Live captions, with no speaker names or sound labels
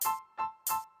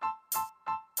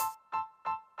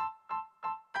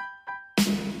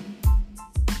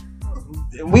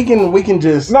we can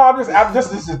just. No, I'm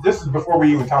just. This is before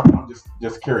we even talk. I'm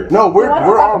just curious. No, we're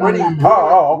already. Okay,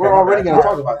 we're already gonna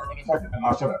talk about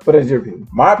it. What is your opinion?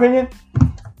 My opinion?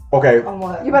 Okay.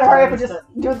 You better hurry up and just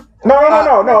do it. No.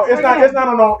 It's not.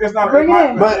 No. It's not.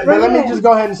 But let me just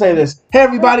go ahead and say this. Hey,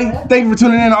 everybody. Thank you for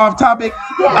tuning in Off Topic.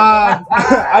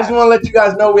 I just want to let you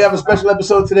guys know we have a special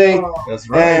episode today. That's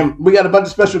right. And we got a bunch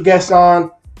of special guests on.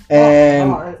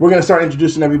 And we're going to start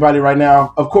introducing everybody right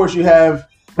now. Of course, you have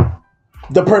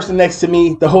the person next to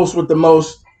me, the host with the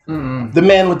most, the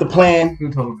man with the plan.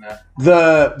 Who told him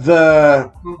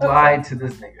that? Who lied to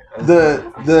this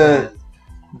nigga?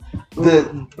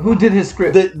 Who did his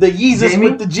script? The Yeezus Jamie?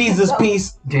 with the Jesus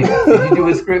piece. Jamie, did you do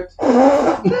his script? Okay,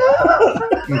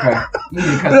 you need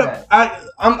to cut that.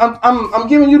 I'm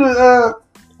giving you the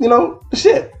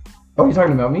shit. Oh, you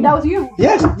talking about me? That was you.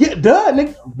 Yes, yeah, duh,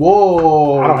 nigga.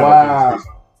 Whoa, I don't wow.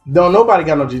 Don't nobody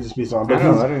got no Jesus piece on. But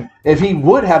I didn't. if he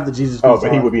would have the Jesus piece Oh, but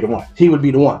on, he would be the one. He would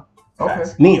be the one. Okay.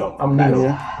 Neo. I'm Neo.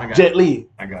 Yeah. I got Jet it. Li.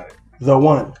 I got it. The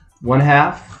one. One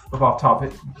half of Off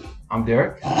Topic. I'm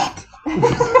Derek.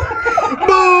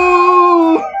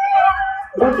 Boo!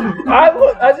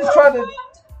 I just tried to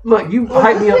look. You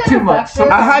hyped me up too much.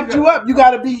 I hyped you up. You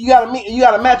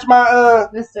gotta match my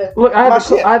Look, my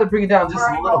shit. I had to bring it down just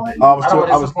a little bit. I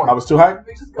was too hyped.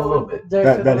 A little bit.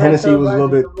 That Hennessy was a little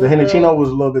bit. The Hennessino was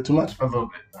a little bit too much. A little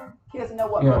bit. He doesn't know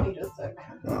what pill he just took.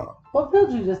 What pill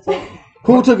did you just take?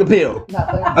 Who took a pill?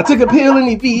 Nothing. I took a pill and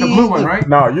he The blue one, right?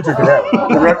 No, you took the red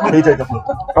one. The red one, he took the blue.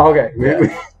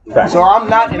 Okay. So I'm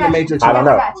not in the Matrix. I don't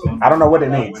know. I don't know what it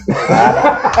means.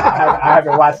 I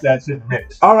haven't watched that shit in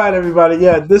minutes. All right, everybody.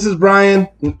 Yeah, this is Brian.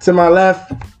 To my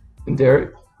left, And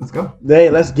Derek, let's go. hey,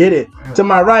 let's get it. To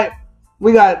my right,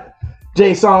 we got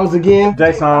Jay Songs again.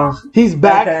 Jay Songs, He's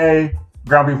back. aka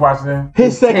Ground Beef Washington.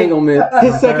 His second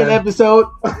episode.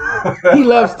 He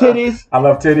loves titties. I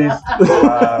love titties.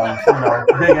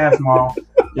 Big and small.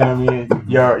 You know what I mean?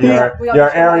 Your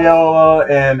areola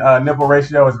and nipple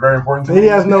ratio is very important to me. He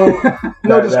has no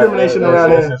discrimination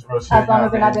around here. As long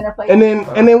as they're not dinner plates. And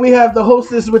then we have the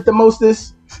hostess with the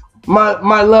mostest.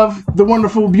 My love, the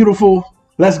wonderful, beautiful.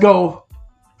 Let's go,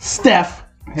 Steph.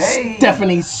 Hey.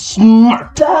 Stephanie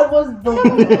Smart. That was the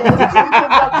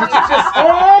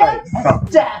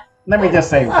Death. Let me just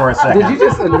say for a second. Did you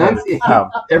just enunciate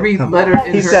every letter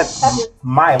in He her? said,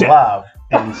 "My love,"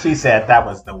 and she said that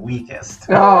was the weakest.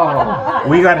 Oh.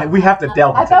 We have to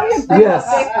delve I into thought we this. had Yes.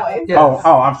 voice. Yes.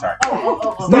 Oh, I'm sorry.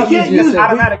 We can't use It's it.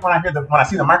 automatic when I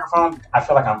see the microphone. I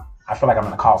feel like I'm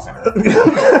in a call center.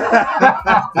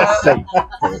 That's safe.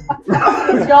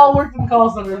 Y'all worked in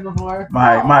call centers before.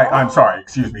 I'm sorry.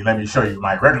 Excuse me. Let me show you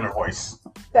my regular voice.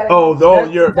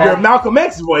 Your Malcolm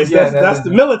X voice. Yeah, that's the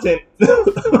militant.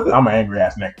 I'm an angry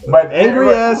ass nigga. But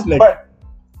Ass nigga. But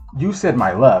you said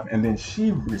my love, and then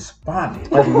she responded.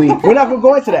 We're not gonna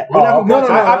go into that. We're not gonna go into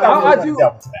that. I thought we were gonna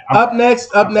delve into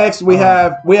that. Up next, we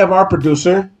have our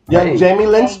producer, Hey. Jamie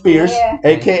Lynn Spears, Yeah.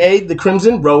 aka the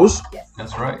Crimson Rose.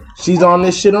 That's right. She's on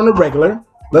this shit on the regular.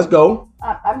 Let's go.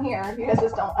 I'm here. You guys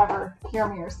just don't ever hear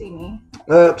me or see me.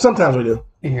 Sometimes we do,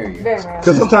 I hear you. Very rarely.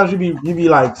 because sometimes you be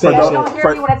like saying You shit. don't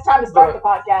hear me when it's time to start the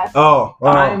podcast.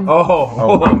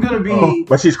 I'm gonna be.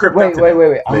 But she's crippled. Wait. I'm Ladies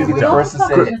gonna and be the gentlemen. first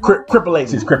to say Crippling.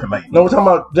 She's crippling. No, we're talking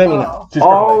about Jamie now. She's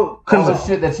all Crimson. the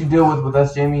shit that you deal with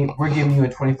us, Jamie. We're giving you a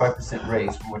 25%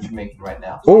 raise from what you're making right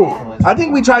now. Oh, I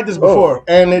think we tried this before,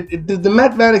 and the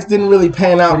mathematics didn't really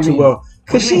pan out What do too you mean? well,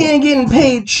 because she ain't getting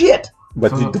paid shit.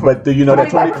 But do you know that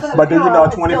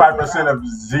 25% 25% of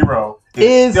zero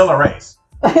is still a raise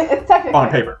It's technically. on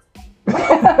paper?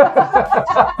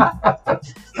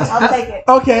 I'll take it.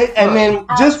 Okay, and then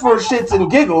just for shits and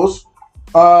giggles,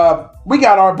 we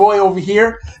got our boy over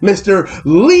here, Mr.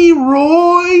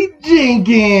 Leroy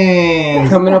Jenkins.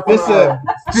 Coming up This with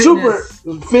super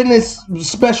fitness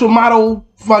special model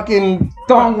fucking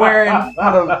thong wearing.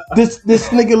 this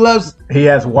nigga loves. He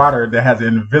has water that has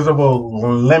invisible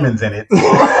lemons in it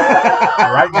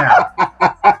right now.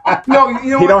 No, you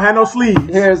know He what? don't have no sleeves.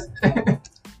 Here's.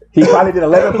 He probably did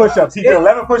 11 push-ups. He did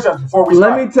 11 push-ups before we Let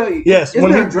started. me tell you. Yes, Isn't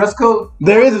when there he- a dress code?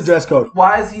 There is a dress code.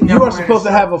 Why is he You never are supposed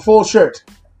to have a full shirt.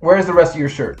 Where's the rest of your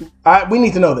shirt? We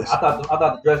need to know this. I thought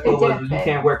the dress code It didn't was you fit.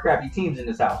 can't wear crappy teams in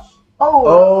this house.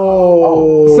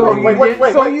 Oh. So Wait,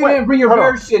 you didn't bring your hold on.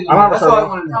 hair shit in. I don't have a That's all I shirt.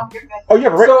 want to No, know. you're good. Oh, you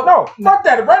have a Raider? So- No, fuck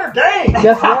that. Raider gang.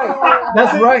 That's right.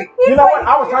 That's right. You know what?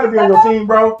 I was trying to be on your team,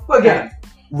 bro. What game?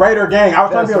 Raider gang. I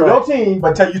was trying to be on That's your team,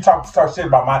 but until you talk shit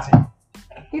about my team.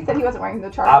 He said he wasn't wearing the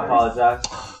I Chargers. apologize.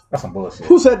 That's some bullshit.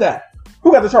 Who said that?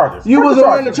 Who got the Chargers? You Fuck wasn't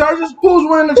wearing the Chargers? Who's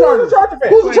wearing the Chargers? Who's the Charger fan?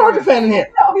 Who's the Charger fan in here?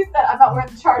 No, he said I'm not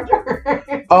wearing the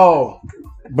Chargers. Oh,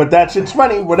 but that shit's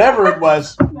funny. Whatever it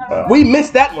was, we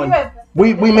missed that You one. guys missed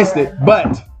We missed it,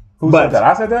 but Who said that?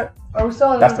 I said that. Are we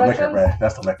still in That's the liquor, introductions? man.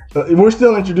 That's the liquor. we're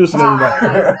still introducing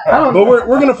everybody. But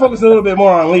we're gonna focus a little bit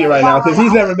more on Lee right now because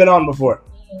he's never been on before.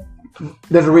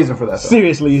 There's a reason for that. Though.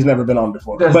 Seriously, he's never been on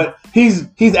before. But he's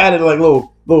added like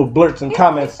little blurts and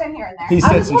comments. He's been here and there. He I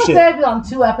said just some want to shit. say I've been on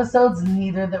 2 episodes,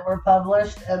 neither that were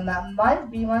published, and that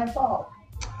might be my fault.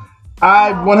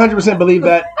 I 100% believe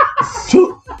that.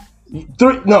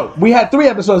 We had 3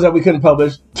 episodes that we couldn't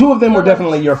publish. 2 of them were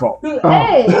definitely your fault.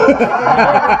 Hey!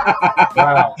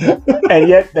 Wow. And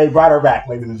yet they brought her back,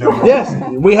 ladies and gentlemen. Yes,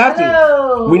 we have to.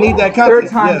 Hello. We need that content. Third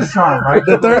time's the Yes. charm, right?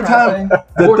 The third time.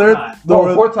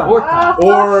 Fourth time. Or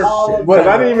Because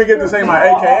I didn't even get to say my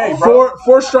AKA, bro.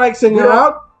 4 strikes and you're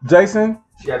out. Jason,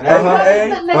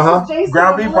 AKA,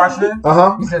 Ground Beef Washington,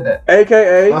 You said that.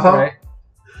 AKA, Right?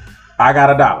 I got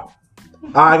 $1.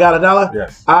 I got $1.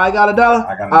 Yes. I got $1.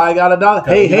 I got $1.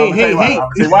 Hey. I'm gonna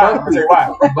tell you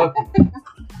why.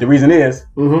 The reason is,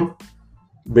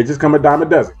 bitches come a dime a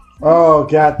dozen, Oh,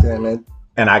 god damn it.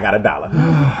 and I got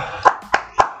 $1.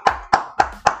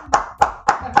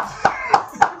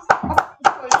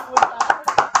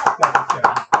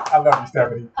 I love you,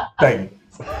 Stephanie. Thank you.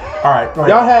 All right, go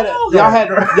ahead. Y'all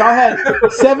had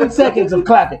 7 seconds of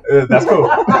clapping. That's cool.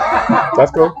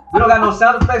 That's cool. We don't got no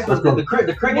sound effects for the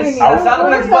crickets sound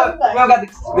effects button. We don't got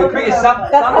the cricket sound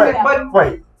effects button.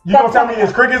 Wait, you gonna tell me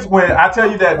it's crickets when I tell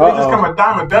you that bitches come a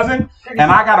dime a dozen and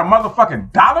I got a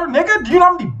motherfucking $1, nigga? Do you know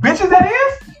how many bitches that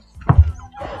is?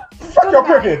 Fuck your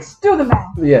crickets. Do the math.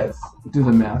 Yes. Do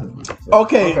the math.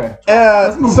 Okay.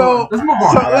 Let's move on.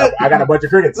 I got a bunch of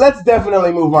crickets. Let's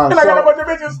definitely move on. And I got a bunch of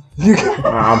bitches. You,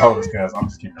 I'm holding because I'm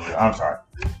just keeping it real. I'm sorry.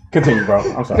 Continue, bro.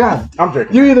 I'm sorry. God. I'm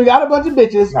drinking. you either got a bunch of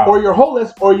bitches No. or you're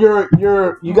holeless or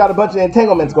you got a bunch of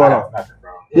entanglements going on. Nothing,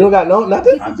 bro. You don't got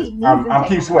nothing? I'm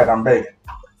Keith Sweat. I'm begging.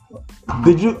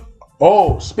 Did you?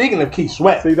 Oh, speaking of Keith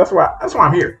Sweat, See, that's why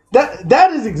I'm here. that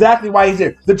is exactly why he's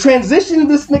here. The transition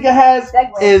this nigga has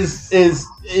is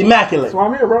immaculate. That's why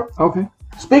I'm here, bro. Okay.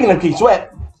 Speaking of Keith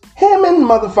Sweat, him and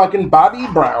motherfucking Bobby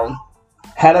Brown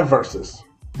had a versus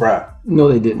Bruh. No,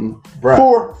 they didn't. Bruh.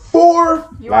 for 4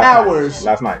 hours.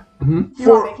 Last night. You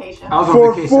were on vacation. I was on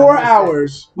For vacation. 4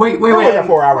 hours. Wait. It wasn't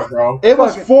 4 hours, bro. It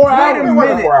was 4 Wait a hours. It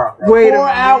wasn't 4 hours, bro. Wait a 4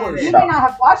 minute. hours. You may not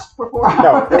have watched for 4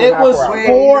 hours. No, It was not 4 hours.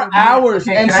 4 hours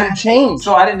Okay, and can I- some change.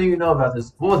 So I didn't even know about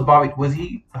this. What was Bobby? Was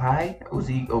he high? Or was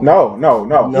he? Okay? No. No. He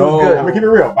was good. I'm gonna keep it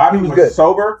real. Bobby He was was good.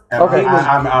 sober, and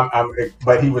Okay.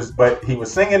 but he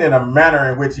was singing in a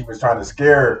manner in which he was trying to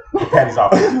scare the panties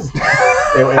off bitches.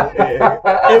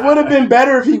 It would have been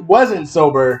better if he wasn't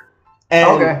sober. And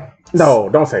Okay. No,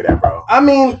 don't say that, bro. I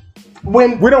mean,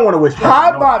 when We don't want to wish.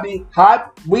 Hi Bobby,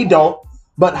 we don't,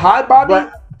 but Hi Bobby,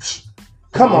 But-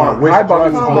 come on, Wish Hi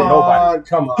drugs Bobby, on nobody.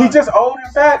 come on. He just old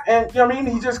and fat, and you know what I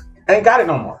mean. He just ain't got it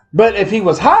no more. But if he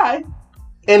was high,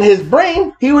 in his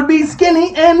brain, he would be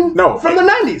skinny and No, from the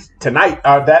 90s. Tonight,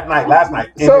 last night,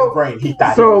 in his brain, he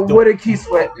thought. So he was doing what did Keith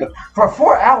Sweat do? For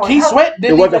 4 hours? Keith Sweat It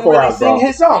didn't wasn't even 4 really hours, sing bro.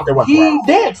 his song. It wasn't 4 He hours.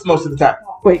 danced most of the time.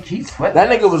 Wait, Keith Sweat? That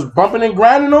nigga was bumping and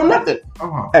grinding on nothing.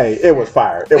 Oh, Hey, it was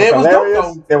fire. It was It was dope,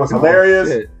 hilarious. though. It was hilarious.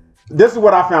 shit. This is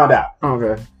what I found out.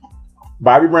 Okay.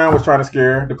 Bobby Brown was trying to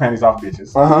scare the panties off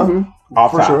bitches.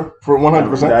 Off For top. sure, for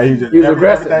 100%. Yeah, He was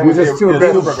aggressive. He was just too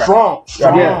aggressive. He was strong.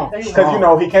 Yeah, because you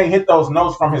know he can't hit those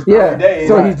notes from his early days.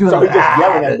 So he's doing so he's just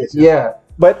yelling at bitches. Yeah.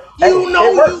 But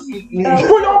it works.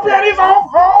 Put your panties off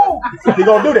home. He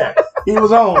gonna do that. He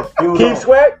was on. Keith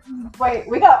Sweat. Wait,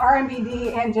 we got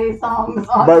R&B and J songs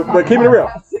on. But keep it real.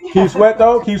 Keith Sweat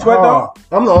though. Keith Sweat though.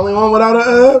 I'm the only one without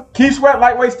a Keith Sweat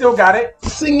lightweight still got it.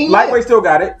 singing. Lightweight still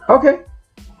got it. Okay.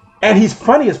 And he's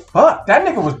funny as fuck. That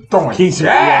nigga was throwing Keith Sweat.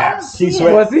 jabs. Keith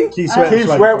Sweat. Was he? Keith Sweat. Keith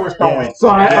Sweat was throwing. So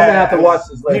I'm gonna have to jabs. watch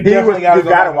this later. You definitely gotta go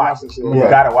back gotta and watch watch it. this shit. You Yeah.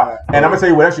 gotta watch. And I'm gonna tell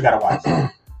you what else you gotta watch.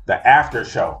 The after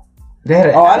show. They had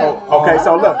Oh, I a, didn't. Okay,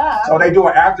 so look, that. so they do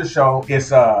an after show.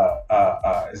 It's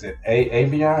is it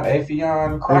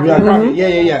Avion Crockett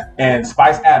Yeah. and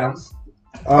Spice Adams.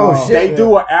 Oh, shit. They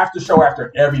do an after show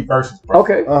after every versus, bro.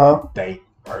 okay. They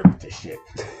murdered this shit.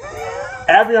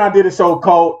 Avion did it so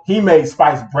cold. He made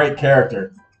Spice break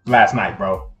character last night,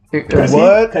 bro.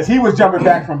 What? Because he was jumping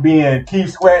back from being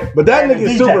Keith Sweat. But that and the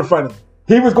nigga's DJ. super funny.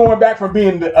 He was going back from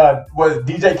being was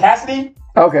DJ Cassidy,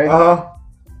 Okay.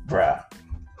 bruh.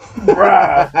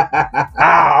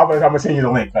 I'm gonna send you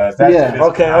the link, cause that Yeah, shit is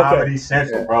okay. Comedy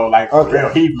Central, bro. Like for Okay. real,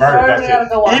 he murdered Already gotta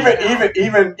go that watch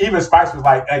shit. Even Spice was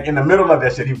like in the middle of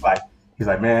that shit. He's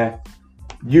like, man,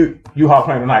 you Hall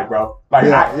playing tonight, bro. Like he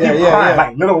was crying,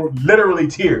 like literally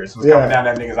tears was coming down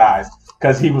that nigga's eyes,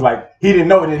 cause he was like he didn't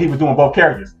know that he was doing both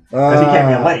characters, cause he came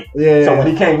in late. So when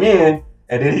he came in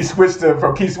And then he switched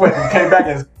from Keith Sweat and came back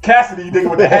as Cassidy, nigga,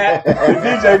 with the hat, the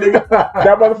DJ, nigga.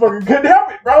 That motherfucker couldn't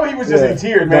help it, bro. He was just in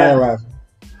tears, man.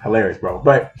 Hilarious, bro.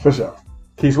 But for sure,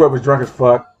 Keith Sweat was drunk as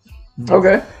fuck.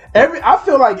 Okay. I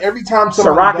feel like every time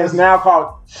Ciroc is now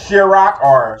called Sherlock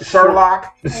or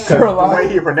Sherlock. The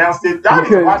way he pronounced it. I need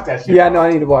to watch that shit. Yeah, no,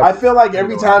 I need to watch I feel like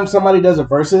every time somebody does a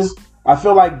versus, I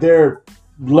feel like they're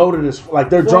loaded as like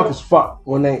they're drunk as fuck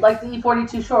when they like the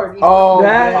E42 short. Oh,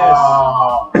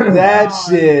 that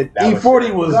shit. That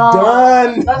E40 was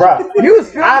done, bro. He was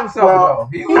feeling himself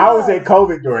though. I was in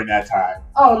COVID during that time.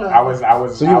 Oh no. I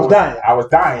was So you was dying. I was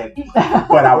dying,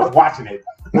 but I was watching it,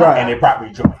 Right. and it brought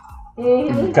me joy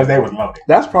because they was loaded.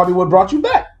 That's probably what brought you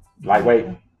back. Lightweight.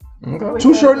 Okay.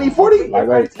 Too short and E40.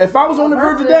 Lightweight. If I was on the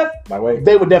verge of death, Lightweight.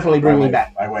 they would definitely bring me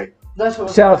back. Lightweight.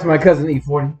 Shout out to my cousin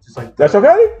E40. Just like That's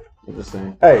okay. I'm just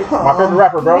saying. Hey, my favorite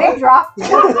rapper, bro. Name drop. Hey,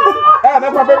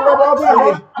 that's my favorite rapper all the time,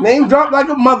 bro. Name drop like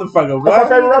a motherfucker, That's my bro.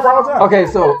 favorite rapper all the time. Okay,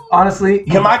 so honestly,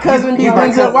 Can my cousin be he's my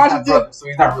Denzel cousin's Washington? half-brother, so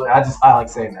he's not really. I like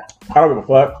saying that. I don't give a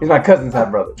fuck. He's my cousin's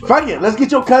half brother. Fuck it, let's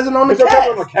get your cousin on the It's your cast.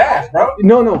 cousin on the cast, bro.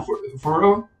 No, for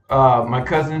real. My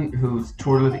cousin who's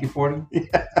toured with E40,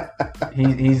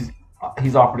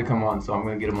 he's offered to come on, so I'm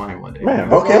gonna get him on here one day.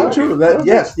 Man, Okay, true.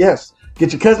 Yes.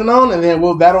 Get your cousin on, and then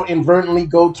that'll inadvertently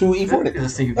go to E40. It's a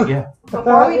secret, yeah.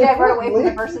 Before we divert away from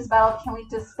the versus battle, can we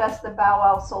discuss the Bow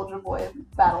Wow Soldier Boy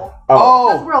battle?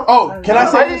 Can I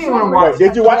say I didn't even watch it.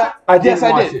 Did you watch it? Yes,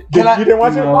 I did. You didn't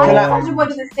watch it? Why Can did I- Soldier Boy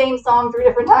do the same song 3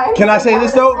 different times? Can I say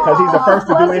this though? Because he's the first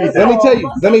to do anything.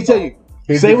 Let me tell you.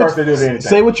 He's Say the first to do anything.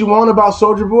 Say what you want about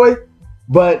Soldier Boy,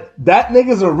 but that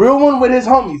nigga's a real one with his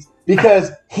homies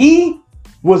because he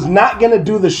was not gonna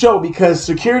do the show because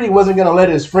security wasn't gonna let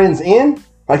his friends in,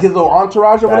 like his little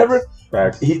entourage or whatever.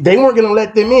 Facts. They weren't gonna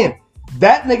let them in.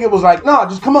 That nigga was like, "No,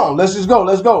 just come on, let's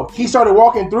go." He started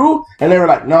walking through, and they were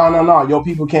like, "No, your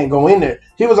people can't go in there."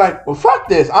 He was like, "Well, fuck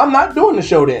this, I'm not doing the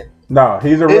show then." No,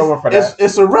 he's a real one for that.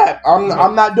 It's a rap.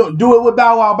 I'm not do it with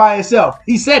Bow Wow by himself.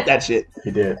 He said that shit.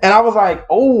 He did. And I was like,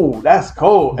 oh, that's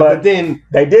cold. But then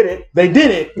they did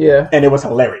it. Yeah. And it was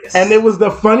hilarious. And it was the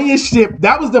funniest shit.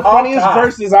 That was the funniest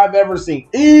verses I've ever seen.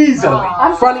 Easily.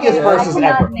 I'm funniest verses I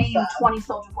cannot ever. name 20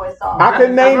 Soldier Boy songs. I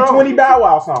could name 20 Bow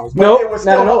Wow songs, but it was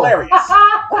still hilarious.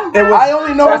 It was, I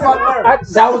only know about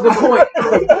that was the point.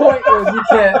 The point was you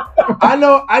can't. I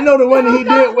know the one that he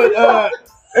did with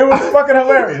it was fucking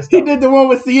hilarious. He did the one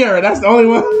with Sierra. That's the only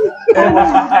one.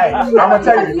 Hey, I'm gonna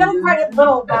tell you. You don't credit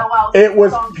Little Bow Wow. It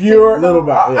was pure Little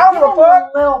Bow. I don't give a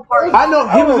fuck. Little part. I know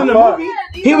he was in a movie.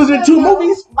 He was in 2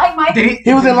 movies. Like Mike.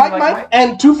 He was in Like Mike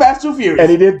and Too Fast, Too Furious.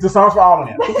 And he did the songs for all of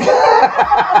them.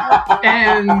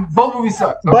 And both movies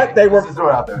sucked. Okay, But they were. just throw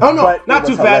it out there. Oh no, But not it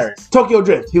Too was Fast. hilarious. Tokyo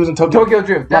Drift. He was in Tokyo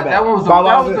Drift. That one was the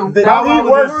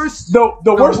worst.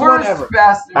 The worst one ever.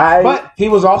 Fast. But he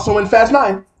was also in Fast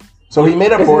 9, so he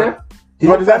made up for it.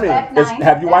 What does that mean? F9.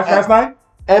 Have you watched Fast 9?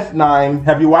 F9.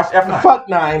 Have you watched F9? Fuck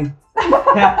 9.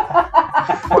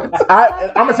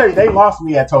 I'm gonna tell you, they lost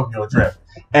me at Tokyo Drift,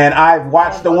 and I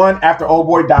watched the one after old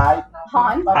boy died.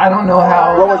 Han. I don't know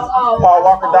how. What was Paul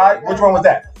Walker died? Which one was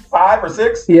that? 5 or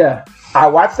 6? Yeah. I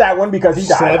watched that one because he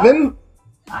died. 7.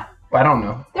 I don't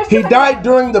know. He died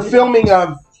during the filming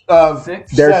of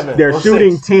 6. They're or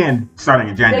shooting 6. 10 starting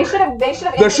in January. They should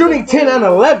have. They're shooting 10 and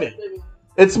 11.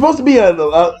 It's supposed to be a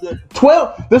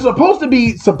 12. There's supposed to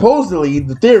be, supposedly,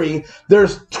 the theory,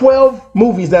 there's 12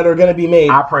 movies that are going to be made.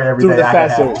 I pray every through day the I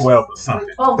Fast can have series. 12 or something.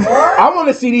 I want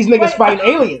to see these niggas fighting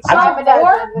aliens.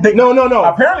 No.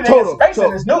 Apparently they're in space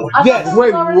in this new one. Yes.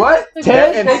 Wait, what?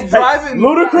 Ted in and space. driving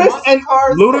Ludacris and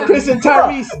cars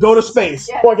Tyrese go to space.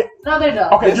 Okay, No, they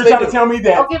don't. okay, Yes, you're they trying do. to tell me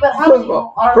that. Okay, but how First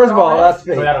many of all, are that's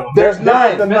fake. There's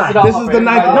 9. This is the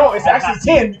 9th. No, it's actually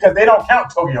 10 because they don't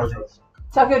count Tokyo Drift.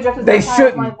 Tokyo Drift is They the time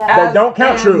shouldn't. like that. They don't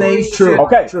count. And they True. should.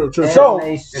 Okay. True.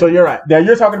 So you're right. now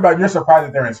you're talking about you're surprised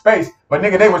that they're in space, but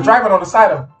nigga, they was driving on the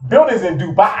side of buildings in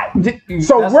Dubai.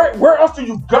 So where else do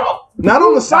you go? Not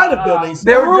on the side of buildings.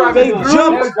 They were driving They through.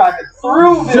 jumped They were driving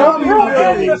through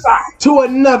buildings to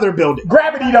another building.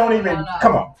 Gravity don't even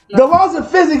come on. The laws of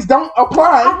physics don't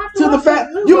apply to the fact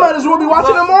you might as well be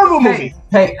watching a Marvel movie.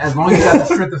 Hey, as long as you got the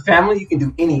strength of family, you can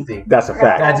do anything. That's a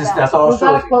fact. That's all it Was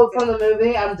that a shows you. quote from the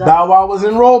movie? I'm done. Bow Wow was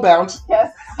in Roll Bounce.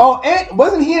 Yes. Oh, and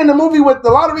wasn't he in the movie with the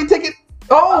lottery ticket?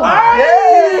 Oh,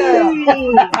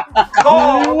 yeah.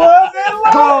 Cole. He was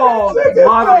in Cole.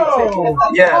 Lottery ticket.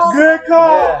 Yes. Good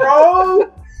call,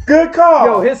 bro. Good call.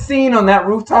 Yo, his scene on that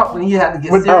rooftop when he had to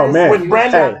get With- serious. oh, man. With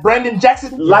Brandon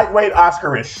Jackson? Lightweight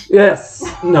Oscarish. Yes.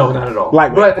 No, not at all.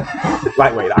 Lightweight. But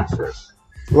Lightweight Oscarish.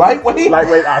 Lightweight?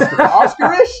 Lightweight Oscar.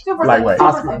 Oscar-ish? Lightweight.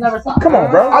 Never saw. Come on,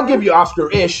 bro. I'll give you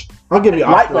Oscar-ish. I'll give you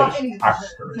Lightweight.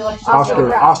 Oscar-ish.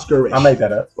 Oscar. Oscar-ish. I made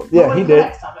that up. Yeah, he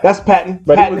did. That's Patton.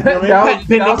 But Patton. it was-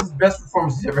 That was his best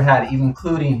performance he's ever had, even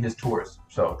including his tours.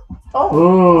 So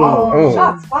Mm.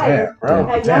 Shots fired. Bro.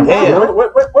 Hey, Damn. Damn. What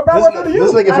about what do you?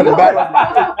 This nigga from the back.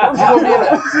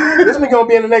 This nigga gonna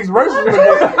be in the next verse.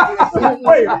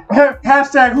 Wait,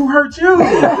 hashtag who hurt you?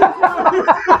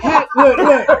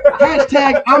 Look.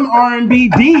 Hashtag I'm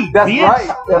R&BD. that's bitch. right.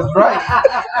 That's right.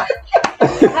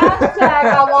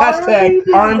 Hashtag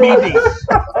R&BD.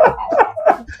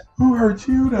 Who hurt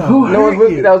you though? Who No one hurt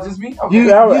really. you? That was just me. Okay. You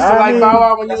used That to was- I like mean- Bow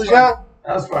Wow when you was young?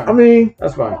 That's fine. I mean,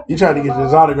 That's fine. You tried to get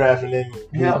his autograph and then...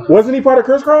 Yeah. wasn't he part of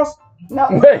Crisscross? No.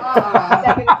 Wait.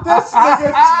 Second. This I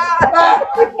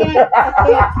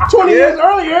can't. 20 years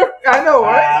earlier, I know,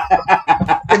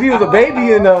 right? If he was a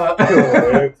baby and that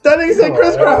nigga said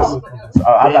crisscross.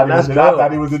 I that's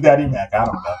thought he was a Daddy Mac. I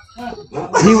don't know.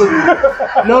 He was...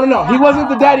 No. He wasn't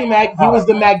the Daddy Mac. He was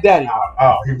the Mac Daddy.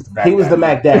 Oh, he was the Mac. He was the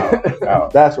Mac Daddy. Oh.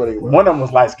 That's what he was. One of them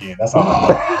was light skinned. That's all I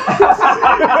know.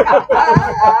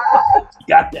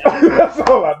 Got that. That's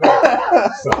all I know.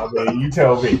 So, I mean, you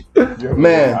tell me.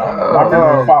 Man. I'm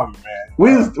really foggy, man.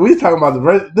 We was talking about the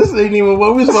verse. This ain't even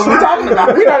what we supposed to be talking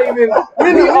about. we're not even.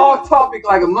 We're off topic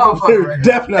like a motherfucker. Right now.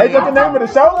 Definitely. Ain't that the name of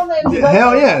the show? Yeah,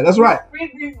 hell yeah, that's right.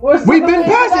 We've been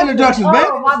past introductions, man.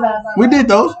 Oh, my bad. We did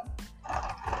those.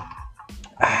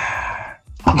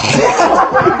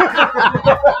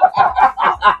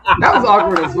 That was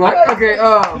awkward as fuck. Okay.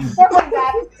 Circling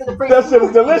back to the That shit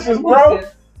is delicious, bro.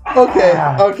 Okay,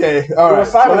 all right.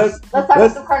 So Let's talk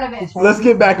about some current events. let's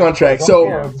get back on track. So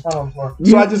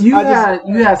You, I just- you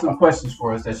had some questions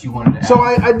for us that you wanted to ask. so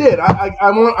I did. I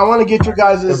want to get your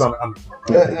guys'.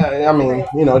 I mean,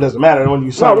 you know, it doesn't matter when you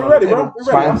No, sign. we're ready, bro.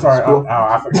 We're ready. I'm sorry. Cool.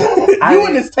 I forgot. You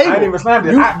and this I table. ain't even slammed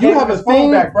it. You I gave have him a his phone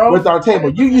thing back, bro. with our table.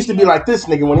 You used to be like this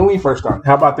nigga when we first started.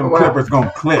 How about them Wow. Clippers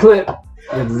gonna clip? Clip.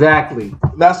 Exactly.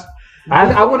 That's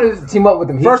I wanted to team up with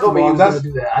him. He First told of me all, he was that's-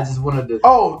 gonna do that. I just wanted to.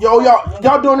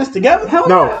 y'all doing this together?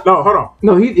 No, hold on.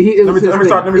 No, he. It Let was me his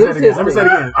start. Let me thing. say it was again. his Let me say it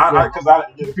thing. again. Because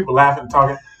I people laughing and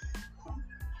talking.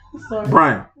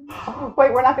 Brian,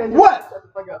 Wait, we're not gonna do What?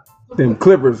 That. them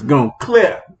Clippers gonna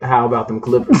clip. How about them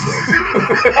Clippers?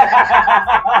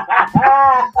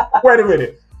 Wait a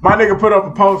minute. My nigga put up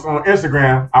a post on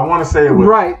Instagram. I want to say it was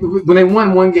Right. When they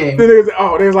won one game. The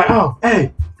niggas, they was like, oh,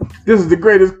 hey, this is the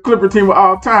greatest Clipper team of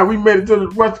all time. We made it to the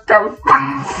Western Conference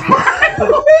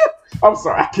Finals. I'm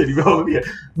sorry, I can't even hold it here.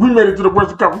 We made it to the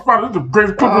Western Conference Finals. This is the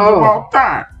greatest Clippers of all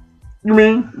time. You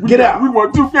mean? Get out. We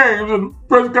won 2 games in the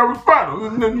Western Conference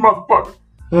Finals. And then motherfucker,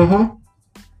 Mm-hmm.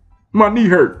 my knee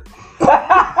hurt.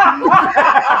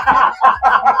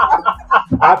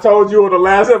 I told you on the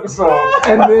last episode.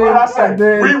 And then, What I say? and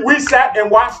then We sat and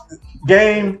watched the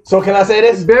game. So can I say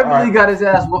this? Beverly All right. got his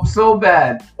ass whooped so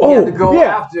bad. He had to go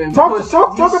after him. Talk push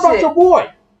about his your shit. boy,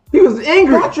 He was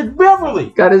angry. Patrick Beverly.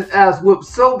 Got his ass whooped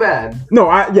so bad. No,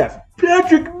 yes,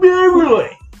 Patrick Beverly.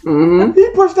 Mm-hmm. He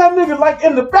pushed that nigga like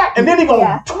in the back, and then he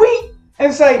gonna tweet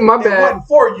and say, My "It bad. wasn't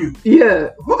for you, Yeah.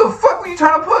 Who the fuck were you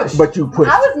trying to push? but you pushed."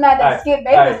 I was mad that Hey, Skip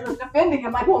Bayless was defending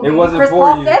him. Like, well, It maybe wasn't Chris for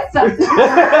Paul you. said something.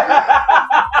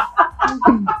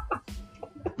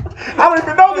 I don't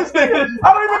even know this nigga.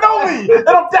 I don't even know me, and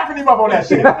I'm dapping him up on that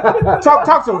shit.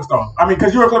 Talk to us though. I mean,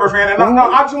 because you're a Clipper fan, and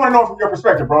no, I just want to know from your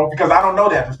perspective, bro, because I don't know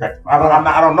that perspective. I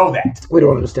don't know that. We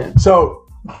don't understand. So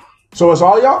it's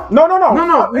all y'all? No.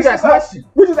 No, we got questions.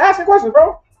 We just asking questions,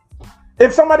 bro.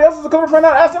 If somebody else is a Clipper fan,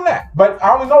 I'd ask them that. But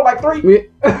I only know like 3.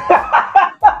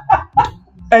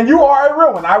 And you are a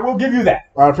real one. I will give you that.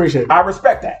 I appreciate it. I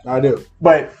respect that. I do.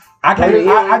 But I can't.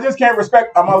 I just can't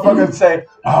respect a motherfucker to say,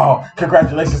 "Oh,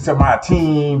 congratulations to my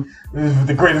team. This is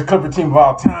the greatest Clipper team of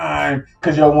all time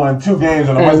because y'all won 2 games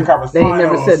in the Western Conference They Finals."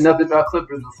 ain't never said nothing about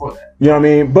Clippers before that. You know what I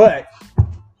mean? But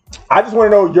I just want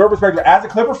to know your perspective as a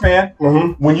Clipper fan.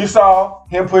 Mm-hmm. When you saw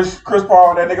him push Chris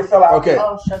Paul and that nigga fell out. Okay.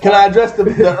 Oh, shut Can up. I address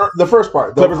the first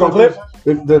part? Clippers gonna clip?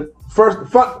 The first.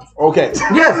 Okay.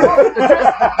 Yes.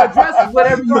 address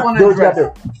whatever you want Do to what you gotta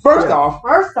address. do. First off,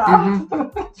 First off,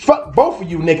 Mm-hmm. fuck both of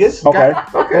you niggas. Okay.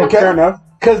 Okay. Fair enough.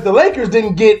 Because the Lakers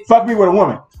didn't get. Fuck me with a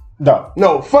woman. No.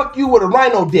 No, fuck you with a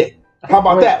rhino dick. How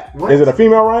about that? What? Is it a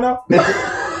female rhino? A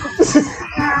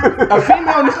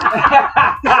female.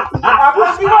 I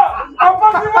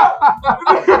fucked him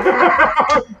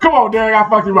up. Come on, Derek. I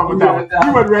fucked him up with that one.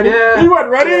 You wasn't ready. Yeah. He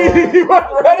wasn't ready. He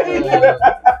wasn't ready.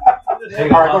 Hey,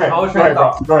 All right, go ahead,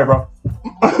 bro. Go ahead, bro.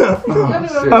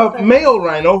 male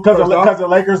Rhino. Because the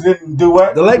Lakers didn't do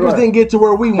what? The Lakers didn't get to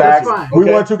where we went. We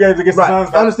won 2 games against the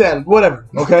Suns. I understand. Whatever.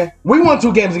 Okay. We won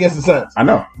 2 games against the Suns. I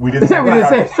know. We didn't say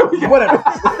whatever. Whatever.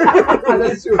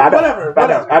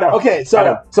 I know. Okay. So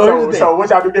here's the thing. So what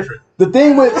y'all do different? The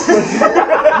thing with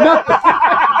nothing.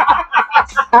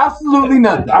 Absolutely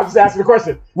nothing. I'm just asking the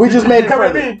question. We just made it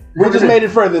further. We just made it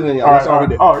further than y'all. That's all we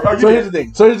did.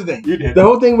 So here's the thing. You did. The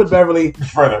whole thing with Beverly.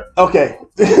 Further. Okay.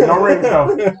 No rings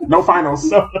though. No finals.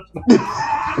 We went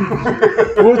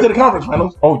to the conference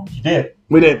finals. Oh, you did.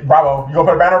 We did. Bravo. You gonna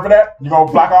put a banner for that? You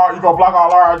gonna block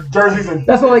all our jerseys and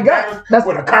that's all they got. That's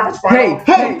with a conference final.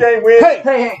 Hey. Game win.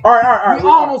 Hey. All right. We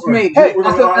almost made it.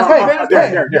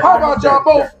 How about y'all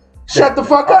both shut the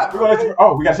fuck up? We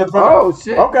gotta shut the fuck up. Oh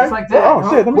shit. Okay. It's like that. Oh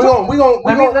shit. Let me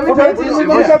pay attention.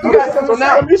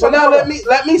 So now let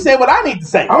me say what I need to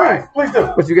say. All right. Please do.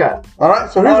 What you got? All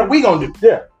right. So here's what we gonna do.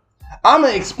 Yeah. I'm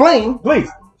gonna explain. Please.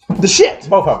 The shit.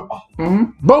 Both of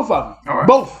them. Both of them. All right.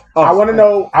 Both. I want to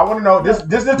know. This is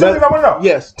the 2 things I want to know.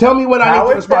 Yes. Tell me what I need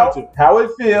to respond to. How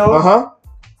it feels.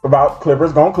 About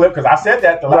Clippers going clip because I said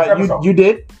that the last episode. You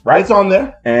did. Right. It's on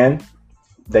there. And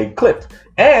they clipped.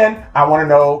 And I want to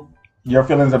know your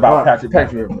feelings about Patrick.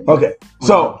 Okay.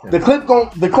 So the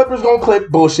Clippers gonna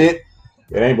clip bullshit.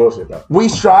 It ain't bullshit though. We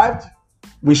strived.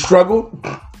 We struggled.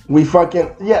 We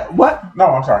fucking what? No,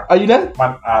 I'm sorry. Are you done?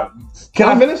 Can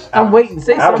I finish? I'm waiting.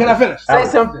 Say something. Can I finish? Say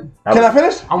something. Can I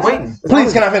finish? I'm waiting.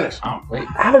 Please, can I finish? I'm waiting.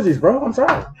 Allergies, bro. I'm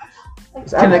sorry.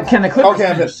 Can the Clippers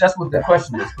finish? finish? That's what the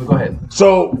question is. But go ahead.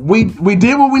 So we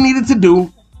did what we needed to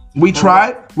do. We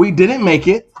tried. We didn't make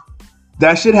it.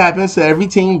 That shit happens to every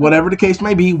team, whatever the case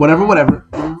may be, whatever.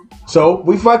 So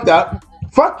we fucked up.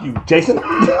 Fuck you, Jason.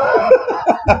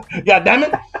 God damn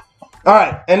it. All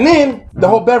right, and then the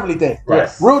whole Beverly thing.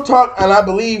 Yes. Real talk, and I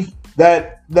believe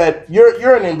that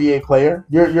you're an NBA player.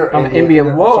 I'm an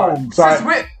NBA. Whoa.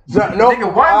 Sorry. No,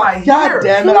 nigga, why am I here? God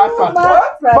damn it, I fucked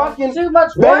up. Fucking too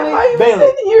much. Why am I even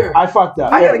sitting here? I fucked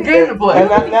up. I got a game to play. And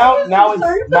now it's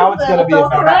gonna be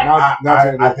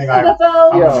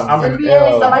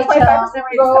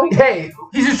Hey,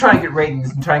 he's just trying to get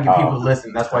ratings and trying to get people to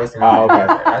listen. That's why he's saying.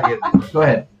 I get it. Go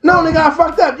ahead. No, nigga, I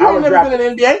fucked up. You ain't never been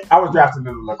in the NBA. I was drafted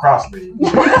in the lacrosse league.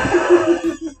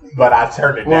 But I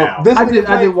turned it down. I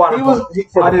did water polo.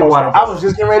 I did water polo. I was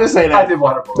just getting ready to say that. I did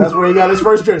water polo. That's where he got his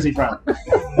first jersey from.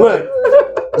 Look,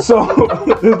 so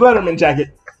his Letterman jacket.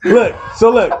 Look,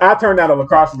 I turned down the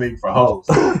lacrosse league for hoes.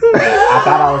 I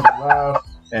thought I was in love,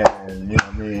 and you know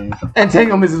what I mean.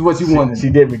 Entanglements is what you wanted. She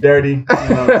did me dirty. You know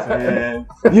what I'm saying?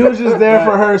 You was just there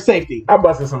for her safety. I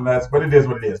busted some nuts, but it is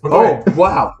what it is. But go ahead.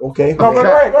 Wow. Okay. No, but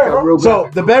go ahead, bro. So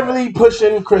the Beverly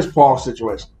pushing Chris Paul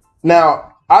situation.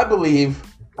 Now, I believe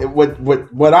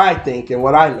what I think and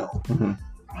what I know.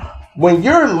 When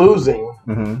you're losing,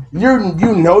 you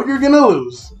know you're gonna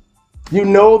lose. You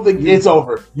know it's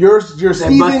over. Your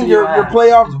season, your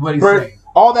playoffs,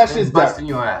 all that shit's busting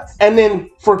done. your ass. And then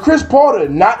for Chris Paul to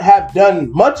not have done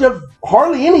much of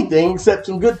hardly anything except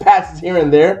some good passes here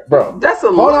and there, bro. That's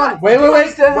a hold on. Wait.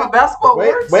 Basketball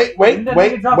works. Wait.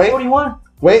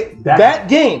 That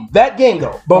game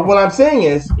though. But what I'm saying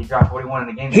is, he dropped 41 in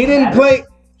the game.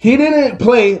 He didn't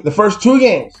play the first 2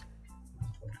 games.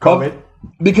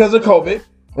 Because of COVID,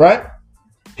 right?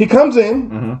 He comes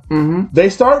in. They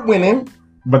start winning.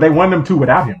 But they won them 2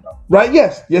 without him, though. Right?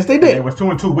 Yes, they did. And it was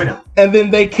 2-2 with him. And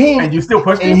then they came. And you still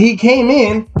pushed him? And he came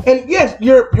in. And yes,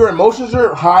 your emotions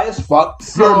are high as fuck.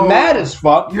 So you're mad as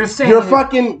fuck. You're saying you're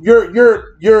fucking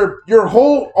your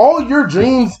whole all your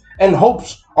dreams and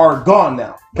hopes are gone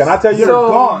now. Can I tell you? They're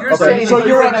gone. So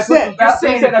you're upset. You're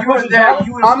saying that you were there,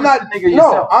 you would I'm not.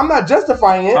 No, I'm not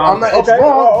justifying it. I'm not. It's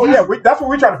wrong. That's what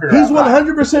we're trying to figure out. He's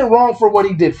 100% wrong for what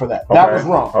he did for that. That was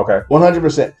wrong. Okay.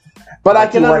 100%. But I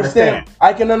can understand.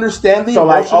 I can understand the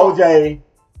emotional. So like OJ.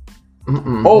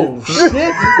 Oh shit!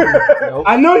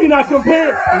 I know you're not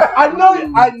comparing.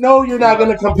 I know you're not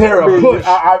gonna compare a push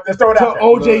to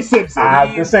OJ Simpson.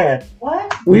 I'm just saying.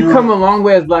 What? We've come a long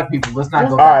way as black people. Let's not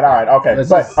go. All right, okay.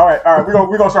 All right.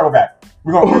 We're gonna circle back.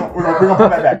 We're gonna pull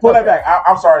that back. Pull that back.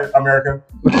 I'm sorry, America.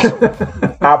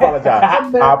 I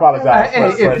apologize.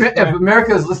 Hey, if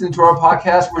America is listening to our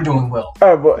podcast, we're doing well.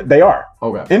 But they are.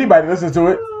 Okay. Anybody listens to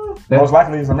it, most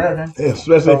likely is American. Yeah,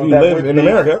 especially if you live in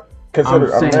America.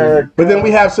 Consider America. But then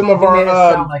we have some of our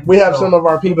some of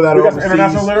our people that are overseas. We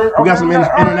got some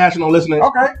international listeners.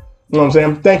 Okay. You know what I'm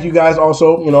saying? Thank you guys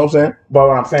also, you know what I'm saying? But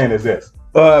what I'm saying is this.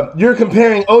 You're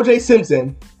comparing OJ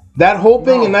Simpson, that whole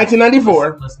thing in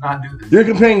 1994. Let's not do this. You're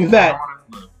comparing that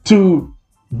to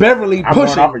Beverly I'm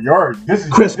pushing going off of your. This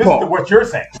is Chris Paul. This is what you're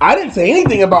saying. I didn't say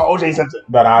anything about O.J. Simpson.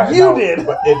 But You did.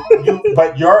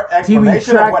 But your He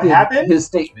explanation of what retracted happened his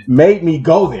statement. made me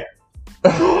go there.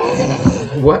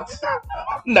 What?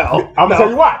 No. I'm gonna tell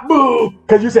you why. Boo.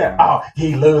 Because you said, "Oh,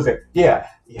 he losing." Yeah.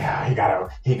 He gotta.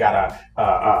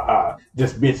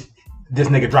 This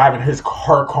nigga driving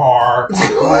her car.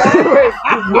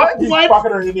 What? He's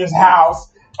fucking her in his house.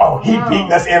 Oh, he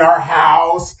beating us in our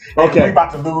house. Okay. We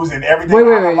about to lose and everything.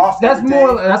 Wait. Lost That's everything.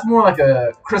 more like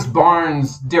a Chris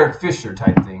Barnes, Derek Fisher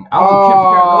type thing. I would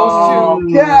compare those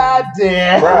two. God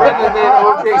damn. Rather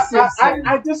than O.J. Simpson.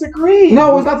 I disagree.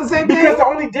 No, it's not the same thing. Because the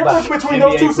only difference between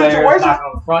those two NBA players situations. knocking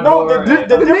on the front No, door the and-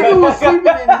 difference was sleeping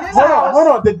in his house. Hold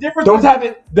on. The difference. Don't have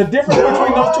it. The difference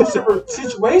between those two separate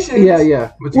situations.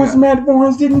 Yeah. Was Matt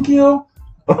Barnes didn't kill.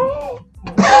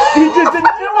 He just didn't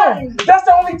kill him. That's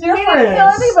the only difference. He didn't kill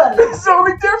anybody. That's the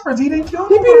only difference. He didn't kill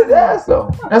He anybody. beat his ass though.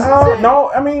 That's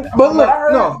No, I mean, But look, I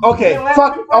heard no, it.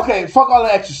 okay, fuck all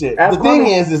the extra shit. Ask The thing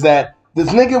Kwame. is that this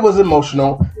nigga was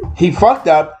emotional. He fucked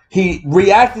up. He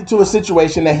reacted to a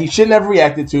situation that he shouldn't have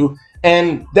reacted to,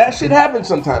 and that shit happens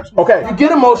sometimes. Okay. You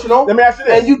get emotional. Let me ask you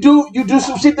this. And you do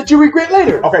some shit that you regret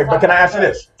later. Okay, but can I ask you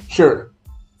this? Sure.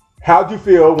 How'd you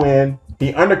feel when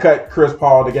he undercut Chris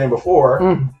Paul the game before,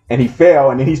 and he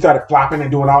fell, and then he started flopping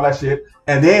and doing all that shit,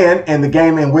 and then in the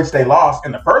game in which they lost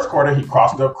in the first quarter, he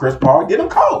crossed up Chris Paul and did him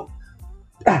cold.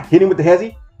 Hit him with the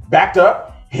hezzy, backed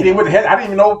up, hit him with the head. I didn't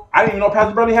even know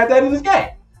Patrick Beverly had that in his game.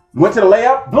 Went to the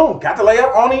layup, boom, got the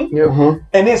layup on him, Mm-hmm.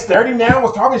 and then stirred him down,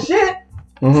 was talking shit.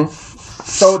 Mm-hmm.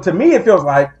 So to me, it feels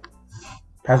like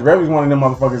Patrick Beverly's one of them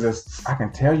motherfuckers that's, I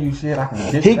can tell you shit, I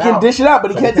can dish He it can out. dish it out,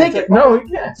 but he can't take it. No, he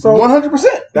can't. So 100%.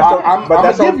 I'm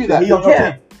gonna give you that. He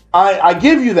can. I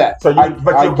give you that. So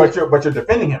you're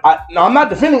defending him. No, I'm not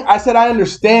defending. I said I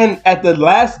understand. At the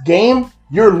last game,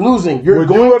 you're losing. You're Would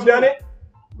going you have done it?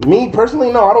 Me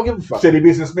personally, no. I don't give a fuck. Should he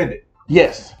be suspended?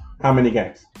 Yes. How many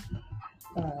games?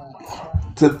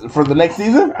 For the next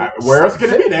season? Where else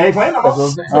could it be? They ain't playing no more.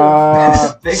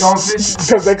 They gonna fish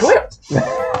Because they clipped.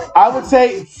 I would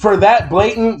say for that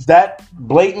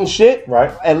blatant shit,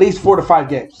 Right. at least 4 to 5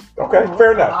 games. Okay,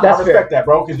 fair enough. That's I respect that,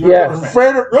 bro. Because you're a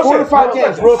fan. 4 to 5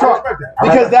 games. Real talk.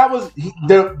 Because that was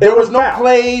there was no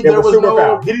play. There was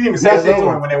no. He didn't even say anything to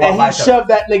him when they walked And by he shoved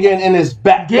that nigga in his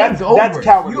back. Game's over. That's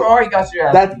cowardly. You already got your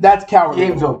ass. That's cowardly.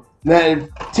 Game's over.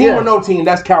 Team or no team,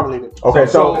 that's cowardly. Okay,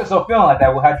 So feeling like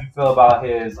that, how'd you feel about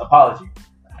his apology?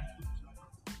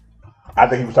 I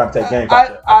think he was trying to take games.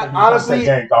 I honestly,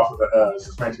 games off of the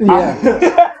suspension. Yeah.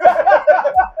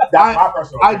 That's my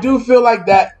personal. I do feel like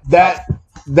that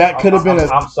could have been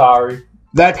I'm sorry.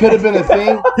 that could have been a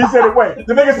thing. He said it. Wait,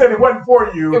 the nigga said it wasn't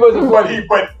for you. It wasn't but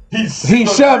for he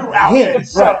shoved him. Right.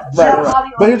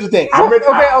 But here's the thing.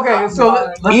 Okay.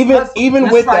 So Even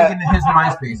with try that, to get into his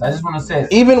mind space. I just want to say,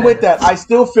 even with that, I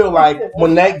still feel like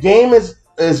when that game is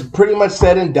pretty much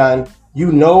said and done,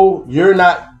 you know you're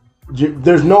not.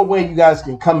 There's no way you guys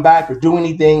can come back or do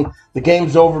anything. The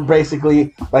game's over,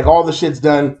 basically. Like all the shit's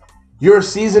done. Your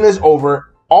season is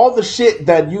over. All the shit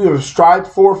that you have strived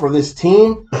for this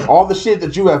team, all the shit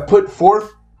that you have put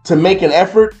forth to make an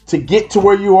effort to get to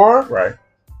where you are, Right.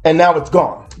 and now it's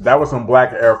gone. That was some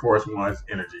black Air Force One's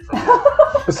energy from him.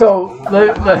 So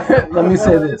let me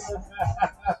say this.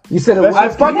 You said it. I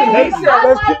fucking hate it.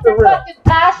 I like your fucking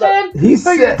passion. He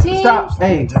for your said, team. "Stop."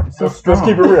 Hey, so strong. Let's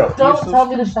keep it real. Don't tell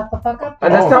me to shut the fuck up.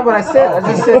 That's not what I said.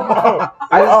 I just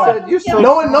said you're so.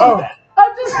 No one knows that.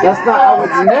 I'm just kidding. That's not. I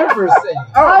would never say.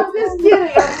 I'm just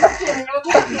kidding.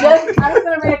 I'm just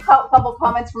gonna read a couple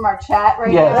comments from our chat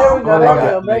right Yes. now. There we go. Okay.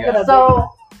 There we go. Make it up. So,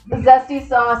 Zesty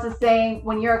Sauce is saying,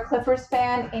 when you're a Clippers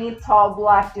fan, any tall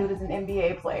black dude is an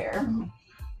NBA player.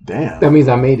 Damn. That means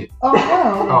I made it. Oh,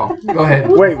 no. Oh, go ahead.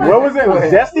 Wait, what was it?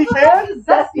 Zesty fan?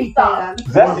 Zesty Sauce.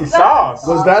 Zesty sauce.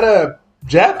 Was that a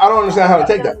jab? I don't understand how to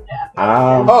take that.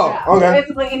 Oh, okay.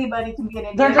 Basically, anybody can be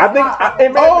an They're NBA. just I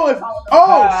think. player.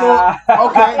 So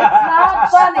okay. It's not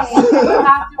funny. You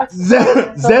have to accept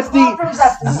it.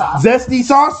 Zesty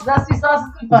sauce. Zesty sauce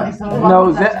is funny. So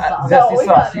No, Zesty Zesty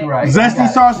sauce. You right. Zesty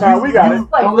sauce. No, we got it.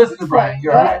 Don't listen to Brian.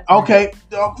 You're alright. Okay.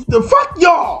 The fuck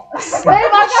y'all. Babe,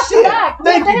 I got your back.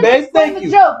 Thank you, babe. Thank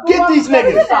you. Get these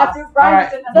niggas.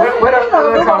 Alright. What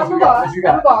other comments we got? What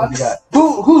you got?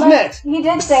 Who's next? He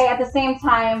did say at the same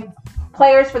time,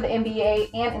 players for the NBA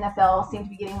and NFL seem to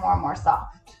be getting more and more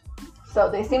soft. So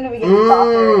they seem to be getting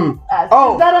softer.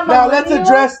 Oh, is that a now let's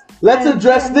address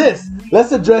this.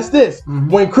 Let's address this.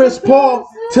 When Chris Paul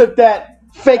took that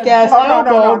fake ass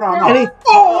elbow, no. and he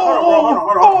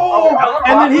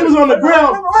and then he was on the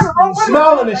ground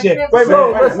smiling and shit. Wait a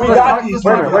minute. We got these.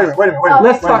 Wait a minute.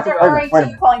 Let's talk about referring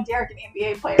to you calling Derek an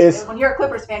NBA player. When you're a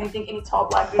Clippers fan, you think any tall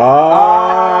black dude. Hey,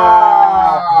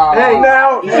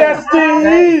 now,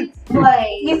 Zesty.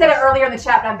 He said it earlier in the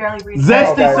chat, but I'm barely reading.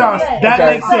 Zesty sauce. That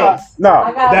makes sense.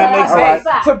 No, that makes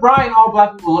sense. To Brian, all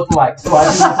black people look alike, so I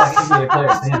do look like NBA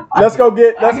players to him. Let's go.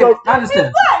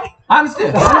 I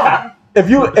understand.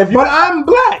 But I'm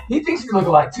black. He thinks you look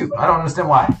alike too. I don't understand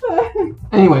why.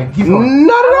 Anyway, keep going.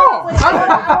 Not at all.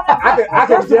 I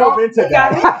can delve into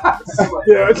that.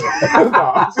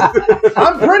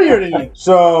 I'm prettier than you.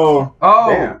 So.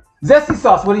 Damn. Zesty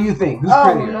sauce. What do you think? Who's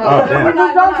prettier? Damn. All right,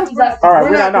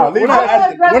 we're not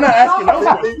asking those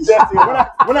questions.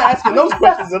 We're not asking those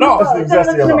questions at all.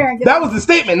 That was the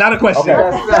statement, not a question.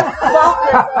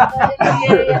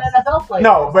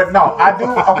 No, but no, I do.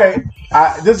 Okay,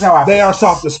 this is how I feel. They are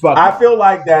soft as fuck. I feel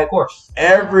like that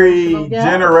every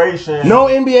generation. No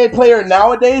NBA player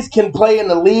nowadays can play in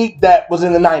the league that was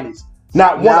in the 90s.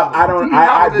 Not one.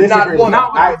 I disagree.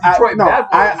 I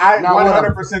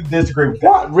 100% disagree with that.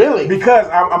 What? Really? Because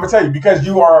I'm gonna tell you, because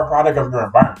you are a product of your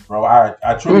environment, bro.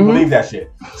 I truly believe that shit.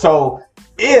 So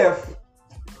if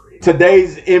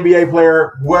today's NBA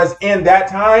player was in that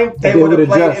time, they would have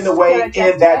played in the way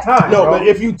in that time. No, bro. but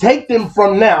if you take them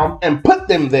from now and put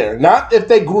them there, not if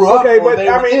they grew up. Okay, but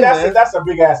I mean that's a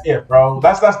big ass if, bro.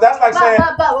 That's like saying.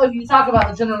 But if you talk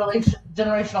about the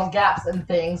generational gaps and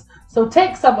things, so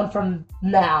take someone from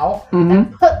now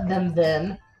and put them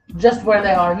then just where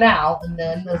they are now, and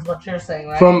then is what you're saying,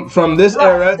 right? From this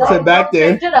era to back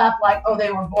then. Change it up like, oh,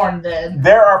 they were born then.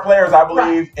 There are players, I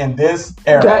believe, in this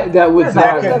era that would be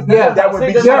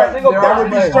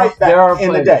straight back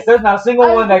in the day. There's not a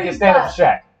single one that can stand up to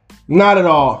Shaq. Not at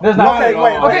all. There's not.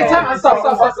 Okay,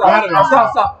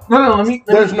 stop. No, let me.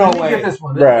 There's no way. Get this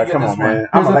one. Bruh, come on, man.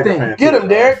 I'm a Lakers fan. Get him,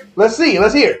 Derek. Let's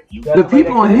hear. The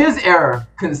people in his era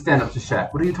couldn't stand up to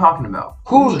Shaq. What are you talking about?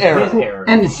 Whose era?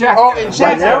 And Shaq's era. In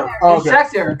Shaq's era. In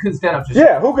Shaq's era couldn't stand up to Shaq.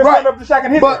 Yeah, who could stand up to Shaq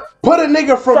in his era? But put a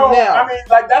nigga from now. I mean,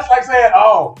 like that's like saying,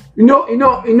 oh, you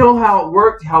know how it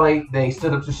worked? How they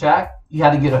stood up to Shaq? You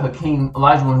had to get a Hakeem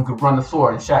Olajuwon who could run the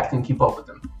floor, and Shaq couldn't keep up with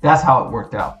them. That's how it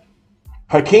worked out.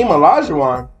 Hakeem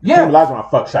Olajuwon. Yeah, Hakeem Olajuwon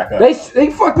fucked Shaq up. They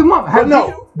fucked him up.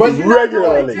 But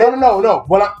regularly. No.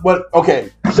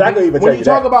 Okay. Shaq will even when you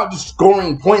talk about just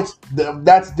scoring points,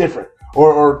 that's different,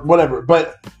 or whatever.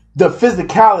 But the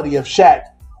physicality of Shaq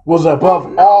was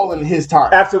above all in his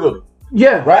time. Absolutely.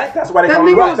 Yeah. Right. That's why they call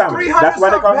him most dominant. That's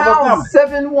why they call him most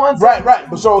dominant. 7'1". Right.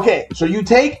 But so you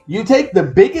take the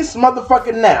biggest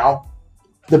motherfucker now,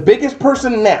 the biggest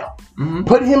person now,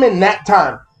 put him in that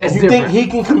time. It's you different. think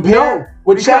he can compare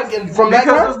with Shaq from that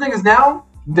time? Because those niggas now,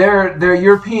 they're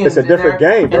Europeans. It's a different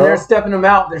game, bro. And they're stepping them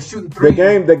out. They're shooting threes. The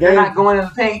game. They're not going in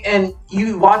the paint. And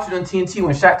you watch it on TNT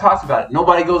when Shaq talks about it.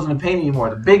 Nobody goes in the paint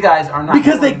anymore. The big guys are not.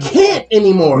 Because they can't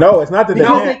anymore. No, it's not that they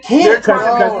can't.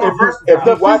 Because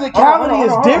the physicality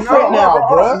is different now,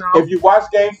 bro. If you watch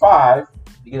Game 5.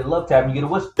 You get a love tap and you get a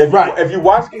whistle. If you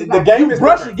watch the game is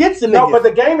brush different. against the nigga. No, but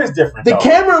the game is different. The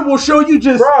camera will show you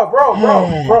just bro.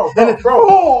 No,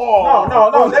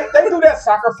 they do that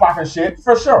soccer flocking shit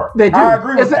for sure. They do. I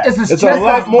agree with that. It's a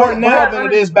lot more now than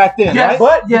it is back then, right?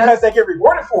 But because they get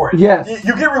rewarded for it. Yes.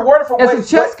 You get rewarded for it's a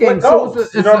chess game.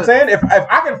 Goals. So you know what I'm saying? If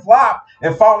I can flop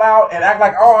and fall out and act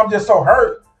like, oh, I'm just so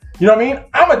hurt. You know what I mean?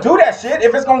 I'm gonna do that shit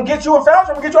if it's gonna get you a foul. I'm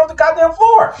gonna get you off the goddamn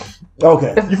floor.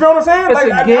 Okay. You feel what I'm saying? It's like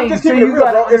a game, I'm just so keeping it you real,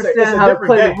 gotta bro. It's a understand how to different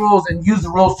play game. the rules and use the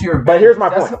rules to your advantage. But here's my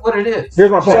point. That's what it is. Here's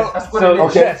my point. That's what it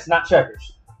is. Chess, not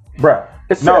checkers. Bruh.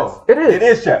 It's no, chess. It is. It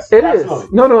is chess. It Absolutely.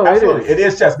 is. No, Absolutely. it is. It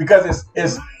is chess because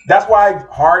it's that's why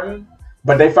Harden,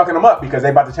 but they fucking them up because they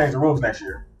about to change the rules next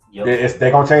year. Yep. They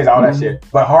gonna change all that shit.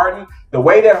 But Harden, the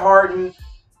way that Harden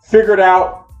figured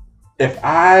out, if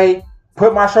I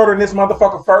put my shoulder in this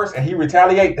motherfucker first and he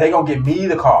retaliate, they gonna give me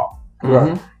the call.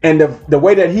 Right. And the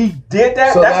way that he did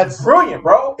that, So that's brilliant,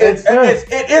 bro. It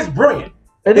is brilliant.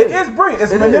 It is brilliant.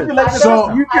 It's manipulating. So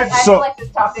I feel like this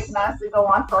topic can honestly go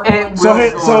on for So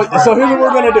here's what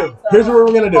we're gonna do. Here's what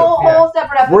we're gonna do. Whole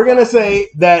separate episode. We're gonna say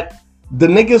that the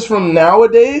niggas from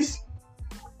nowadays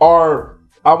are,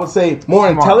 I would say, more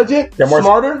intelligent,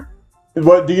 smarter.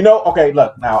 Well, do you know? Okay,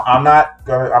 look. Now, I'm not.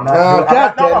 Hold on.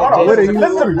 Listen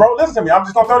to me, bro. Listen to me. I'm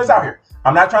just gonna throw this out here.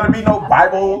 I'm not trying to be no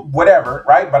Bible whatever,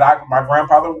 right? But my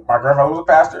grandfather was a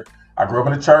pastor. I grew up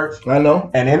in the church. I know.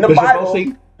 And in the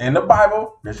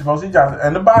Bible, Bishop O.C. Johnson.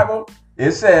 In the Bible,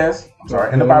 it says. I'm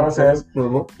sorry. In the Bible, it says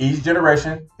each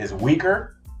generation is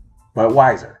weaker but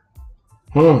wiser.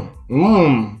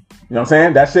 You know what I'm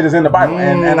saying? That shit is in the Bible,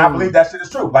 and I believe that shit is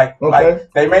true. Like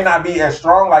they may not be as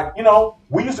strong. Like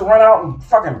we used to run out and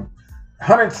fucking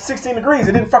 116 degrees.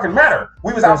 It didn't fucking matter.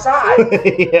 We was outside.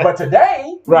 Yeah. But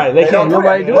today, right? They can't.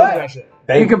 Nobody doing that shit.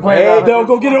 They complain. They'll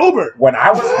go get an Uber. When I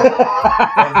was,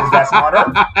 is that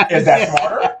smarter? Is that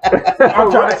smarter? I'm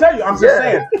trying to tell you. I'm just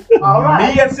saying.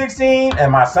 Me at 16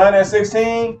 and my son at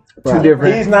 16. Two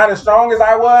different. He's not as strong as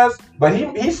I was, but he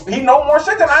know more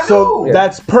shit than I do. So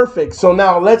that's perfect. So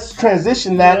now let's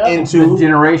transition that into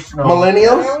generational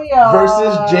millennials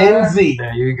versus Gen Z.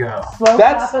 There you go.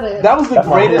 That was the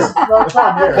greatest.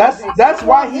 That's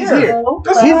why he's here.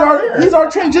 He's our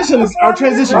transition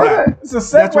guy. It's a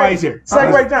segue. That's why he's here.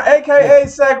 Segue Johnson, aka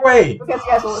Segway.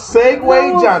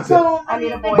 Segway Johnson.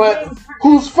 But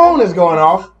whose phone is going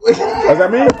off? Does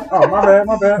that mean? Oh, my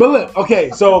bad. But look,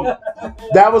 okay, so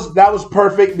that was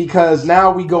perfect because now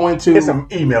we go into it's some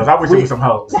emails. I wish it was some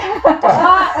hoes.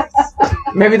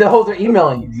 Maybe the hoes are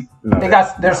emailing you. No,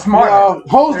 they're smart. No,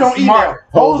 hoes don't email.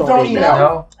 Hoes don't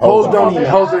email. Hoes don't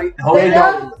email. They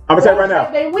don't. I'm gonna say it right now.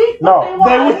 They weak. No.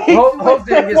 They Hoes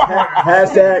didn't get smart.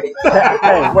 Hashtag.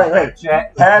 Hey, wait.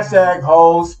 Hashtag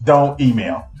hoes don't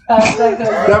email.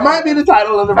 That might be the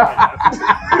title of the podcast.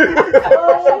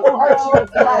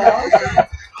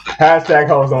 Hashtag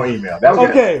hoes don't email. That's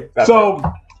okay. That's so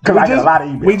because I get a lot of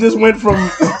emails. We just went from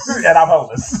and I'm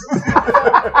homeless.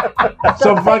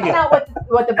 So fuck taking it. out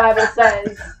what the Bible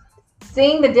says,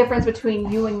 seeing the difference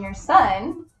between you and your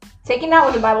son, taking out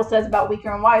what the Bible says about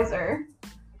weaker and wiser.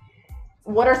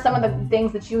 What are some of the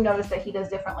things that you noticed that he does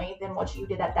differently than what you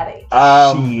did at that age?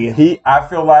 I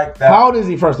feel like that. How old is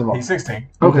he, first of all? He's 16.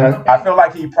 Okay. I feel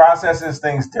like he processes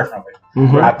things differently.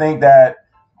 Mm-hmm. I think that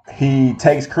he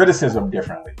takes criticism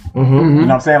differently. Mm-hmm. You know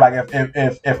what I'm saying? Like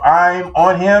if I'm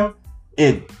on him,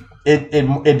 it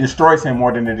destroys him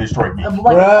more than it destroyed me.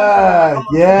 Right.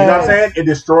 Yeah. You know what I'm saying? It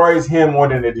destroys him more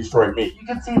than it destroyed me. You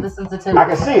can see the sensitivity. I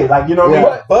can see it. Like, you know what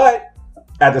I mean? But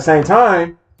at the same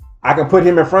time, I can put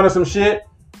him in front of some shit,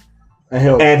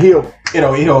 and he'll go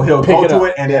to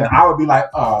it, and then I would be like,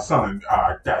 son,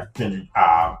 can you, you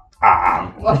know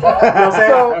what I'm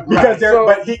saying?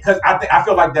 Because I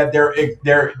feel like that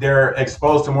they're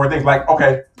exposed to more things. Like,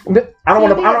 okay, I don't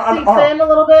want to. a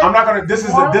little bit. I'm not gonna. This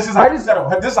is a hypothetical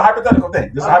thing. This is a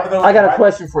hypothetical. I got a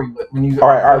question for you. All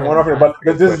right, one over here. But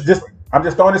this is just. I'm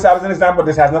just throwing this out as an example.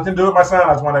 This has nothing to do with my son.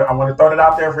 I want to throw it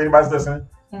out there for anybody that's listening.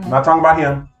 I'm not talking about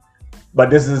him. But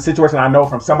this is a situation I know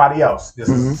from somebody else. This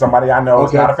is somebody I know. Okay.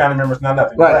 It's not a family member. It's not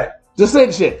nothing. Right. Just say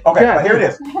the shit. Okay, but here it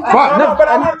is. Fine. No, but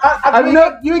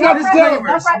you ain't got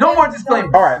disclaimers. No more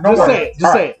disclaimers. All right, just say it.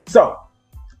 Just say it.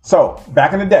 So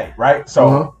back in the day, right?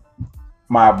 So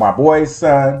my boy's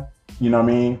son, you know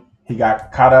what I mean? He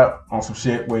got caught up on some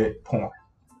shit with porn.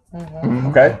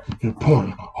 Okay?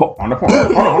 Porn. On the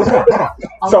porn. Hold on.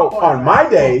 So on my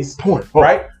days,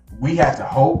 right? We had to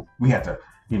hope. We had to.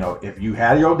 You know, if you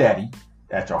had your daddy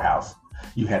at your house,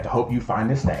 you had to hope you find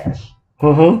a stash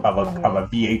of a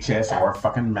VHS or a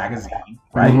fucking magazine,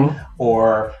 right?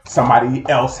 Or somebody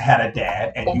else had a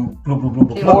dad, and you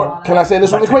Or can I say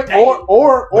this really quick?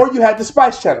 Or you had the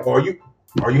Spice Channel, or you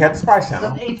had the Spice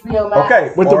Channel. HBO Max.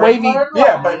 Okay, with the wavy.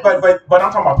 Yeah, but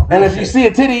I'm talking about. And if you see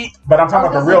a titty, but I'm talking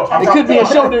about the real. It could be a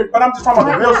shoulder. But I'm just talking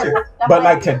about the real shit. But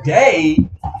like today,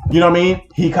 you know what I mean?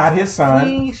 He caught his son.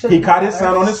 He caught his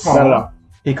son on his phone.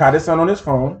 He caught his son on his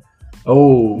phone.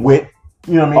 Oh, with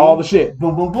you know what I mean? All the shit.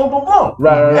 Boom, boom, boom, boom, boom.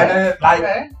 Right. And then,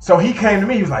 like, so he came to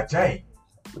me. He was like, "Jay,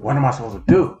 what am I supposed to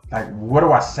do? Like, what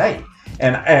do I say?"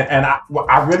 And I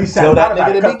really sat down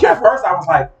about it. At first, I was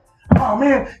like, "Oh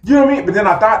man," you know what I mean? But then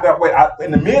I thought that way. In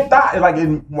the mid thought, like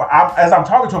as I'm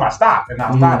talking to him, I stopped and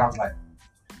I thought, I was like,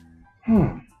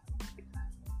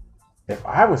 if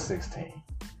I was 16,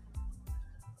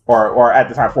 or at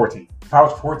the time 14, if I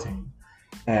was 14.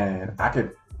 And I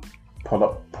could pull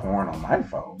up porn on my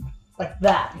phone. Like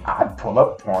that. I'd pull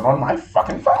up porn on my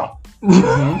fucking phone.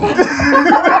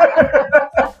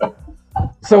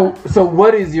 So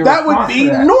what is your that would be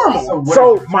normal.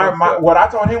 So my what I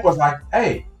told him was like,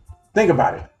 hey, think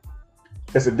about it.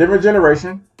 It's a different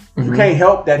generation. You can't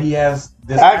help that he has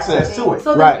this access to it.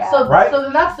 So right. So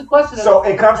then that's the question. So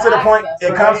it comes to the point.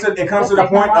 It comes to the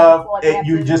point of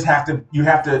you just have to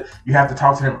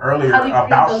talk to them earlier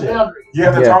about shit. You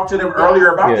have to talk to them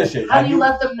earlier about this shit. How do you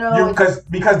let them know?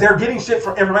 Because they're getting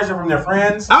information from their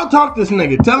friends. I'll talk to this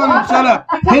nigga. Tell him to shut up.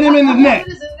 Hit him in the neck.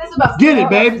 Get it,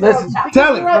 babe. Listen.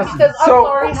 Tell him.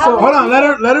 Hold on.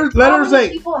 Let her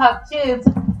say. People have kids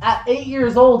at 8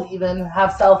 years old even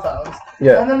have cell phones.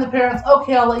 Yeah. And then the parents,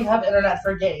 okay, I'll let you have internet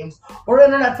for games or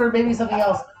internet for maybe something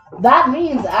else. that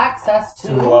means access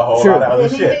to a whole lot of other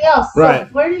anything shit. else. Right.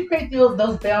 So where do you create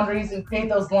those boundaries and create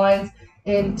those lines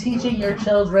in teaching your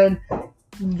children?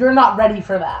 You're not ready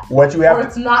for that. What you have or to,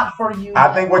 it's not for you.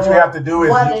 I think what you have to do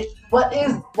is what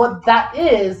that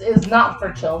is not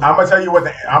for children. I'm gonna tell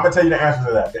you the answer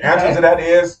to that. The answer to that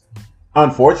is,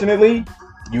 unfortunately,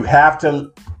 you have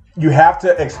to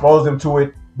expose them to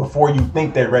it before you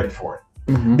think they're ready for it.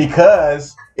 Mm-hmm.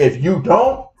 Because if you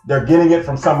don't, they're getting it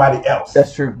from somebody else.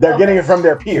 That's true. They're getting it from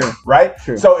their peer, right?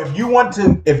 True. So if you want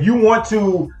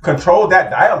to control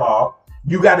that dialogue,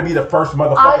 you got to be the first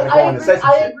motherfucker to go in and say some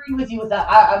I shit. agree with you with that.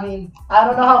 I mean, I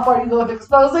don't know how far you go with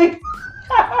exposing.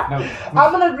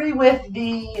 I'm gonna agree with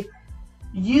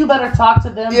you better talk to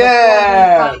them before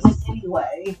they find it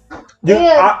anyway.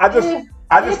 I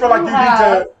just feel like you need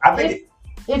to. I think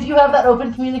if you have that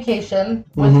open communication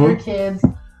with your kids,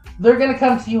 they're gonna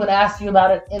come to you and ask you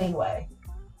about it anyway.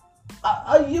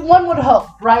 One would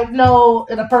hope, right? No,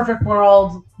 in a perfect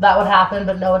world that would happen,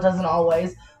 but no, it doesn't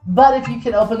always. But if you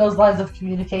can open those lines of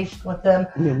communication with them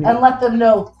and let them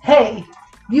know, hey,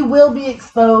 you will be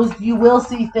exposed, you will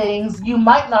see things, you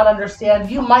might not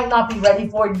understand, you might not be ready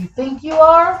for it, you think you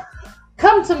are,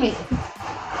 come to me.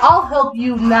 I'll help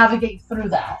you navigate through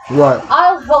that. Right.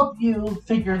 I'll help you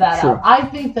figure that out. I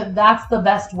think that that's the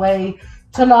best way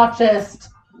to not just,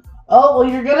 oh, well,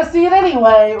 you're going to see it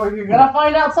anyway, or you're going to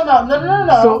find out somehow. No.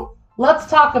 So, let's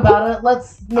talk about it.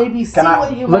 Let's maybe see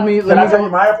what you Let me tell you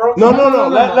my approach? No.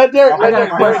 Let Derek. I got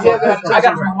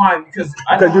to rewind because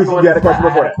you had a question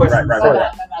before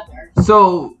that. Right.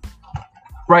 So,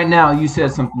 right now, you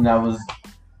said something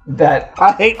that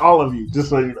I hate all of you, just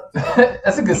so you know.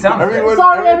 That's a good sound.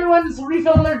 Sorry, everyone's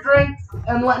refilling their drinks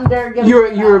and letting Derek get.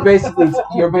 You're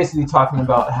basically talking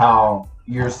about how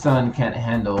your son can't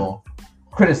handle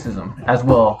criticism as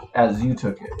well as you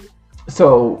took it.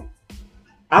 So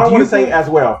I don't want to say as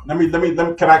well. Let me.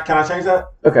 Can I change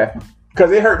that? Okay.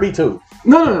 Because it hurt me too.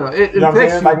 No. You know what I'm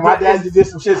saying? Like my dad did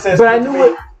some shit. But I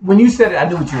knew when you said it. I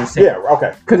knew what you were saying. Yeah.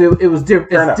 Okay. Because it was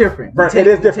different. It's different. It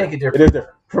is different. It is different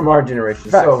from our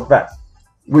generation. Facts.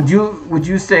 Would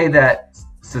you say that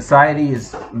society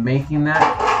is making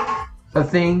that a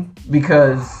thing?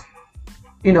 Because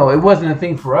it wasn't a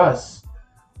thing for us,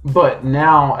 but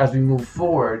now as we move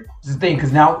forward, it's a thing.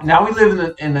 Because now we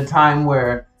live in the time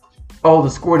where the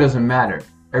score doesn't matter.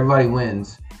 Everybody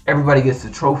wins. Everybody gets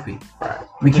the trophy. Right.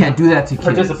 We can't do that to kids.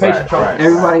 Participation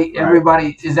trophy.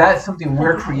 Everybody. Is that something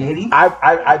we're creating?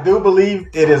 I do believe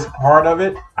it is part of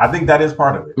it. I think that is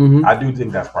part of it. Mm-hmm. I do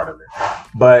think that's part of it.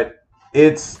 But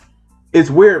it's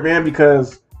weird, man,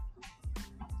 because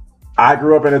I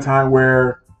grew up in a time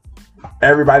where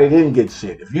everybody didn't get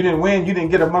shit. If you didn't win, you didn't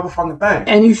get a motherfucking thing.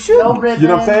 And you shouldn't. You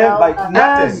know what I'm saying? Like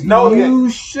nothing. No, you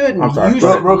shouldn't. I'm sorry.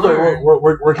 Real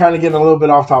quick, we're kind of getting a little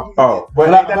bit off topic. Oh, but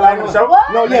ain't that like the show?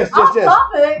 What? No, yes. Topic.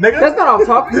 Nigga, That's not off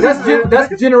topic. That's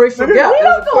generational gap.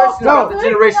 There's a question about the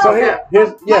generational gap.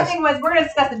 My thing was, we're going to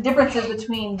discuss the differences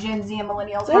between Gen Z and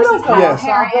Millennials We don't versus go how off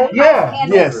parent topic. and Yeah,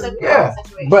 handle yes, the yeah.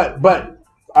 situation. But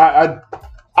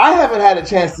I haven't had a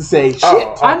chance to say shit.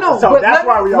 I know. So but that's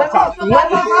why we off topic. Wait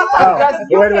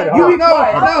a minute. You know,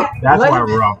 no. That's why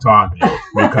we're off topic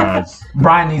because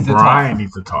Brian needs to talk.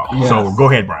 needs to talk. Yes. So go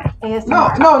ahead, Brian.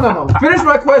 No. Finish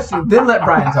my question, then let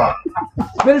Brian talk.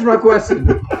 Finish my question.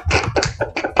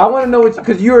 I want to know what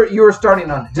because you were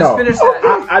starting on it. Just finish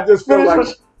that. I just feel like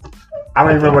I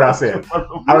don't even remember what I said. I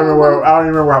don't even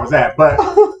remember where I was at. But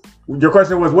your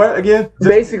question was what again?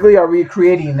 Basically, are we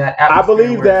creating that atmosphere? I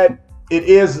believe that it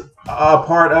is a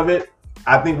part of it.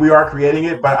 I think we are creating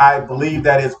it, but I believe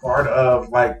that it's part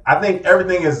of I think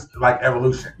everything is like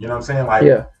evolution. You know what I'm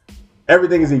saying?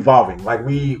 Everything is evolving. Like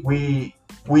we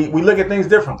look at things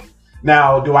differently.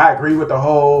 Now, do I agree with the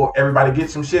whole everybody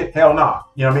gets some shit? Hell no.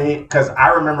 You know what I mean? Because I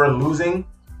remember losing,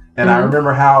 and I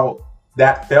remember how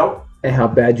that felt. And how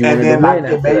bad you were and then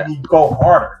it made me go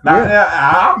harder. Now,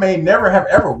 I may never have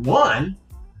ever won,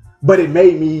 but it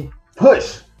made me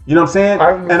push. You know what I'm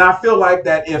saying? And I feel like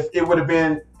that if it would have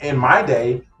been in my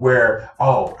day where,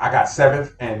 I got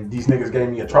 7th and these niggas gave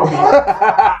me a trophy. You know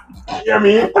what I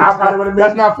mean? I probably would have been.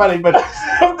 That's not funny, but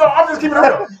no, I'm just keeping it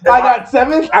real. I got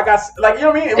 7th. I got, you know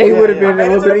what I mean? It would have been a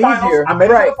little bit easier. I made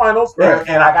it to the finals,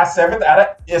 and I got 7th out of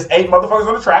it's 8 motherfuckers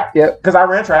on the track. Because I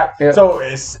ran track. So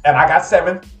and I got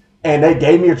 7th. And they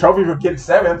gave me a trophy for getting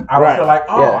 7th. I would feel like,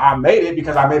 I made it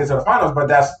because I made it to the finals. But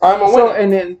that's I'm a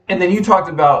winner. And then you talked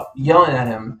about yelling at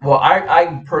him. Well,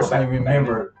 I personally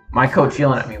remember my coach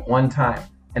yelling at me one time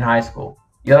in high school.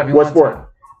 Yelled at me what one sport? time.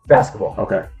 Basketball.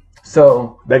 Okay.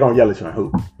 So they gonna yell at you on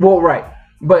who? Well, right.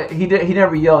 But he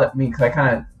never yelled at me because I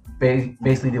kind of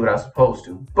basically did what I was supposed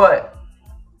to. But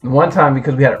one time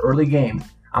because we had an early game,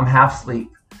 I'm half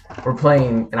asleep. We're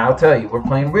playing, and I'll tell you, we're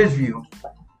playing Ridgeview,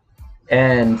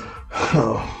 and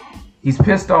he's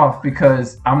pissed off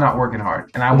because I'm not working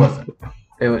hard, and I wasn't.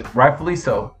 It was rightfully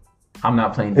so. I'm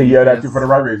not playing. He yelled at you for the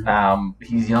right reason.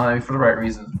 He's yelling at me for the right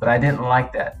reasons, but I didn't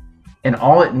like that, and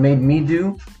all it made me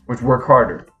do was work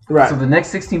harder. Right. So the next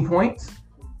 16 points,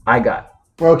 I got.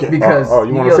 Okay. Because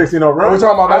you want a 16-0 run? We're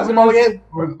talking about basketball again.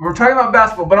 We're talking about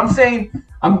basketball, but I'm saying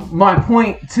my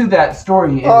point to that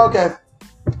story is. Oh, okay.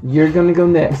 You're gonna go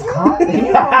next.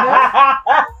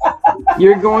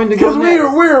 You're going to go Because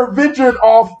next. we were ventured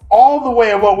off all the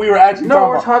way of what we were actually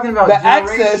talking about the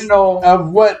access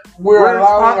of what we're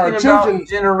allowing our children.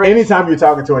 Anytime you're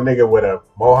talking to a nigga with a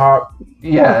mohawk,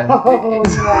 yeah,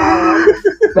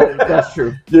 that's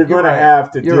true. You're gonna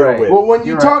have to deal with. Well, when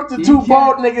you talk to two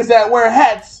bald niggas that wear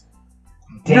hats,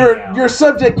 your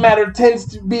subject matter tends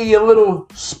to be a little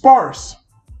sparse.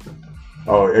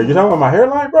 Oh, are you talking about my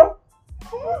hairline, bro?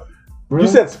 Really?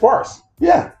 You said sparse.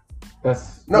 Yeah.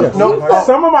 That's no.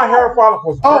 Some of my hair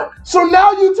follicles. So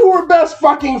now you two are best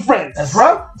fucking friends. That's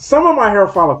right. Some of my hair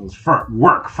follicles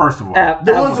work. First of all,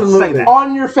 the ones that say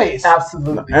on your face,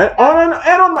 absolutely, and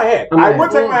on my head. I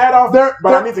would take my head off,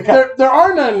 but I need to cut. There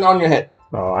are none on your head.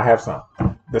 No, I have some.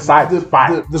 The sides are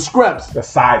fire. The scrubs. The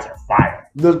sides are fire.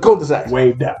 The cul-de-sacs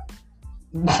waved up.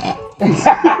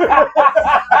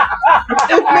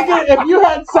 If you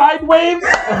had side waves,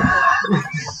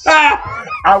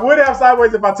 I would have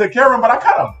sideways if I took care of them, but I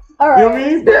cut them. All right. You know what I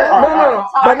mean? No.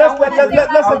 But let's let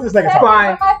this nigga talk.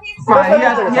 Fine. He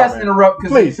has to interrupt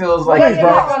because he feels like. Please,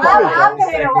 bro.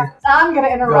 I'm gonna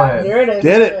interrupt. Here it is.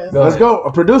 Get it. Let's go.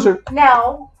 A producer.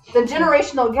 Now, the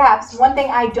generational gaps. One thing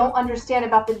I don't understand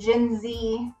about the Gen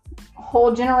Z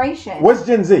whole generation. What's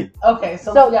Gen Z? Okay,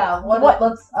 so yeah,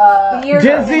 let's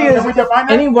Gen Z is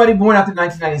anybody born after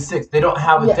 1996. They don't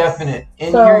have a definite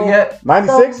in here yet.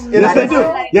 96? Yes, they do.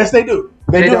 Yes, they do.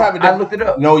 They do have it. I looked it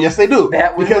up. No, yes, they do.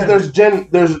 Because there's Gen Alpha.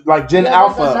 There's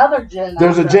another Gen.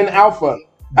 There's a Gen Alpha.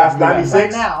 After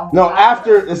 96? No,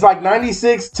 after it's like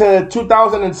 96 to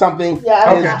 2000 and something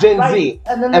is Gen Z.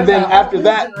 And then after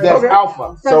that, there's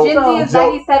Alpha. So Gen Z is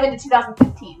 97 to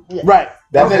 2015. Right.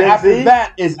 And then after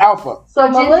that is Alpha.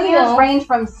 So Gen Zers range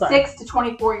from 6 to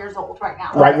 24 years old right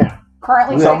now. Right now.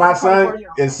 Currently, so my son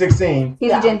is 16.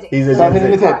 He's a Gen Z. He's a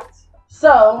Gen Z.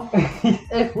 So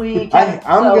if we can,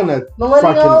 I'm gonna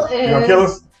millennial fucking, is you gonna kill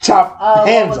us? Chop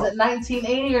hands what was it,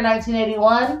 1980 or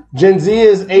 1981? Gen Z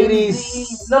is 80.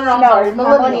 No, I'm sorry.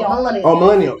 Millennial. Oh,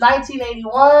 millennial.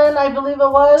 1981, I believe it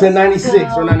was. To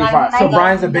 96 or 95. So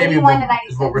Brian's a baby boomer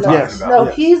is what we're talking about. No,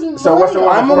 he's millennial. So what's the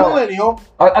I'm a millennial.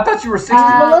 I thought you were 60.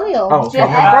 Millennial. Oh, okay.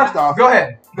 First off, Go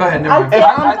ahead. Never mind.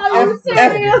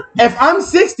 If I'm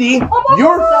 60,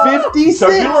 you're 56. So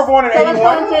you were born in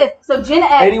 81? So Gen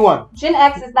X. 81. Gen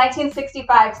X is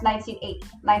 1965 to 1980.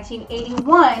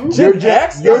 1981. Gen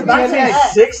X? You're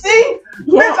 1960? Yeah.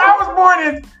 Bitch, I was born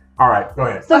in... All right, go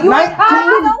ahead. So you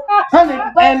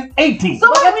 1918. So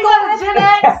let's go to Gen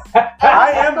X.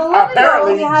 I am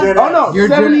apparently Gen X. Oh no, You're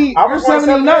 70. I You're was born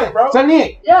 79, bro.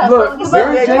 78. Yeah. Look,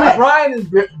 you're Gen X. Brian is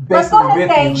basically with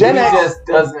you. Gen X just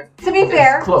doesn't. To be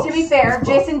fair,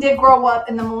 Jason did grow up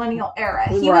in the millennial era.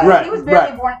 He was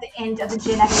barely born at the end of the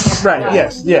Gen X era. Right.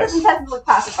 Yes. He doesn't technically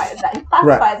classify as that. He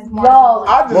classifies as more. No.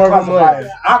 I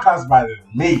classify it as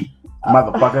me,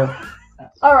 motherfucker.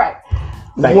 All right.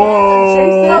 Thank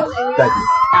Whoa. Thank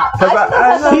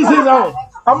you. He's his own.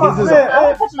 I want to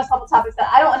touch on a couple topics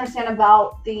that I don't understand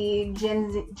about the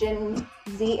Gen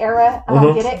Z era. I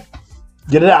don't get it.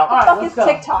 Get it out. What the fuck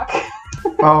is TikTok?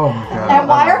 Oh my god. And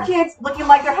why are kids looking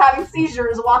like they're having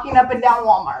seizures walking up and down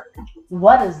Walmart?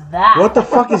 What is that? What the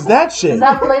fuck is that shit? Is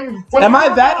that related to TikTok? Am I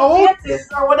that old? Dances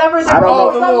or whatever. I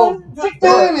don't know.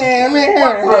 TikTok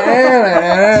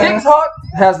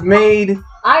has made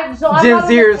I'm Gen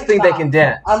Zers think they can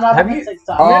dance. I'm not Have on you?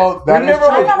 TikTok. Oh, that is Remember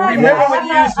true. when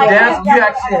you used to dance? You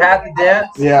actually had to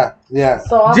dance. Yeah.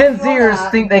 So I'm Gen doing Zers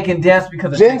that. think they can dance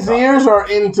because of Gen TikTok. Zers are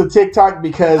into TikTok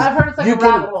because I've heard it's like you a can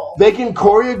rabbit hole. they can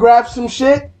choreograph some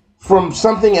shit from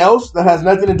something else that has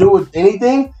nothing to do with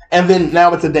anything, and then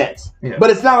now it's a dance. Yeah.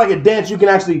 But it's not like a dance you can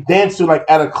actually dance to like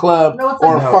at a club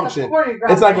or a function.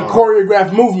 It's like a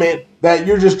choreographed movement that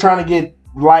you're just trying to get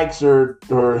likes or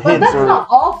But hits that's or not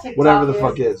all TikTok whatever the is.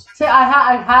 fuck is. See, I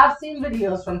have seen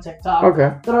videos from TikTok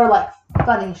that are like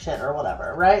funny shit or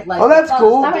whatever, right? Like, Oh, that's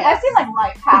cool. I mean, I've seen like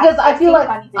life hacks. Because I feel like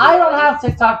I've seen funny I don't videos. have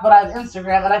TikTok, but I have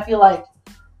Instagram, and I feel like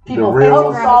people The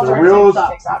Reels- post all the their Reels-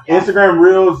 TikTok. Instagram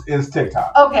Reels is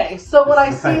TikTok. Okay, so when I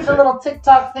It's the same see the shit. little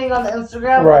TikTok thing on the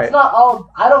Instagram, Right. it's not all.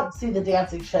 I don't see the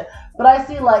dancing shit, but I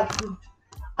see like,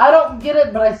 I don't get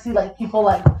it, but I see like people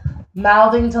like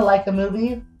mouthing to like a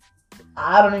movie.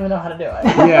 I don't even know how to do it.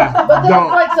 Yeah, But then don't.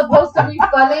 it's like supposed to be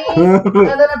funny, and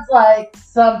then it's like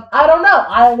I don't know.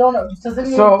 Does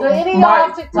any of y'all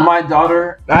have TikTok? my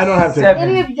daughter. I don't have TikTok.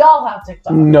 Any of y'all have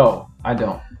TikTok? No, I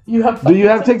don't. You have. Do you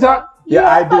have TikTok? Yeah,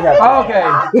 I do have. Okay.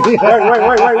 Wait.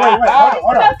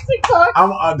 Hold on. TikTok.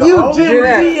 I'm the You only-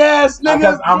 Gen Z ass nigga.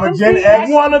 Because I'm a Gen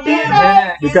X. Wanna be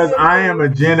Because I am a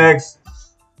Gen X.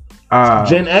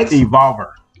 Gen X?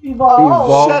 Evolver.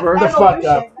 Evolve. Shut the fuck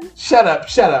up. Shut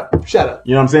up.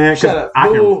 You know what I'm saying? 'Cause Shut up.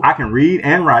 I can read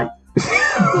and write. You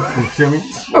feel me?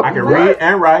 I can read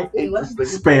and write.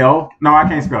 Spell. No, I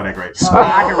can't spell that great.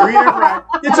 I can read and write.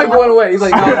 You took one away. He's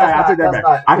like, no, I took that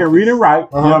back. I can read and write.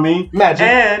 You know what I mean? Magic.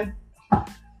 And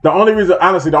the only reason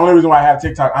why I have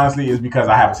TikTok, honestly, is because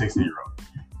I have a 16-year-old,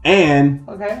 and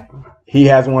he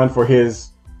has one for his.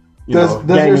 Does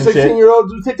your 16-year-old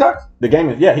do TikTok? The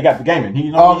gaming, yeah, he got the gaming.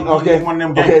 He's one of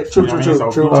them gamers. Okay, true.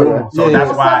 So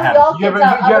that's why I have it. You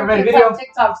ever made a video?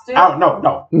 TikToks too? Oh, no.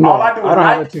 All I do is I don't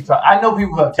have a TikTok. I know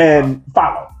people who have TikTok. and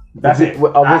follow. That's it.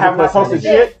 I have not posted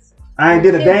Yes. shit. I ain't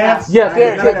did a dance. Yes,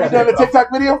 Derek, have you done a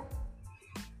TikTok video?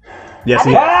 Yes,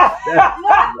 he has. No.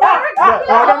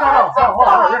 Hold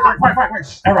on. Wait.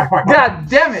 All right. God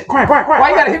damn it. Quiet. Why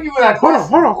you gotta hit me with that question?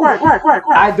 Hold on. Quiet.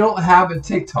 I don't have a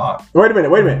TikTok. Wait a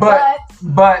minute.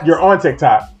 But You're on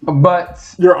TikTok.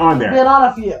 You're on there. Been on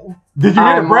a few. Did you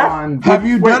hear the breath? Have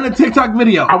you done a TikTok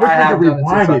video? I wish we could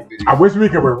rewind it. I wish we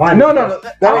could rewind it. No.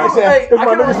 That nigga said, My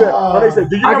nigga said,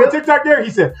 do you have a TikTok there? He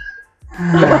said,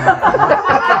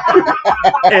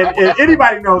 and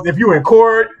anybody knows if you in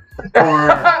court or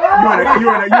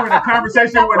you in a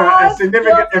conversation with a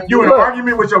significant, if you in an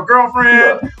argument with your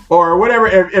girlfriend or whatever,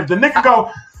 if the nigga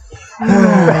go,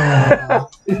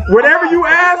 whatever you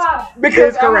ask,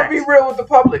 because is I'm correct. gonna be real with the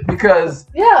public because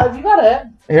Yeah, if you got it.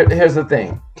 here's the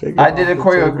thing. I did a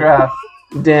choreographed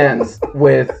dance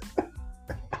with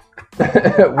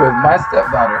my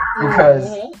stepdaughter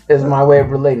because it's my way of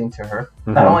relating to her.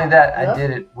 Not only that, I did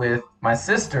it with my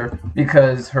sister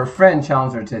because her friend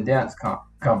challenged her to a dance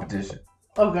competition.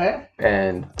 Okay.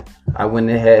 And I went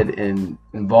ahead and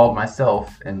involved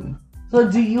myself and So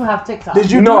do you have TikTok?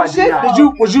 Did you No, do I did shit?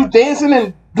 not. Was you dancing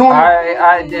and doing?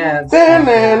 I danced. I'm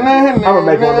gonna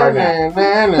make one right now.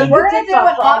 We're gonna do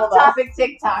an off-topic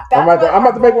TikTok. I'm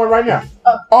about to make one right now.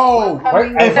 Oh,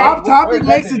 if Off Topic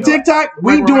makes a TikTok,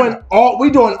 we doing everything. all We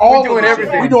doing the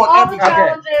everything.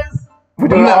 challenges. We're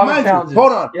doing all the Mind you, challenges.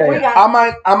 hold on. Yeah.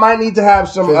 I might need to have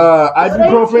some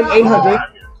ibuprofen 800,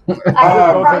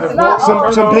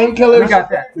 some painkillers.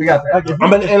 We got that. I'm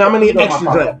gonna need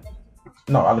extra drink.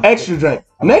 Extra drink.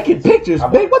 Naked pictures,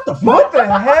 babe. What the fuck? What the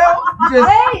hell? Just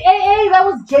Hey, that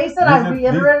was Jason. I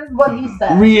reiterated what he said.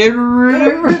 So,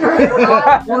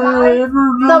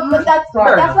 but that's what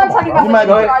I'm talking about You with might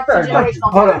go regards to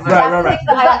generational Hold on, differences. right. That's things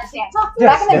that I understand.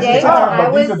 Back in the day, when I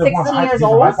was 16 years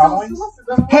old,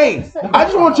 Hey, I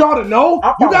just want y'all to know,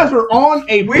 you guys are on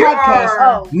a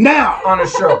podcast now. on a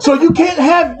show. So you can't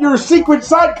have your secret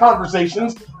side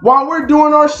conversations while we're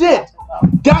doing our shit.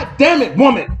 God damn it,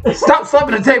 woman. Stop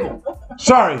slapping the table.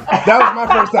 Sorry, that was my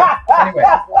first time. Anyway,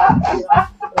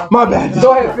 My bad.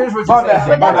 go ahead, finish what My you bad.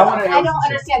 said. but My bad. I don't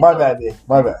understand. My bad, D.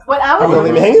 My bad. When I I'm gonna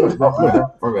leave it was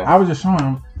hanging. I was just showing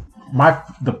him I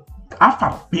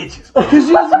follow bitches. Cause you's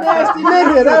a nasty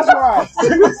nigga, that's why.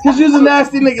 Cause you's a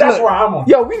nasty nigga. That's Look, why I'm on.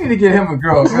 Yo, we need to get him a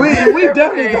girl. we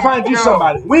definitely need to find you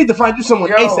somebody. We need to find you someone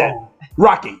Yo. ASAP.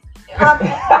 Rocky.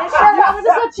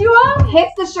 the shirt you on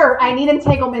hits the shirt. I need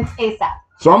entanglements ASAP.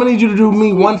 So I'm gonna need you to do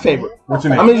me one favor. What's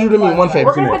your I'm name? gonna need you to do me one We're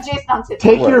favor. gonna put Jason on TikTok.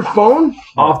 Take your phone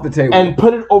Off the table. and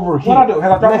put it over here. What I do?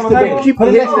 Have I dropped Next on to the Bailey. table? keep Put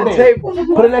it it next to on the Bailey. table.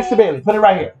 Put it next to Bailey. Put it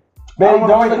right here. I Bailey, don't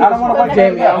don't wanna look wake- at I don't wanna wake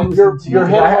Jamie, up. I'm your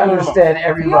head I on your understand You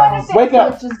everybody. understand? Wake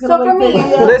up. So for me,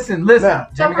 Listen. Now. So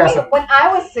Jamie for got me, some. when I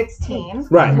was 16,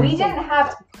 Right. we didn't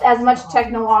have as much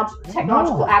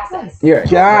technological access. Yeah,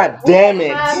 God damn We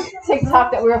didn't have it.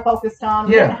 TikTok that we were focused on.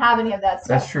 We Yeah. didn't have any of that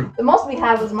stuff. that's true. The most we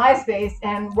had was MySpace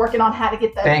and working on how to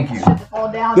get that Thank you. shit to fall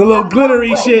down. The little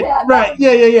glittery shit. Yeah, Right.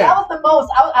 Yeah. That was the most.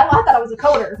 I thought I was a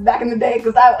coder back in the day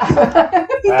because I.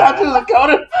 You thought you was a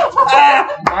coder?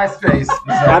 MySpace.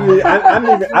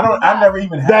 I never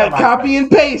even had That a MySpace. copy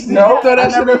and paste. No, You throw I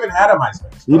that shit never in. even had a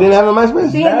MySpace. You didn't have a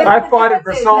MySpace? See, I fought it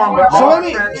for song, but So let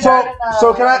me.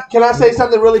 So can I say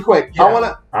something really quick?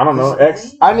 Yeah. I don't know.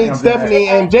 X. I need Stephanie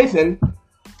and Jason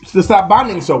to stop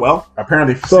bonding so well.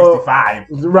 Apparently So- 65.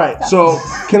 Right. So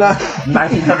can I?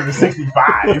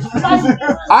 1965.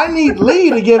 I need Lee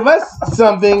to give us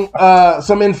something,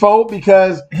 some info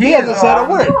because he hasn't said a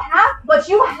word. You have, but But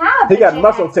you have. He got Gen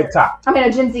muscle Xer. TikTok. I mean,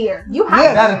 a Gen Zer. You have. Yes.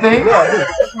 Is that a thing?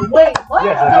 Yeah, Wait, what?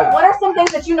 So what are some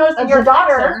things that you noticed in your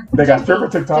daughter? they got stripper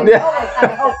TikTok. He has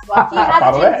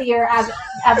Follow a Gen that. Zer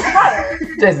as a child.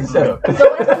 Jason, shut up. So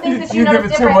what are some things that you You give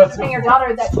noticed it too different much. between your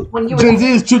daughter that when you were Gen Z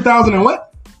is 2000 and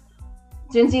what?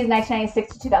 Gen Z is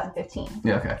 1996 to 2015.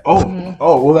 Yeah, okay.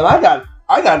 Oh, well then I got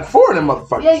 4 of them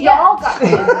motherfuckers. Yeah, y'all got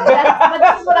kids. But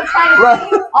this is what I'm trying to Right.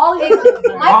 say. All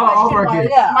All our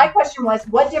kids. my question was,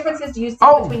 what differences do you see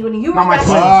between when you were not my that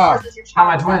twins. age versus your Not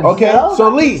my child? twins. Okay, so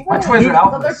Lee, My twins are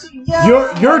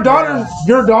alphas.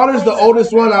 your daughter's the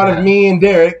oldest one out of me and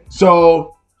Derek.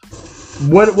 So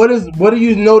what do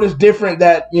you notice different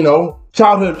that, you know,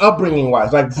 childhood upbringing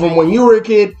wise, like from when you were a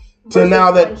kid to Versus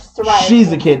now that when Soraya she's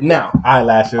a was. kid now? A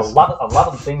Eyelashes. lot of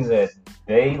the things that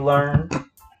they learn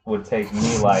would take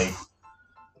me like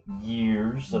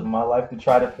years of my life to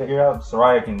try to figure out.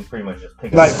 Soraya can pretty much just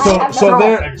pick it Like up.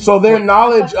 so their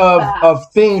knowledge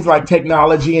of things like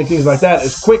technology and things like that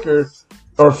is quicker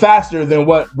or faster than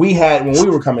what we had when we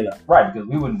were coming up. Right, because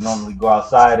we would normally go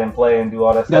outside and play and do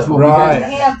all that That's stuff. what Right. we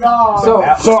did. Hands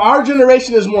on. So our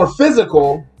generation is more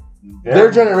physical. Their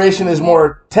generation is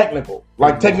more technical,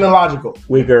 like technological.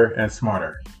 Weaker and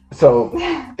smarter. So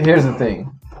here's the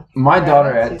thing. My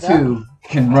daughter at 2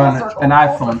 can run an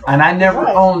iPhone, and I never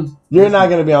owned. You're not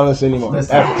gonna be on this anymore.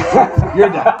 Listen. Ever. You're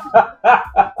done.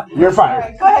 You're All fired.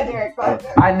 right, go ahead, Derek. Go ahead.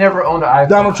 I never owned an iPhone.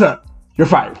 Donald Trump, you're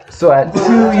fired. So at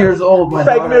 2 years old, my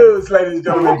Fake daughter. news, ladies and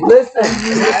gentlemen. Listen.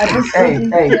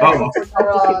 hey.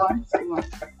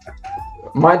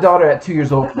 My daughter at 2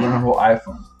 years old can run her whole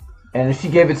iPhone, and if she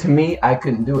gave it to me, I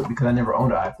couldn't do it because I never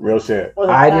owned an iPhone. Real shit.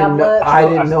 I didn't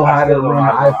know how to run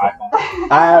an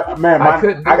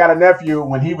iPhone. I got a nephew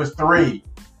when he was 3,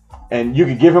 and you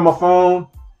could give him a phone,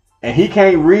 and he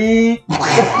can't read. He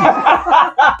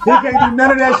can't do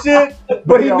none of that shit.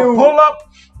 But he knew pull up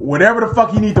whatever the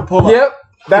fuck he need to pull up. Yep.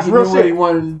 That's He real knew what he shit.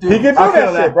 wanted to do. He can do I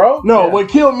feel that shit, bro. No, what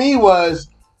killed me was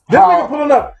This how nigga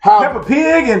pulling up how- Peppa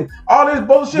Pig and all this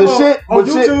bullshit the on, shit on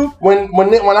the shit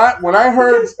YouTube.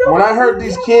 when I heard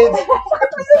these kids.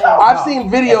 I've seen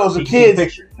videos of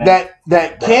kids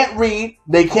that can't read,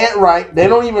 they can't write, they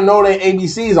don't even know their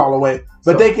ABCs all the way,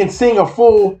 but they can sing a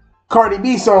full Cardi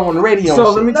B song on the radio. So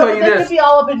and let shit. me tell you They this. could be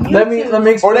all up in YouTube. Let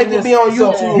me explain Or they can this. be on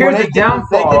So YouTube. here's or the they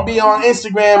downfall. can be on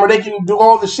Instagram, or they can do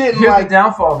all the shit. And Here's like, the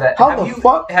downfall of that. how have the you,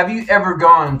 fuck? Have you ever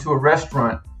gone to a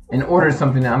restaurant and ordered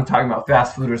something that I'm talking about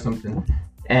fast food or something,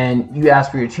 and you ask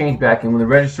for your change back, and when the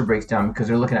register breaks down because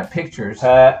they're looking at pictures,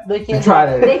 They they can't try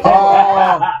They to,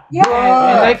 can.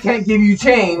 and they can't give you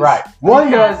change, Right.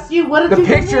 Because You, what did the you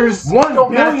do? pictures 1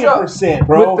 don't match billion up %,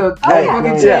 bro. with the Hey,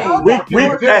 fucking yeah. change. We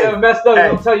hey, messed up. hey.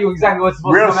 It'll tell you exactly what's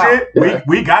supposed real to come shit. out.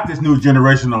 We got this new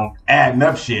generation on adding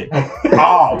up shit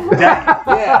all day.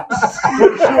 Yeah,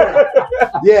 for sure.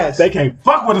 Yes. They can't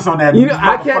fuck with us on that. You know,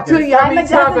 I can't tell you how many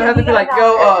times I have to be like,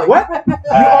 yo, What? you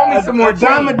owe me some more A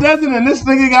dime a change. dozen, and this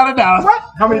nigga got $1. What?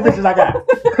 How many bitches I got?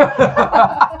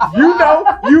 you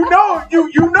know, you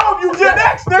Gen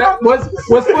X, nigga.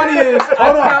 What's funny is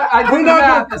I We're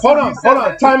not gonna, hold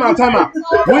on. Time out.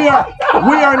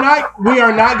 We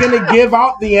are not gonna give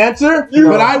out the answer,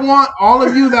 but I want all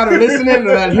of you that are listening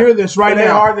or that hear this right It ain't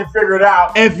now. hard to figure it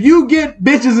out. If you get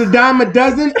bitches a dime a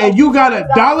dozen and you got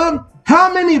 $1,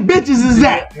 how many bitches is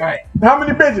that? Right. How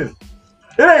many bitches?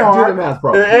 It ain't Do hard. the math, It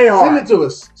bro. ain't Send hard. it to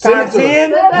us. Send it Times to us.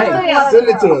 10. Send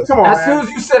it to us. Come on, As man. soon as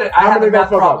you said it, I How had many a gonna math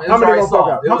fuck problem. up? It How was many already gonna fuck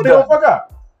solved. up? It How was many gonna done. fuck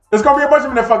up? There's gonna be a bunch of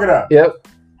them that fuck it up. Yep.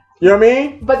 You know what I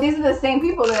mean? But these are the same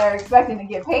people that are expecting to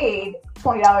get paid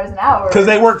 $20 an hour. Because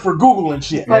they work for Google and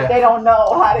shit. But they don't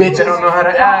know how to. Bitch, I don't know how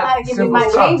to they don't know how to add give me my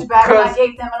simple change stuff. back when I Because-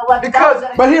 gave them an $11. because-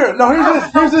 and But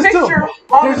here's this too. Picture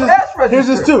on Here's the this, cash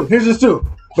register. here's this too.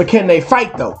 But can they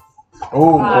fight though?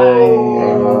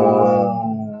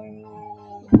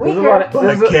 weaker.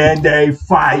 But can they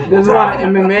fight? There's a lot of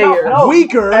MMA.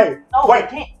 Weaker. Hey, No, wait.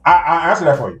 they can't. I answer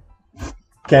that for you.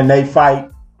 Can they fight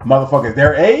motherfuckers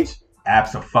their age?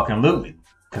 Absolutely.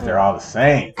 Because they're all the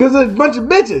same. Because a bunch of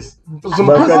bitches. Some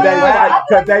But pussy could they ass- I fight? feel like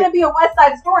Could it's they? gonna be a West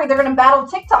Side Story. They're gonna battle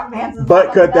TikTok dances.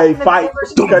 But could they That's fight?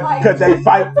 the version of Could they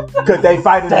fight? Could they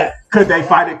fight in that? Could they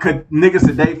fight it? Could niggas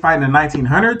today fight in the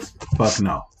 1900s? Fuck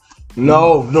no.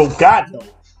 No, God, no.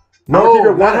 I'm gonna keep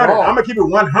it not at 100. all. I'm gonna keep it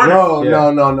 100. No,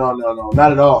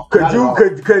 not at all. Could Not at you? all.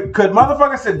 Could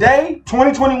motherfuckers today,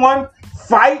 2021,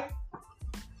 fight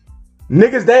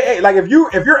niggas? They like if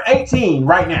you're 18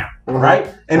 right now,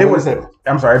 right? And it was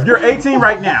I'm sorry, if you're 18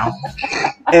 right now,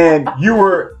 and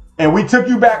we totook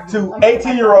you back to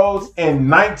 18-year-olds in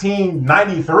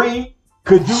 1993,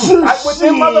 could you fight with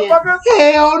them Shit. motherfuckers?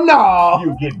 Hell no.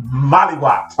 You get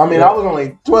mollywopped. I mean, I was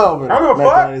only 12 in I don't give a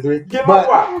fuck. 1993. Get But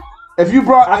mollywopped. if you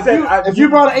brought an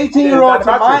 18-year-old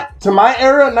to my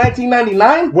era,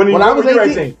 1999, when I was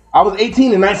 18, I was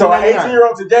 18 in 1999. So an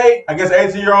 18-year-old today, I guess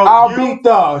 18-year-old. I'll beat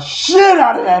the shit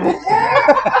out of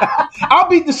that. I'll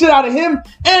beat the shit out of him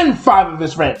and 5 of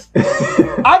his friends.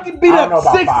 I can beat up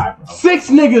six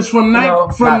niggas from now.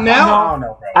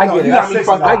 No, I get it.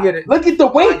 I get it. Look at the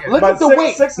weight. Look at the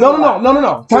weight.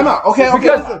 No. Time out. Okay.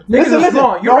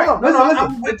 Listen. You're right.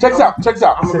 Listen. Check this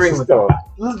out. I'm agreeing with that.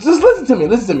 Just listen to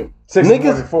me. 6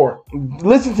 niggas, 4.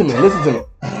 Listen to me.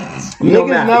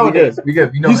 Niggas nowadays. We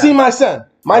good. You see my son.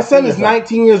 My son is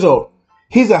 19 years old.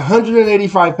 He's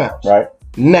 185 pounds. Right.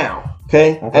 Now,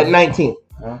 okay? At 19.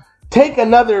 Take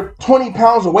another 20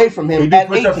 pounds away from him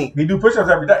at 18. He do push-ups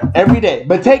every day. Every day.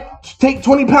 But take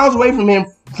 20 pounds away from him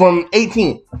from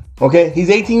 18. Okay? He's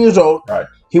 18 years old. Right.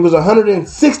 He was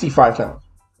 165 pounds.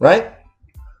 Right?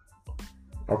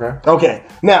 Okay.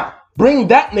 Now, bring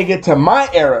that nigga to my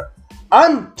era.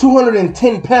 I'm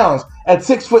 210 pounds at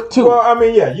 6'2". Well, I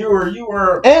mean, yeah, you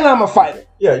were, and I'm a fighter.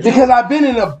 Yeah, because I've been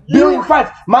in a billion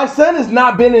fights. My son has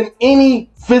not been in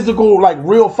any physical, like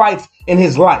real fights in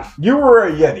his life. You were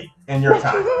a Yeti in your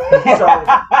time, so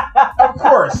of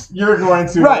course you're going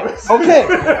to. Right.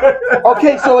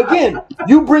 Okay. So again,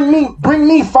 you bring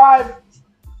me 5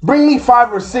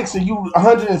 or 6 of you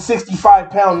 165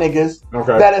 pound niggas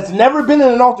that has never been in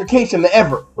an altercation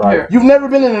ever. Right. You've never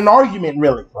been in an argument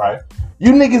really. Right.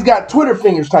 You niggas got Twitter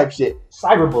fingers type shit.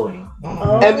 Cyberbullying.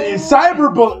 And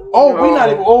cyberbullying. Oh, we not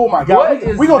even. Oh my god.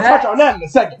 We're gonna touch on that in a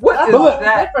second. What is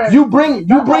that? You bring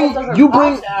that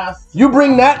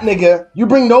nigga. You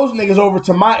bring those niggas over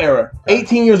to my era.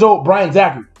 18 years old, Brian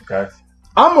Zachary. Okay.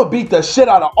 I'm gonna beat the shit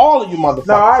out of all of you motherfuckers.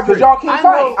 No, I agree. Because y'all can't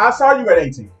fight. I saw you at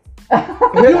 18.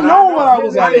 You know what I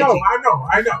was at 18.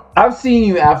 I know. I've seen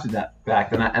you after that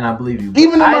fact, and I believe you.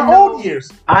 Even in my old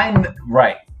years.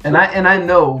 Right. And I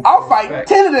know. I'll fight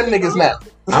 10 of them niggas now.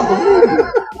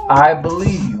 I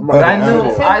believe you. But I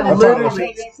know I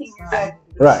literally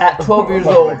at 12 years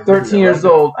old, 13 years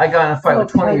old, I got in a fight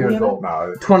with 20 years old.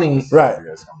 20. Right.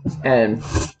 And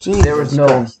there was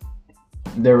no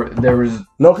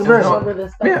no comparison.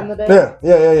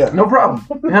 Yeah. No problem.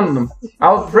 Handle them.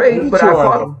 I was afraid, but I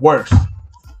fought them. Worse.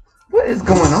 What is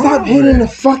going on? Stop hitting the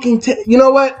fucking you know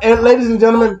what? And ladies and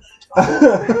gentlemen,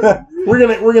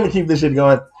 we're gonna keep this shit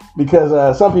going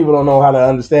because some people don't know how to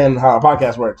understand how a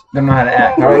podcast works. They don't know how to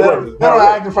act. They don't know how to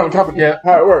act in front of company. Yeah.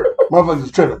 How it works. Motherfuckers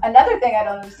is tripping. Another thing I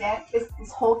don't understand is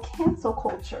this whole cancel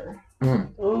culture.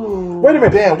 Ooh. Wait a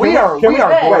minute. Damn, we are wait.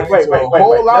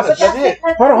 whole lot of shit.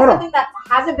 Hold on. Something that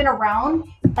hasn't been around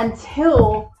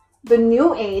until the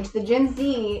new age, the Gen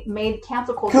Z made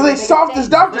cancel culture. Because they soft as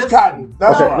doctor's cotton.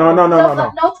 That's okay. right.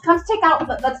 No. Come to take out.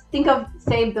 Let's think of,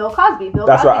 say, Bill Cosby.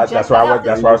 That's why I was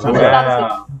going to say.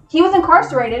 He was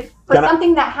incarcerated for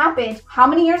something that happened how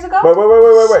many years ago?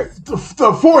 Wait.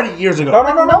 40 years ago. No.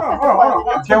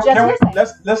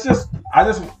 Let's just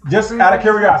out of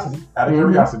curiosity,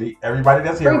 everybody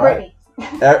that's here, right?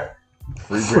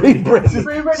 Free Britney.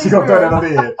 She gonna throw that on the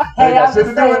head. Hey, I'm shit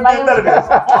to do with none of this.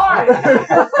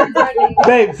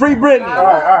 Babe, free Britney. All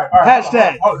right.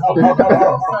 Hashtag. Hold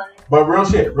on. But real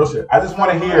shit. I just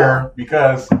want to hear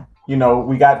because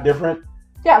we got different.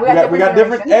 Yeah, we got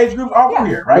different age groups over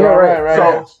here, right? Right.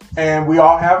 So, and we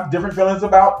all have different feelings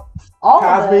about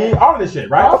Cosby, all of this shit,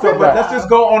 right? So, but let's just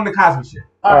go on the Cosby shit.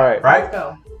 All right. Let's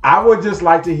go. I would just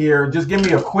like to hear. Just give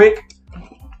me a quick.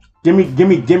 Give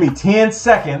me 10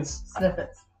 seconds.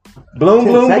 Snippets.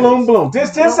 Bloom.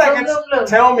 Just 10 seconds.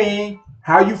 Tell me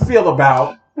how you feel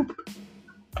about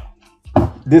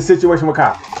this situation with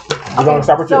Cosby. We're going to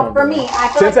start with you. So for me, I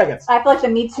feel like the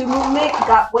Me Too movement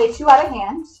got way too out of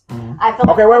hand. Mm-hmm. I feel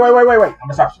okay, wait. I'm going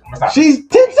to stop you. She's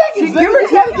 10 seconds. Give her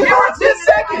 10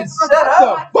 seconds. Shut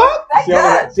up. Fuck?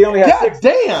 She only had 6.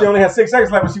 Damn. She only had 6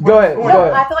 seconds left. But she go ahead.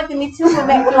 I feel like the Me Too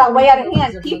movement got way out of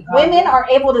hand. Women are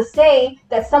able to say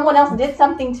that someone else did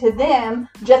something to them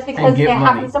just because it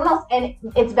happened to someone else, and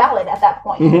it's valid at that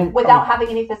point without having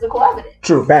any physical evidence.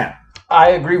 True. Bam.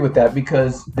 I agree with that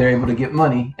because they're able to get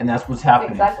money, and that's what's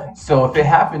happening. Exactly. So if it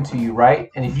happened to you,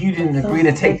 right, and if you didn't agree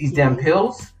to take these damn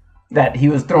pills that he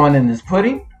was throwing in his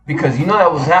pudding, because you know that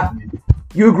was happening,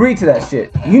 you agreed to that shit.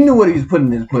 You knew what he was putting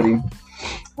in his pudding.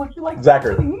 Would you like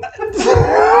Zachary? You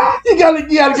gotta give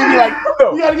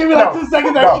me like 2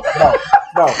 seconds. No.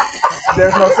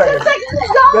 There's no seconds.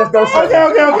 There's no seconds.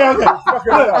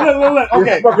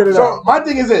 Okay. So my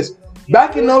thing is this: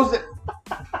 back in those.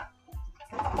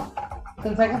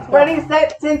 10 seconds. Ready,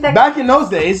 set, 10 seconds. Back in those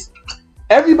days,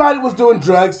 everybody was doing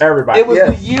drugs. Everybody. It was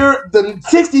the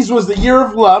 60s was the year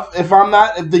of love, if I'm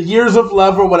not, the years of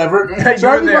love or whatever. So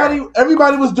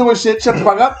everybody was doing shit, shut the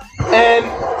fuck up. And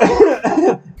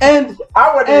And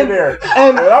I wasn't in there.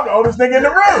 And I'm the oldest nigga in the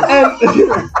room.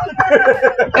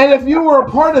 And if you were a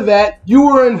part of that, you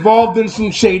were involved in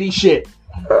some shady shit.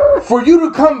 For you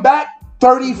to come back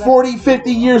 30, 40,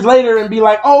 50 years later and be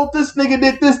like, oh, this nigga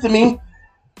did this to me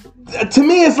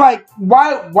it's like,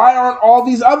 why aren't all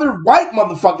these other white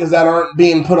motherfuckers that aren't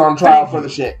being put on trial for the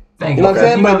shit? Thank you know what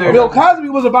I'm saying? But Bill Cosby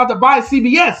was about to buy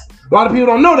CBS. A lot of people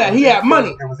don't know that. He had money.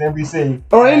 It was NBC.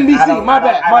 Or NBC. My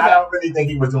bad. I don't really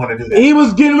think he was going to do that. He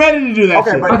was getting ready to do that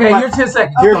shit. Okay, you're 10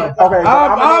 seconds. Okay.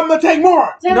 I'm going to take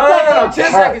more. 10 No.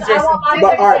 10 seconds, Jason.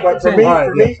 But, all right, but for me,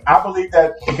 I believe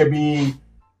that it could be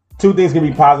two things can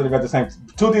be positive at the same.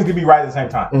 Two things can be right at the same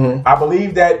time. Mm-hmm. I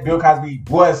believe that Bill Cosby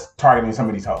was targeting some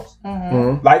of these hoes,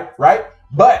 like right.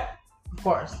 But of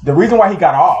course, the reason why he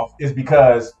got off is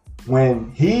because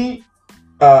when he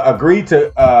agreed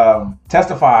to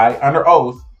testify under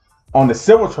oath on the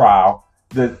civil trial,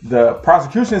 the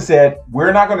prosecution said,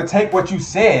 we're not going to take what you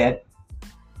said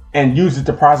and use it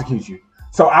to prosecute you.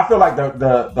 So I feel like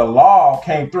the law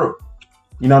came through.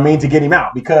 You know what I mean? To get him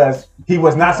out because he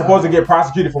was not supposed to get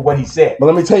prosecuted for what he said. But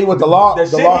let me tell you what the law for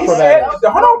that. Hold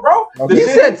on, bro. Okay. You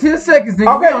said 10 seconds,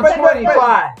 nigga. Okay, on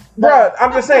 25. Bro,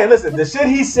 I'm just saying, listen, the shit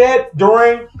he said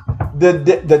during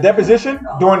the deposition,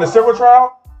 during the civil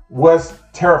trial, was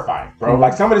terrifying, bro.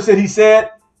 Like some of the shit he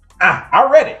said, I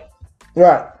read it.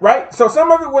 Right? So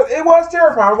some of it was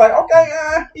terrifying. I was like,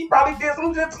 okay, he probably did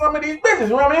some shit to some of these bitches, you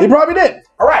know what I mean? He probably did.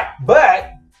 All right,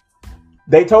 but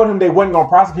they told him they wasn't going to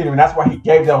prosecute him, and that's why he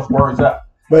gave those words up.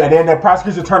 And then the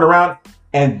prosecution turned around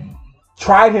and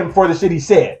tried him for the shit he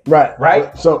said.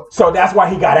 Right? So that's why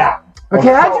he got out. Okay,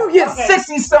 how'd you get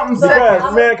 60-something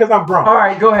seconds? Because I'm grown. All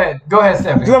right, go ahead,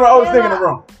 Stephanie. Because I'm the oldest thing in the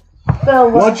room.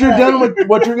 Once you're done with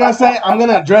what you're gonna say, I'm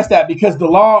gonna address that because the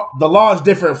law is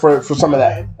different for some of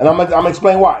that, and I'm gonna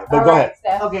explain why. But go ahead.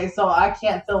 Okay, so I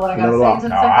can't feel what I gotta say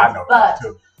in 10 seconds, but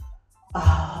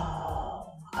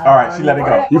all right, she let it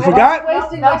go. You forgot?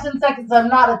 Wasting my 10 seconds. I'm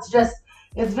not.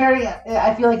 It's very.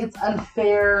 I feel like it's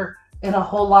unfair in a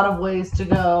whole lot of ways to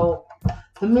go.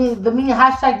 The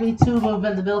hashtag Me Too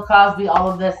movement, the Bill Cosby, all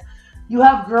of this. You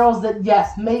have girls that,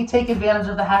 yes, may take advantage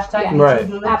of the hashtag Me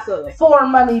Too movement for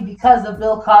money because of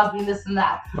Bill Cosby and this and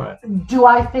that. Right. Do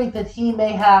I think that he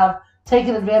may have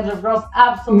taken advantage of girls?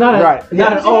 Absolutely.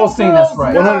 Not at all saying that's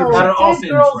right. 100%. Not at all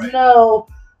saying that's right. Know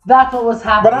that's what was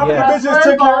happening. But how many bitches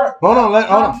took care? Hold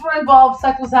on. Were involved,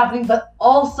 sex was happening, but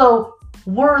also,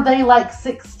 were they like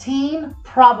 16?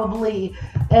 Probably.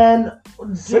 And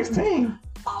 16?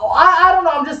 Oh, I don't know.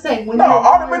 I'm just saying.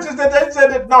 All the bitches that they said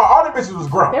that all the bitches was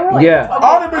grown. They were like,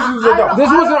 all the bitches was adults. This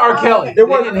wasn't R. Kelly. They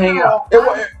didn't hang out.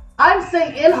 I'm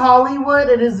saying in Hollywood,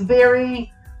 it is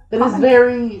very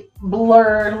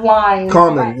blurred lines.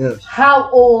 Common, yes. How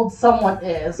old someone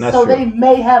is. That's so true. they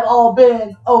may have all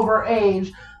been over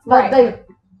age, but they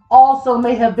also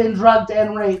may have been drugged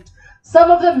and raped. Some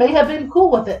of them may have been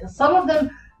cool with it. Some of them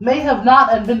may have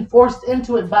not and been forced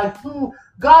into it by who,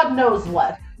 God knows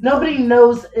what. Nobody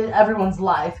knows everyone's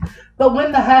life. But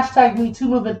when the hashtag Me Too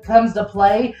movement comes to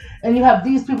play, and you have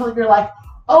these people that you're like,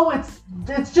 oh,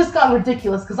 it's just gotten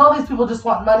ridiculous because all these people just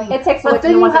want money. It takes but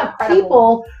then you have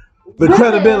people,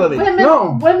 credibility. Women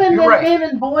and men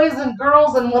and boys and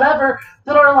girls and whatever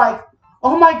that are like,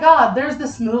 oh my God, there's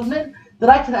this movement that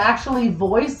I can actually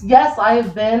voice. Yes, I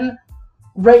have been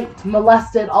raped,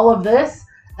 molested, all of this.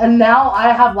 And now I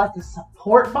have like the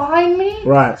support behind me.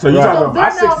 Right. So you're talking So about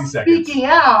they're my now 60 seconds. speaking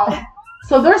out.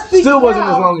 So they're speaking Still wasn't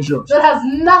out as long as yours. that has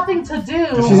nothing to do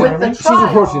with the trial. She's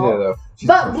unfortunate though.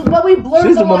 But we blurred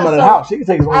She's the the woman line. in the house. She can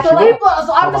take as long as she So wants.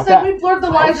 I'm just saying we blurred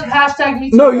the lines of hashtag Me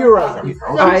Too. No, you're right.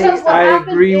 I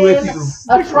agree with you.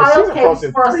 A trial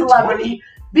case for a celebrity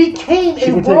became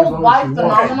a worldwide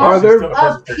phenomenon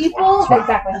of people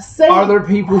saying, are there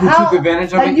people who took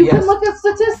advantage of it? And you can Yes. look at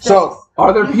statistics. So,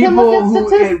 Are there You can look people at who it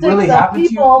statistics really of happened to?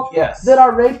 people Yes. that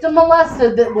are raped and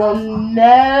molested that will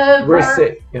never We're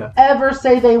sick. Yeah. ever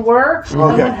say they were. And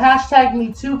Okay. when hashtag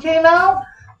Me Too came out,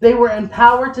 they were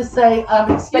empowered to say,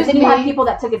 But excuse then me. you have people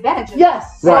that took advantage of it.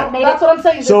 Yes, Right. That's what I'm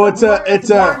saying. So it's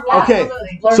okay.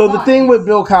 So the thing with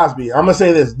Bill Cosby, I'm gonna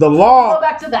say this: the law. Go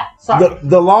back to that. Sorry.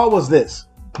 The law was this: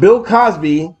 Bill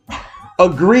Cosby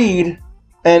agreed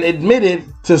and admitted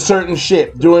to certain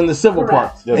shit during the civil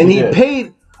part, Yes, and he he did.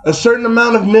 paid a certain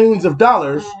amount of millions of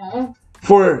dollars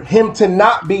for him to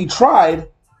not be tried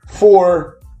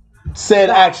for said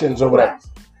actions or whatever.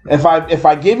 If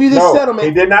I give you this settlement,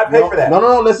 he did not pay for that.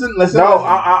 No. Listen. No,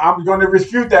 I'm going to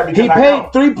dispute that because He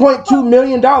paid $3.2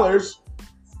 million.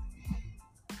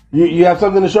 You have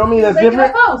something to show me that's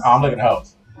different? I'm looking at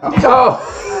hoes.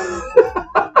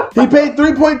 He paid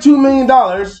 $3.2 million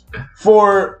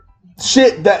for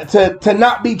shit that to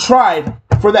not be tried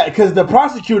for that, because the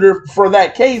prosecutor for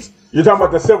that case. You're talking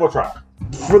about the civil trial.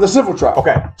 For the civil trial.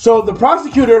 Okay. So the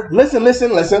prosecutor, listen.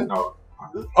 No.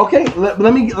 Okay,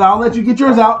 I'll let you get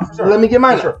yours out. Sure. Let me get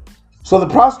mine Sure. out. So the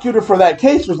prosecutor for that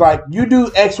case was like, you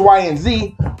do X, Y, and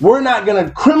Z. We're not going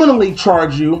to criminally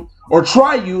charge you or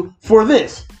try you for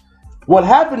this. What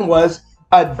happened was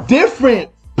a different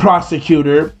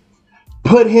prosecutor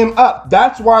put him up.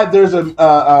 That's why there's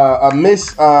a miss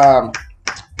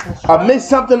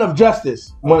something of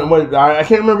justice. When I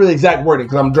can't remember the exact wording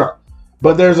because I'm drunk.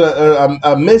 But there's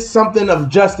a miss something of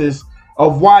justice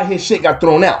of why his shit got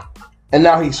thrown out. And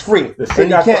now he's free.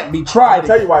 And he can't be tried. I'll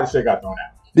tell you why the shit got thrown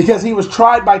out. Because he was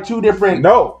tried by two different...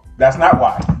 No, that's not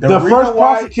why. The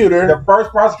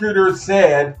first prosecutor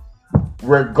said,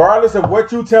 regardless of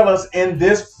what you tell us in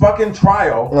this fucking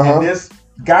trial, in this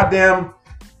goddamn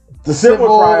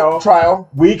civil trial,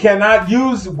 we cannot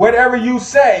use whatever you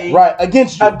say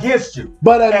against you.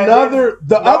 But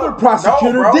the other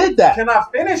prosecutor did that. Can I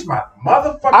finish my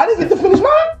motherfucker? I didn't get to finish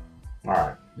mine. All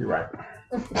right, you're right.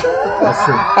 That's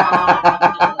true.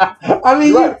 I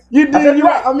mean, you did. You're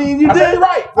right. I mean, you I did. said you're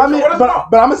right. I mean, but I'm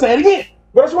gonna say it again.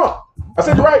 What else you want? I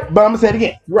said you're right. But I'm gonna say it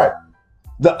again. You're right.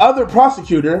 The other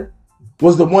prosecutor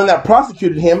was the one that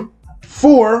prosecuted him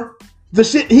for the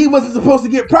shit he wasn't supposed to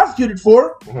get prosecuted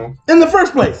for in the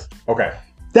first place. Okay.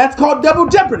 That's called double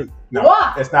jeopardy. No,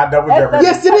 What? It's not double jeopardy.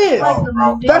 Yes, it is.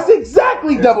 Bro. That's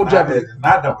exactly double jeopardy. It's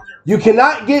not double jeopardy. You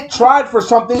cannot get tried for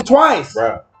something twice.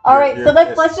 Bro. All right, so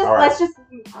let's just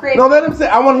create. No, let him say.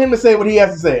 I want him to say what he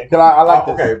has to say because I like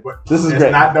this. Okay, but this is it's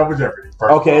great. not double jeopardy.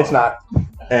 Okay, it's not.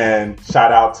 And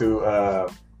shout out to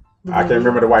I can't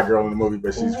remember the white girl in the movie,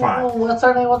 but she's fine. What's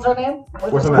her name? What's her name?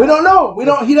 We don't know.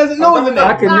 He doesn't know the name.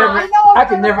 I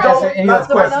can never answer any of those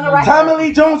questions. Tommy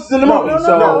Lee Jones is in the movie. That's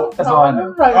all I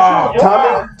know.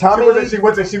 Tommy. She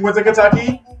went to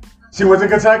Kentucky. She was in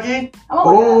Kentucky.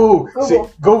 Oh, Ooh,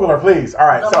 Google her, please. All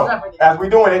right, so as we're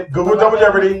doing it, Google Double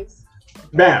Jeopardy.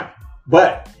 Bam.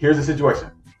 But here's the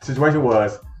situation. The situation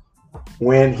was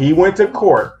when he went to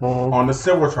court on the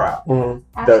civil trial.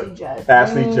 Ashley Judd.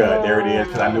 Ashley Judd. There it is.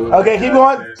 Because I knew it was Okay, keep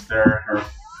going.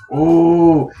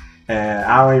 Ooh, and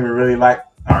I don't even really like.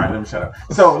 All right, let me shut up.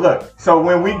 So look, so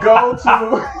when we go to, I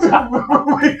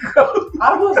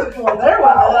wasn't going there with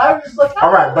it. I was just like,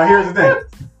 all right, but here's the thing.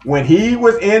 When he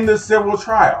was in the civil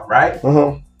trial, right?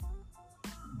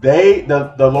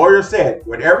 The lawyer said,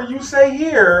 whatever you say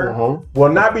here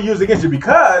will not be used against you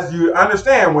because you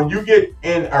understand when you get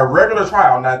in a regular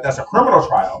trial, now that's a criminal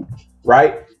trial,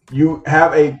 right? You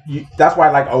have that's why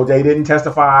like OJ didn't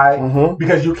testify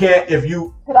because you can't if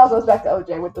you. It all goes back to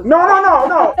OJ with the. No.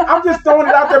 I'm just throwing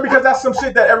it out there because that's some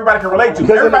shit that everybody can relate to.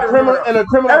 Because everybody in a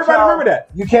criminal everybody trial, remember that.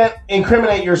 You can't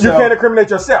incriminate yourself. You can't incriminate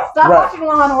yourself. Stop watching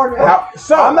Law and Order.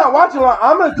 I'm not watching Law.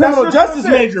 I'm a criminal justice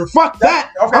major. Fuck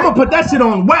that. Okay. I'm gonna put that shit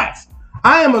on wax.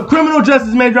 I am a criminal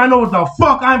justice major. I know what the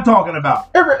fuck I'm talking about.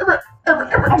 Every criminal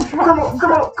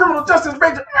justice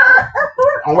major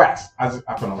on wax. I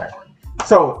put on wax.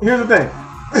 So here's the thing.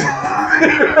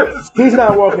 He's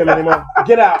not welcome anymore.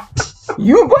 Get out.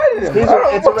 You invited him.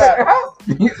 It's a wrap.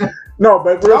 No,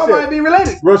 but real Y'all shit. might be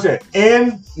related. Real shit.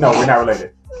 No, we're not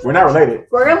related. We're not related.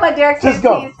 We're gonna let Derek just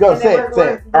go. Say it.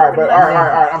 All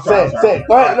right. I'm sorry. Say it.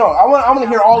 Go ahead. No, I want to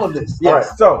hear all of this.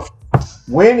 Yes. All right. So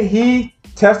when he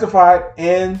testified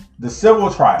in the civil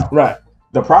trial, right,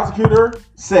 the prosecutor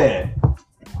said,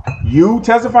 "You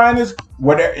testifying this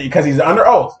whatever because he's under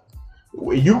oath.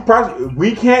 We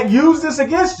can't use this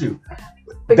against you."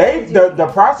 The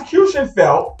prosecution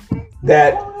felt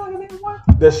that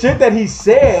the shit that he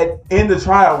said in the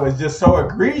trial was just so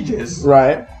egregious.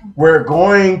 Right. We're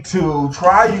going to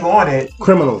try you on it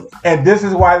criminally. And this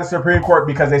is why the Supreme Court,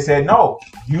 because they said, no,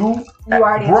 you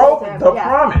broke the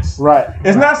promise. Right.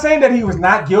 It's not saying that he was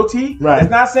not guilty. Right.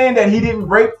 It's not saying that he didn't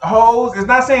rape hoes. It's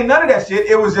not saying none of that shit.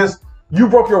 It was just, you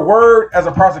broke your word as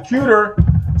a prosecutor.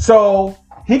 So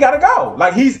he got to go.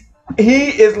 Like he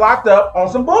is locked up on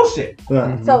some bullshit.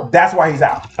 Right. So that's why he's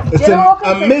out. It's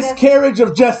a miscarriage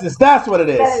of justice. That's what it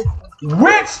is.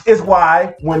 Which is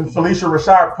why when Felicia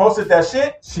Rashad posted that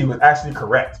shit, she was actually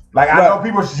correct. Like I know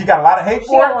people, she got a lot of hate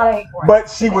for it, but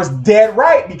she was dead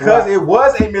right because it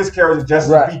was a miscarriage of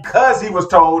justice because he was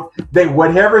told that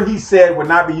whatever he said would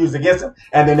not be used against him,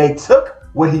 and then they took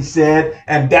what he said,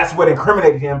 and that's what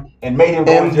incriminated him and made him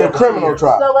go in the criminal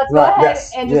trial. So let's go ahead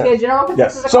and just get a general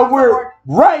consensus. So we're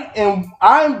right, and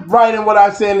I'm right in what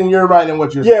I said, and you're right in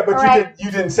what you're saying. Yeah, but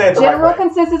you didn't say it the general right way.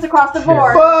 consensus across the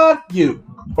board. Fuck you.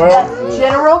 Well,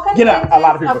 general consensus get out. A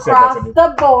lot of people across said that to me.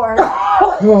 the board.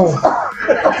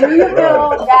 Do you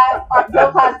feel that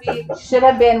Bill Cosby should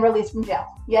have been released from jail?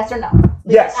 Yes or no?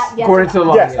 Yes. According to the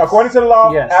law. Yes. According to the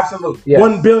law, Yes. absolutely. Yes.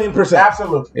 1,000,000,000%.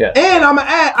 Absolutely. Yes. And I'm gonna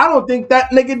add, I don't think that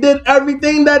nigga did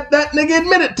everything that nigga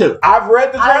admitted to. I've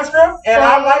read the transcript, and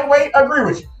I lightweight agree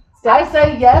with you. I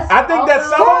say yes. I think that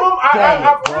some of them,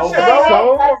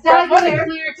 Some of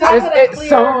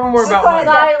them were about money.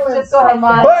 silence Just go ahead. from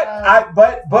my.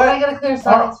 but Can I I get a clear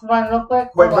silence from mine real quick?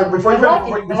 Wait, Hold on. before you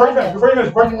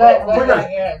finish,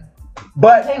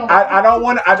 but I don't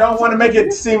want to make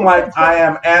it seem like I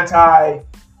am anti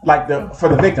for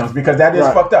the victims, because that is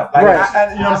fucked up. Like,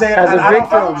 Right. you know what I'm saying? As a And I don't-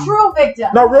 victim. True victim.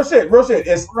 No, real shit.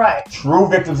 It's Right. true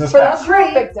victims is For the facts. true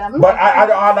victim. But I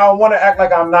don't want to act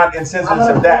like I'm not insensitive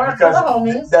to that, because the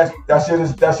homies. that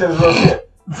shit is real shit.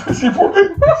 She poured-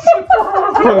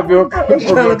 For the Bill Cosby.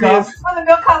 For the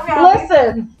Bill Cosby.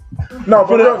 Listen. No,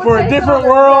 For a different No,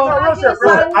 world. real shit.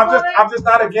 I'm just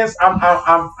not against.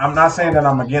 I'm not saying that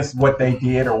I'm against what they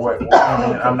did or what. I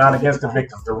mean, I'm not against the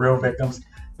victims, the real victims.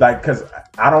 Like, cause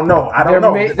I don't know.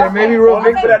 There may be real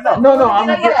Only for that, victims. no. No, I'm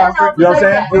You know what I'm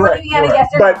saying? You're right.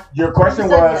 But your question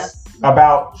was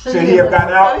about should he have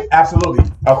gotten out? Absolutely.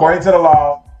 According to the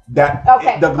law,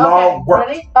 the law works.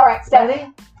 Ready? All right, Stephanie.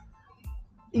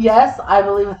 Yes, I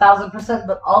believe 1,000%,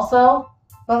 but also,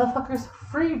 motherfuckers,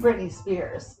 free Britney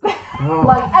Spears.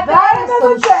 Like, that is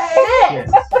some shit.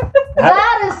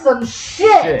 That is some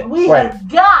shit we have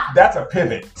got That's a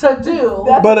pivot. to do.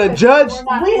 But a judge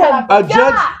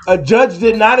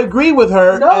did not agree with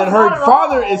her, No, and her not at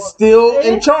father all. is still It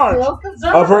in is charge still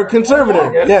of her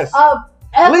conservator. Yes. Of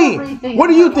Lee, everything what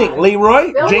do you in think, her life.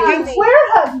 Leroy Bill Jenkins? Cosby.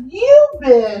 Where have you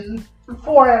been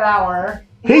for an hour?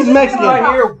 He's Mexican,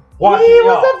 here He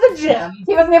was at the gym.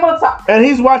 He wasn't able to talk. and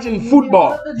he's watching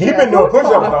football He been doing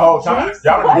push-ups the whole time.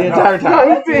 Y'all don't the even entire know. time.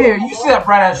 No, he's been here. You see that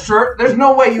bright ass shirt? There's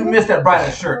no way you missed that bright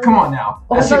ass shirt. Come on now.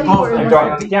 That shit blows my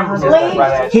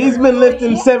mind. He's been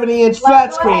lifting 70-inch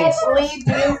flat screens. Lee,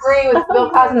 do you agree with Bill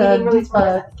Cosby being released from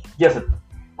prison? Yes, sir.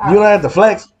 You don't have to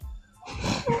flex.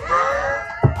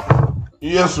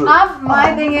 Yes, sir.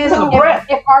 My thing is, if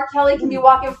R. Kelly can be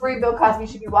walking free, Bill Cosby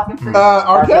should be walking free.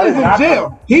 R. Kelly's in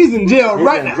jail. He's in jail He's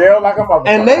right in now, jail like a motherfucker.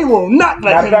 and they will not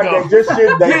let Matter him of fact,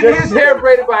 go. Getting his hair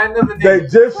braided by another They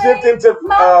nigga. just shipped into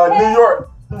New York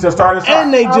to start his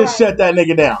And they just shut that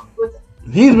nigga down.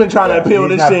 He's been trying to appeal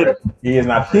this shit. He is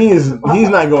not free. He's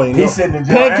not going. He's sitting in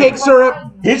jail. Pancake syrup.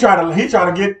 He's trying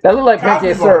to get. That look like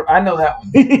pancake syrup. I know that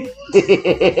one.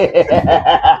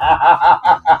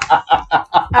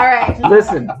 All right.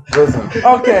 Listen. Okay.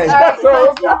 All right,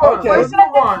 Okay.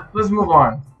 Let's move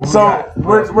on. So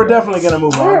we're definitely gonna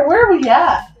move on. Where are we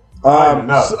at?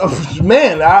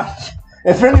 Man,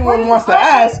 if anyone wants to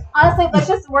ask, honestly,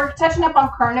 we're touching up on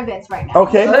current events right now.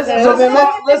 okay. Let's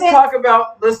talk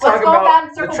about go down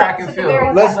and the circle track back and to the field.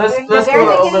 very Let's top. go The to very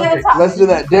the beginning of the Olympics. topic. Let's do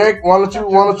that. Derek, why don't you? No,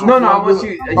 I want you.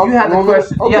 You had the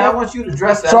question. Okay. Yeah, I want you to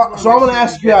address that. So I'm gonna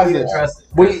ask you guys this.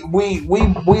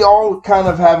 We all kind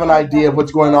of have an idea of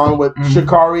what's going on with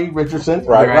Sha'Carri Richardson,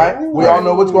 right? We all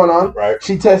know what's going on. Right.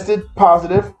 She tested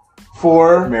positive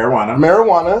for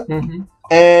marijuana.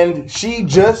 and she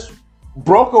just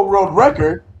broke a world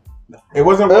record. It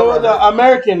wasn't. It was an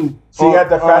American. She had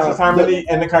the fastest time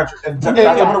in the country, in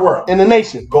the world, in the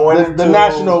nation, going to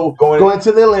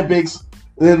the Olympics,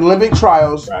 the Olympic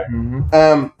trials, right.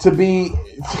 to be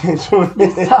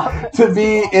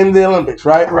in the Olympics,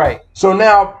 right? Right. So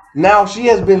now she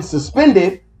has been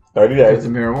suspended 30 days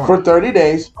for 30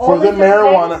 days for the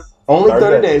marijuana. Only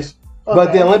 30 days.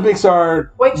 But the Olympics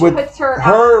are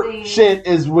her shit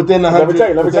is within 100.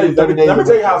 Let me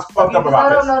tell you how it's fucked up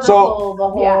about this. So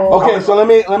let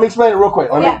me explain it real quick.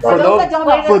 For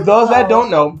those that don't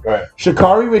know,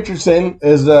 Sha'Carri Richardson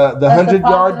is the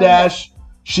 100-yard dash.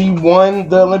 She won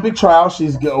the Olympic trial.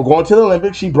 She's going to the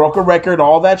Olympics. She broke a record,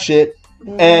 all that shit,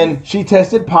 and she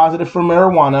tested positive for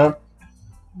marijuana,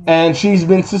 and she's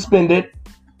been suspended.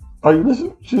 Are you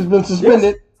listening? She's been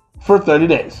suspended for 30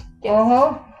 days.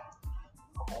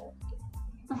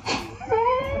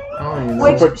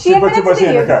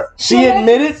 She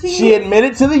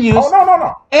admitted to the use. Oh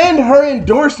no. And her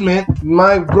endorsement.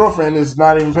 My girlfriend is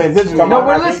not even paying attention. No,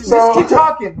 we're listening. Just keep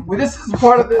talking. This is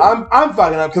part of the. I'm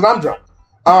fucking up because I'm drunk.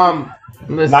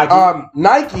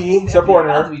 Nike is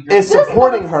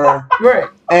supporting her, right?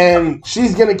 And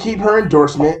she's gonna keep her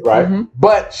endorsement, right?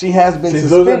 But she has been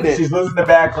suspended. She's losing the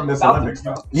bag from this Olympics.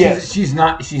 Yes, she's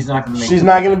not gonna. She's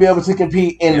not gonna be able to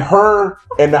compete in the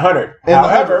 100.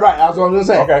 However, right? That's what I was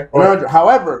gonna say. Okay.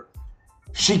 However,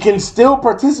 she can still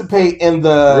participate in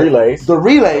the relays.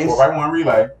 Right, one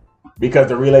relay, because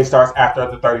the relay starts after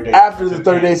the 30 days. After the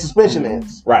 30-day suspension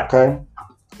ends. Right. Okay.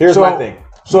 Here's my thing.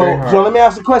 So let me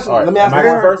ask the question. Right. Let me ask you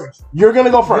first. You're gonna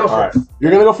go first. All right.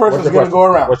 You're gonna go first. It's gonna go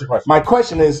around. What's your question? My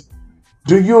question is,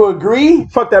 Do you agree?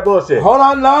 Fuck that bullshit. Hold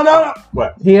on, no.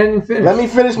 What? He hadn't finished. Let me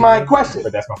finish my question.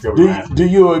 But that's gonna feel weird. Do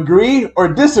you agree or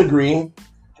disagree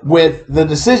with the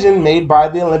decision made by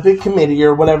the Olympic Committee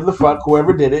or whatever the fuck,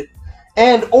 whoever did it?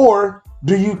 And or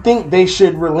do you think they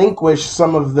should relinquish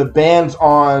some of the bans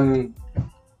on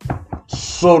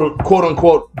sort of quote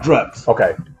unquote drugs?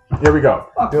 Okay, here we go.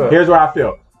 Here's what I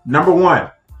feel. Number one,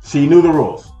 she knew the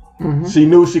rules. Mm-hmm. She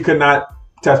knew she could not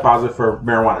test positive for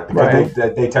marijuana because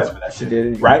they test for that shit. She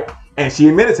did it. Right? And she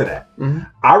admitted to that. Mm-hmm.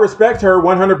 I respect her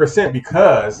 100%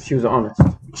 because she was honest.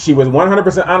 She was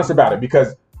 100% honest about it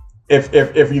because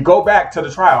if you go back to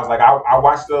the trials, like I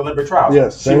watched the Olympic trials.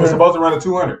 Yes, she was supposed to run a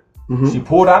 200. Mm-hmm. She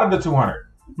pulled out of the 200.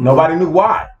 Mm-hmm. Nobody knew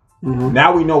why. Mm-hmm.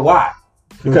 Now we know why.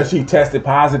 Because she tested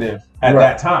positive at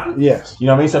that time. Yes. You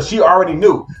know what I mean? So she already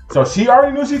knew. So she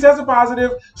already knew she tested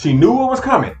positive. She knew what was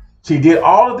coming. She did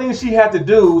all the things she had to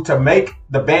do to make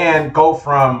the ban go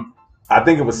from, I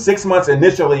think it was 6 months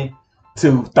initially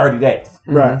to 30 days.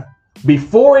 Right.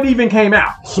 Before it even came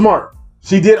out. Smart.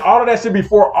 She did all of that shit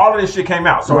before all of this shit came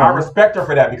out. So I respect her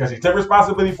for that because she took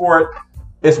responsibility for it.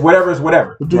 It's whatever is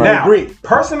whatever. Do you agree?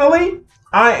 Personally,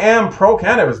 I am pro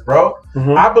cannabis, bro.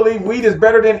 Mm-hmm. I believe weed is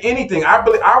better than anything. I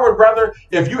would rather,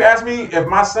 if you ask me if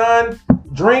my son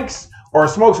drinks or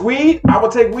smokes weed, I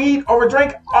would take weed over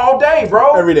drink all day,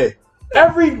 bro. Every day.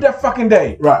 Every fucking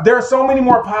day. Right. There are so many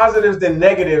more positives than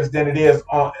negatives than it is,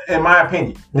 in my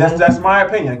opinion. That's my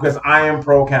opinion because I am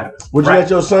pro cannabis. Would you let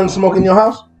your son smoke in your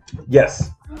house? Yes.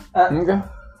 Okay.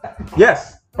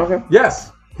 Yes. Okay.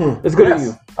 Yes. It's good of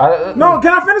you. No,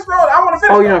 can I finish, bro? I want to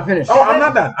finish. Oh, you're not finished. Oh, I'm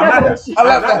not done. I'm not done. I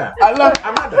love that.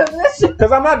 I'm not done.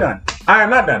 Because I'm not done. I am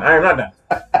not done.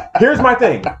 Here's my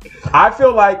thing. I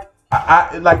feel like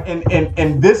I like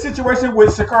in this situation with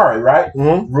Sha'Carri, right?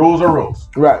 Mm-hmm. Rules are rules.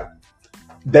 Right.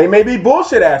 They may be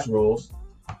bullshit ass rules,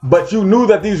 but you knew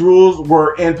that these rules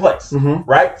were in place,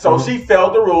 right? So she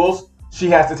failed the rules. She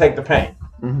has to take the pain.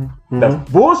 Mm-hmm. The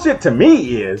bullshit to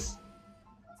me is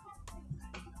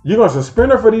you're gonna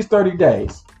suspend her for these 30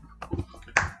 days,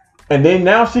 and then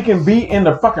now she can be in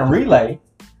the fucking relay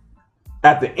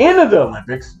at the end of the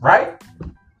Olympics, right?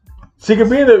 She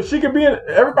could be in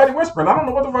everybody whispering. I don't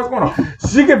know what the fuck's going on.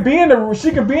 She could be in the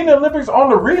Olympics on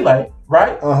the relay,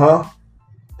 right?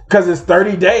 Because it's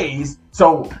 30 days,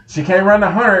 so she can't run the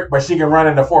 100, but she can run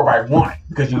in the 4x1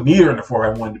 because you need her in the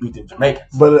 4x1 to beat the Jamaicans.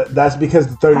 But that's because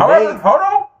the 30 However, days.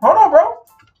 hold on, bro.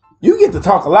 You get to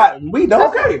talk a lot, and we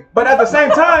don't. Okay, but at the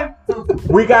same time,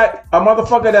 we got a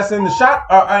motherfucker that's in the shot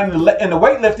in the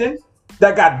weightlifting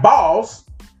that got balls.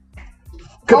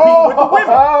 Compete with the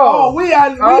women. We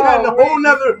had a whole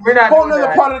nother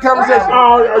part of the conversation.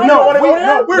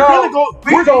 We're gonna go.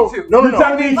 No.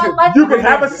 You can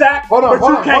have a sack, but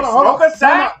you can't smoke a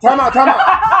sack. Time out. That's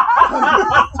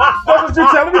what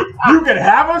you're telling me. You can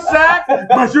have a sack,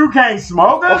 but you can't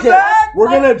smoke a sack. We're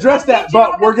gonna address that,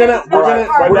 but we're gonna do the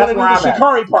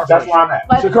Sha'Carri part. That's where I'm at.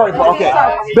 Sha'Carri part. Okay,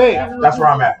 babe. That's where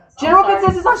I'm at. General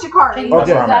consensus on Sha'Carri.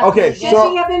 Okay. Should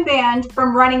she have been banned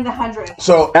from running the 100?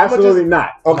 So absolutely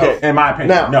not. Okay, in my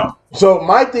opinion, no. So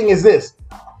my thing is this: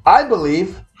 I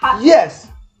believe yes,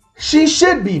 she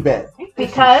should be banned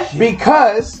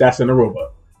because that's in the rule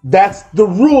book. That's the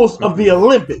rules of the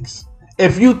Olympics.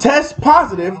 If you test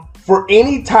positive for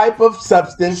any type of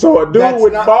substance, so a dude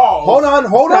with balls. Hold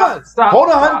on.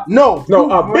 Stop. No,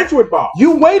 a bitch with balls.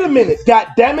 You wait a minute, god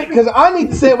damn it, because I need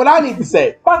to say what I need to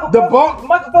say. The ball.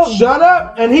 Shut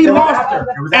up, and he lost.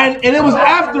 And it was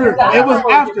after.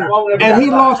 And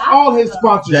he lost all his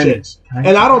sponsorships.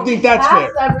 And I don't think that's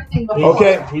fair.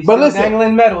 Okay, but listen.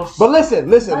 But listen.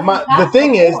 The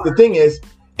thing is.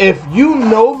 If you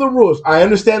know the rules, I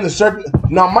understand the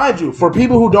now, mind you, for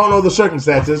people who don't know the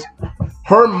circumstances,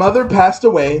 her mother passed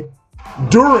away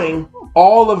during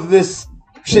all of this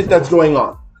shit that's going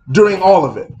on. During all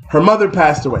of it, her mother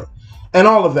passed away, and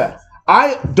all of that.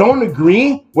 I don't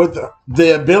agree with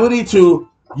the ability to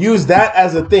use that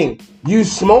as a thing. You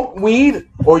smoke weed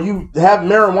or you have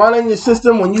marijuana in your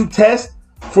system when you test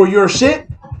for your shit.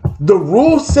 The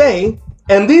rules say.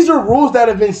 And these are rules that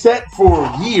have been set for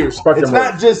years. It's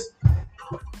not just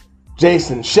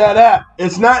Jason, shut up.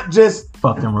 It's not just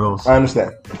fucking rules. I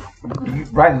understand.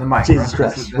 Right in the mic. Jesus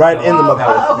Christ. Right in the mic.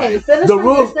 Okay, finish the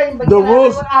rules.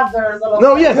 Have their little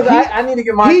no, yes. I need to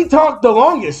get my. He talked the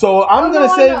longest, so I'm gonna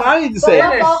say what I need to say.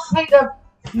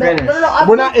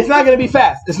 We're not. It's not gonna be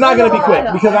fast. It's not gonna be quick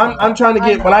because I'm trying to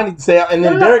get what I need to say, and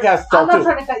then Derek has to talk too. I'm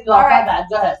not trying to cut you off. My bad.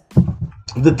 Go ahead.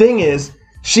 The thing is.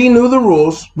 She knew the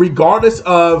rules, regardless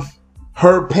of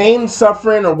her pain,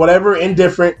 suffering, or whatever,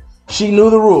 indifferent. She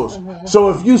knew the rules. Mm-hmm. So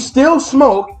if you still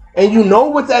smoke and you know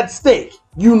what's at stake,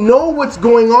 you know what's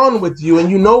going on with you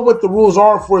and you know what the rules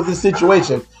are for this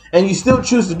situation, and you still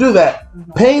choose to do that,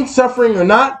 pain, suffering or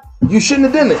not, you shouldn't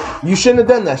have done it. You shouldn't have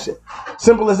done that shit.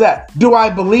 Simple as that. Do I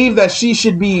believe that she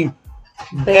should be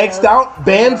X'd out,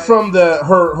 banned from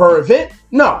her event?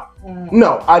 No.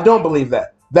 No, I don't believe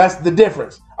that. That's the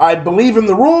difference. I believe in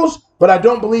the rules, but I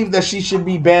don't believe that she should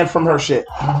be banned from her shit.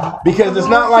 Because it's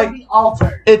not like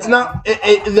it's not.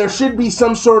 There should be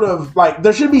some sort of like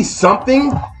there should be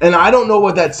something, and I don't know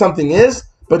what that something is,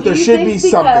 but there should be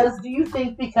something. Do you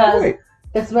think because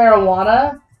it's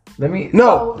marijuana? Let me.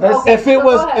 No, if it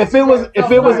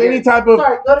was any type of.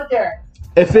 Sorry, go to Derek.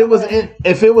 If it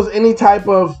was any type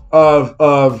of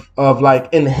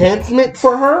like enhancement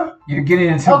for her, you're getting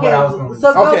into what I was going to say.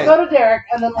 So go to Derek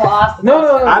and then we'll ask.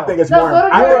 No. I think it's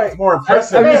more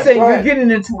impressive. I'm just saying you're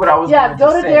getting into what I was. Yeah,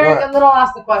 go to Derek and then I'll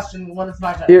ask the question when it's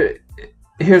my turn.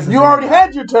 Here's the you already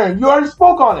had your turn. You already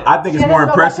spoke on it. I think it's more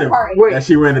impressive that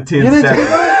she ran a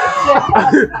 10-7.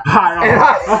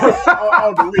 High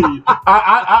on the lead.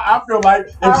 I feel like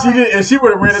if she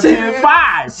would have ran a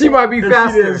 10-5, she might be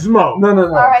faster. She didn't smoke. No.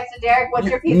 All right, so Derek, what's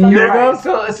your piece on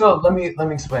the So let me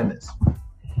explain this.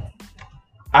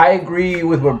 I agree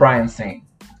with what Brian's saying.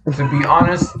 To be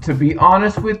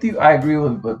honest with you, I agree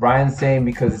with what Brian's saying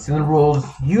because it's in the rules.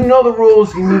 You know the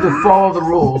rules. You need to follow the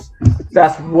rules.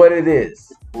 That's what it is.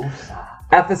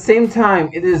 At the same time,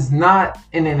 it is not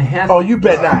an enhancement. Oh, you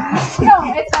bet not. No,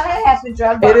 it's not an enhancement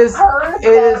drug. It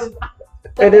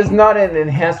is not an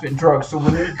enhancement drug. So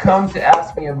when you come to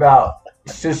ask me about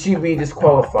should she be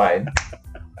disqualified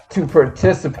to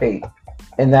participate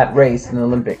in that race in the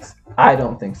Olympics, I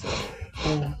don't think so.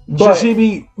 Should she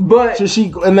be? But should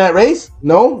she in that race?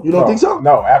 No, you don't think so?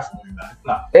 No, absolutely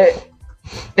not.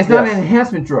 It's not an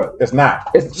enhancement drug. It's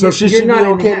not. So she should be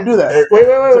okay to do that. Wait.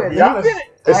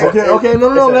 Okay.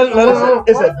 No. Let us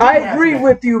know. I agree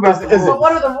with you about the rules. So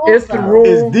what are the rules? It's the rules.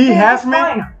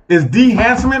 Is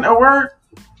de-hancement a word?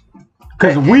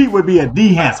 Because weed would be a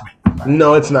de-hancement.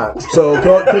 No, it's not. So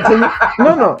continue.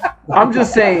 No. I'm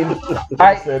just saying.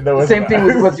 Same thing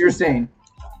with what you're saying.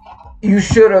 You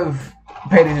should have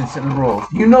paid attention to the rules.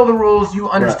 You know the rules. You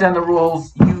understand the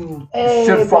rules. You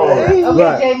should follow them.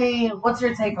 Okay, Jamie, what's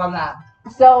your take on that?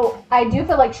 So I do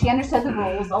feel like she understood the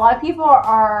rules. A lot of people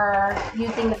are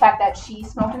using the fact that she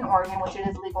smoked in Oregon, which it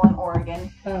is legal in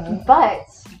Oregon. But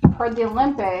for the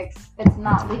Olympics, it's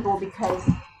not legal because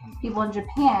people in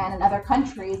Japan and other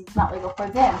countries, it's not legal for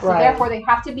them. So therefore, they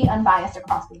have to be unbiased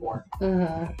across the board.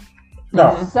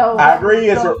 No, so I agree.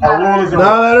 It's a rule. Is a rule.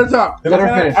 No, let her talk. Let her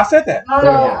finish. I said that.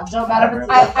 Don't matter.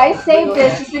 I saved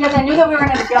this just because I knew that we were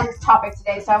going to get on this topic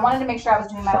today, so I wanted to make sure I was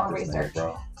doing my own research.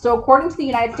 So according to the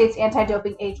United States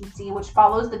Anti-Doping Agency, which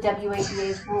follows the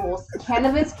WADA's rules,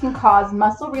 cannabis can cause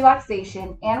muscle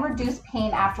relaxation and reduce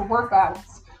pain after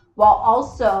workouts, while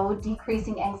also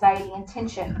decreasing anxiety and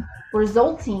tension,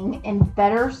 resulting in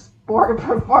better sport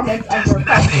performance under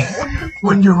pressure.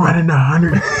 When you're running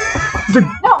 100, no,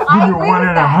 I agree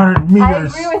with that. 100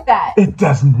 meters, I agree with that. It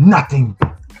does nothing.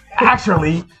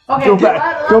 Actually, go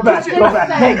back.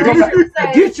 Hey,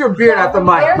 get your beard out the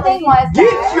mic. Their thing was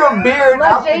get your beard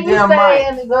out the damn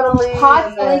mic.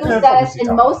 Pot's illegal status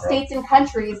in most states and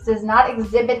countries does not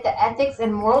exhibit the ethics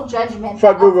and moral judgment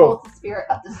that upholds the spirit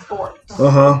of the sport.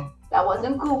 That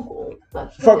wasn't Google.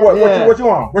 Fuck what you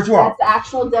want? What you want? That's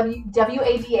the actual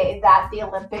WADA, that the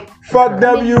Olympic. Fuck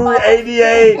WADA. You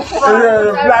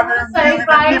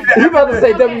about to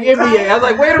say WNBA? I was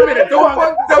like, wait a minute, don't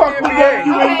fuck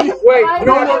WNBA. Wait,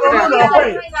 no.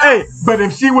 Hey, but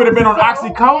if she would have been on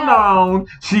oxycodone,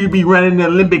 she'd be running the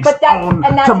Olympics on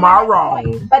tomorrow.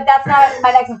 But that's not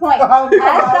my next point. As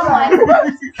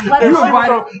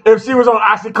someone, if she was on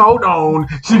oxycodone,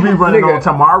 she'd be running on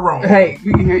tomorrow. Hey,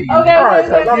 we can hear you. Okay, all right,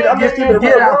 I'm just keeping it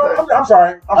real. I'm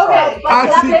sorry. Okay,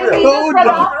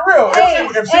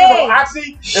 If she was on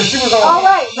oxy, if she was on. All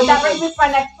right, but that brings me to my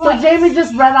next point. So Jamie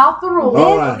just read off the rules.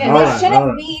 This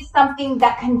shouldn't be something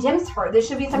that condemns her. This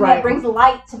should be something that brings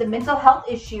light to the mental health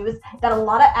issues that a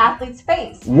lot of athletes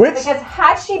face. Because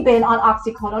had she been on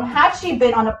oxycodone, had she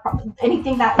been on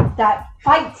anything that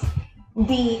fights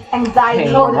the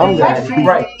anxiety or the depression,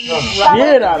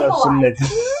 Get out of some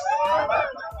niggas.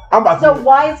 I'm about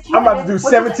to do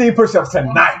 17 push-ups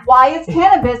tonight. Why is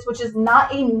cannabis, which is not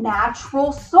a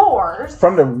natural source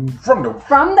from the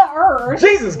earth,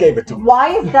 Jesus gave it to me. Why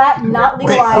is that not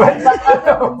legalized, but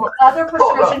other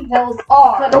prescription pills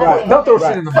are? Don't throw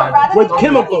shit in the Bible. With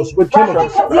chemicals. Don't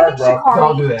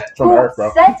do that. Who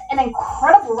set an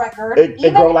incredible record,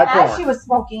 even as she was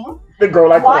smoking. It grow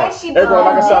like why is she it grow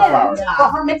like a sunflower. for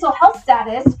her mental health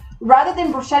status? rather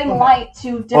than shedding light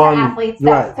to different athletes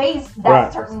that face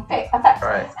that certain effect.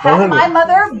 Had my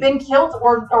mother been killed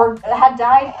or had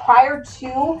died prior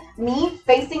to me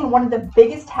facing one of the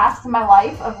biggest tasks in my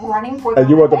life of running for the And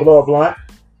you want to blow a blunt?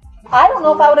 I don't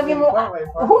know if I would have been.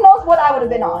 Who knows what I would have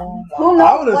been on? Who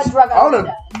knows what drug I would have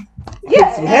done?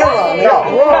 Yeah, some hair on. No.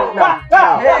 Hey,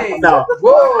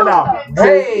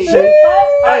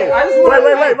 I just want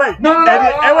wait. No. Wait.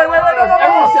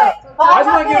 I just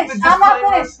want to give the I'm not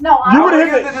disclaimer. finished. No, You I'm would not have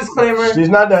finished. hit the disclaimer. She's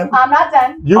not done. I'm not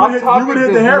done. You would have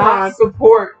hit the hair not line.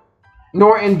 support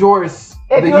nor endorse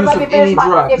If the you would use let of me finish any my,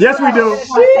 drug. if Yes, you we would let do. me finish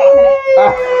my statement.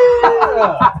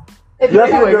 If you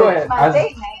Yes, would we let me do. finish my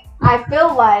statement, I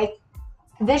feel like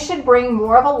this should bring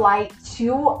more of a light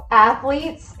to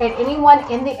athletes and anyone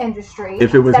in the industry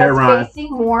If it was that's Heron,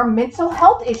 facing more mental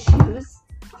health issues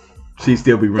she'd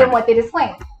still be than running. what they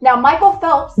disclaim. Now, Michael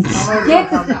Phelps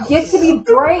gets to be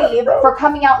brave for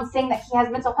coming out and saying that he has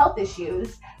mental health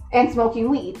issues and smoking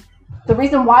weed. The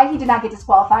reason why he did not get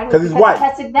disqualified was 'Cause he's because white. he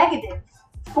tested negative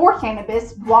for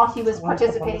cannabis while he was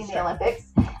participating in the Olympics.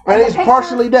 And he's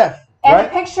partially deaf. And Right? the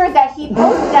picture that he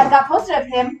posted, that got posted of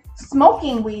him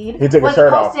smoking weed, He took his was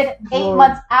shirt off. posted 8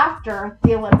 months after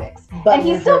the Olympics, and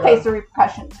he still faced the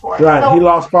repercussions for it. Right, So he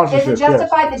lost is sponsorship. it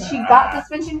justified that she got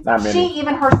suspension? Not many. She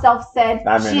even herself said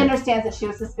Not she many. understands that she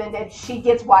was suspended. She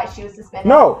gets why she was suspended.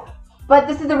 No, but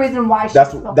this is the reason why she.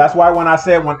 that's why when I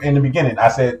said in the beginning, I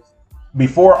said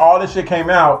before all this shit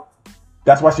came out,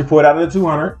 that's why she pulled out of the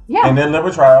 200 and then liver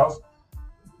trials.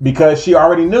 Because she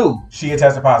already knew she had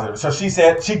tested positive. So she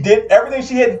said she did everything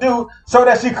she had to do so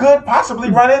that she could possibly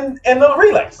run in the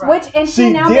relays. Which, and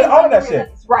she now did made all the that shit.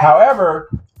 relays. Right. However,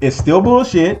 it's still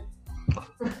bullshit.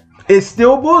 It's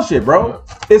still bullshit, bro.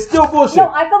 It's still bullshit.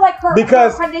 No, I feel like her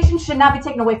Because accreditation should not be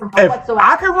taken away from her if whatsoever.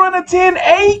 I could run a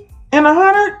 10-8 in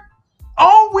 100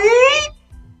 on weed,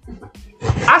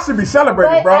 I should be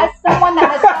celebrated, but bro. as someone that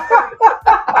has suffered,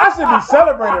 I should be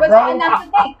celebrated, but, bro. and that's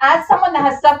the thing. As someone that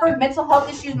has suffered mental health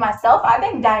issues myself, I've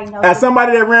been diagnosed. As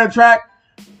somebody that ran track,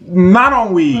 not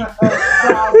on weed.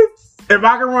 If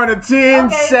I can run a 10,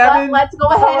 okay, 7. let's go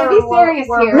ahead and be serious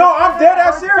here. No, I'm dead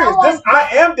ass serious. I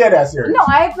am dead ass serious. No,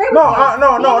 I agree with No, you.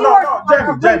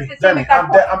 Jamie.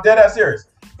 I'm dead ass serious.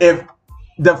 If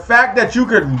the fact that you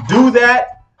could do that,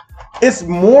 it's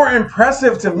more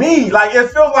impressive to me. Like it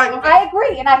feels like I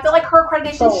agree, and I feel like her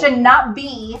accreditation should not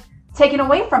be taken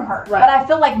away from her. Right. But I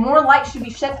feel like more light should be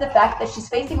shed to the fact that she's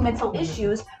facing mental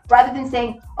issues rather than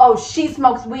saying, "Oh, she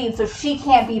smokes weed, so she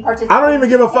can't be participating." I don't even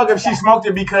give a fuck if she smoked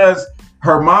it because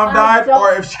her mom died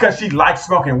or if because she likes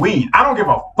smoking weed. I don't give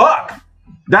a fuck.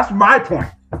 That's my point.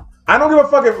 I don't give a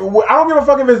fuck if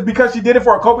it's because she did it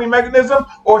for a coping mechanism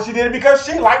or she did it because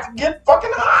she likes to get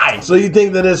fucking high. So you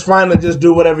think that it's fine to just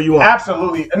do whatever you want?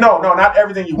 Absolutely. No, not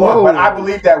everything you want. But I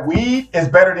believe that weed is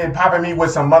better than popping me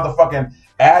with some motherfucking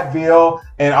Advil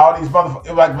and all these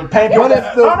motherfuckers like with pain. But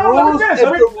if the rules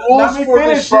for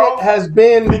this shit has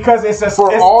been because there's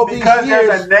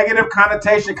a negative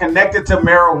connotation connected to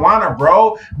marijuana,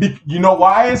 bro. You know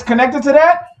why it's connected to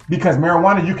that? Because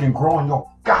marijuana you can grow in your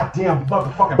goddamn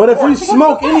motherfucking. But if you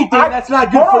smoke anything, that's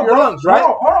not good for your lungs, right?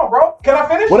 Hold on, bro. Can I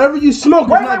finish? Whatever you smoke is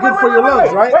not good for your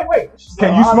lungs, right? Wait.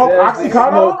 Can you smoke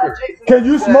Oxycontin? Can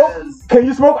you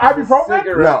smoke ibuprofen?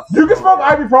 No. You can smoke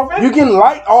ibuprofen. You can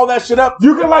light all that shit up.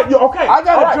 You can light. Okay. I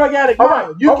got a drug addict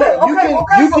now. You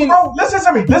can. Bro, listen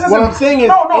to me. What I'm saying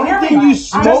is, anything you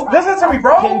smoke, listen to me,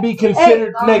 bro, can be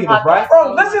considered negative, right?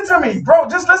 Bro, listen to me, bro.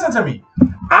 Just listen to me.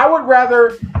 I would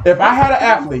rather if I had an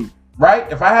athlete, right?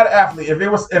 If I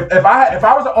was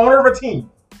the owner of a team,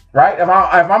 right? If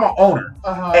I'm an owner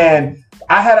and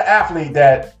I had an athlete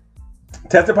that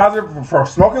tested positive for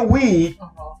smoking weed,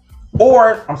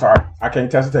 or I'm sorry, I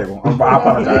can't test the table. I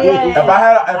apologize. If I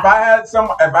had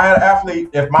an athlete,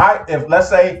 if let's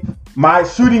say my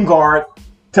shooting guard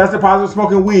tested positive for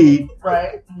smoking weed,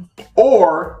 right,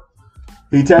 or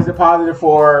he tested positive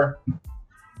for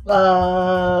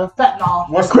fentanyl.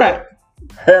 What's crack?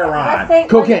 Heroin.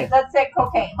 Cocaine. Let's say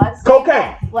cocaine.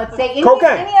 Let's say any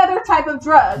other type of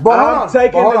drug. But I'm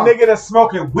taking the nigga that's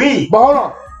smoking weed. But hold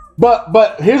on.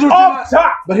 But here's what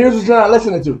you're not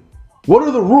listening to. What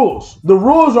are the rules? The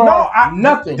rules are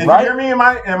nothing, did right? you hear me in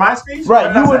my speech?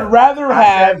 Right. You would rather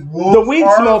have the weed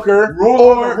smoker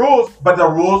rules, but the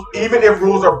rules, even if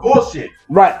rules are bullshit.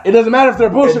 Right. It doesn't matter if they're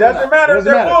bullshit. It doesn't matter if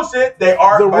they're bullshit. They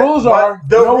are. The rules are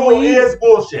the rule is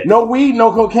bullshit. No weed,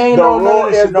 no cocaine, no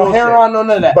heroin, no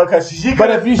none of that. Because but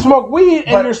if you smoke weed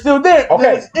and you're still there,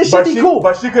 okay, it should be cool.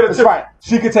 But she could have.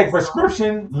 She could take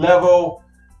prescription level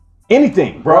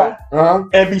anything, bro,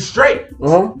 and be straight.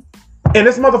 And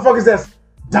this motherfuckers that's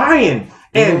dying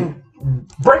and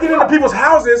breaking into people's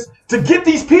houses to get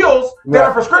these pills that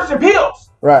are prescription pills.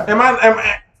 Right.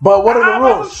 But what are the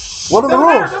rules? What are the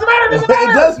rules? Doesn't matter. It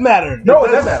does matter. No,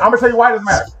 it doesn't matter. I'm gonna tell you why it doesn't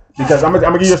matter. Because I'm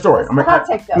gonna give you a story. Can I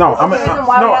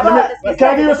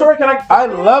give you a story? I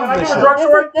love this.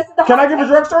 Can I give a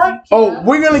drug story? Oh,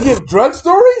 we're gonna give drug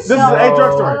stories? This is a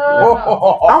drug story.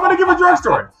 I'm gonna give a drug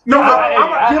story. No, I'm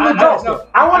gonna give a drug story.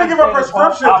 I want to give a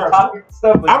prescription drug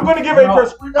story. I'm gonna give a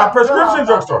prescription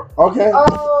drug story. Okay.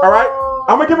 All right.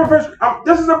 I'm gonna give a prescription.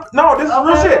 This is real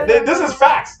shit. This is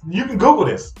facts. You can Google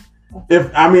this.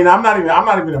 I'm not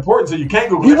even important, so you can't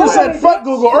Google. You just said fuck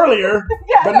Google earlier,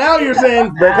 but now you're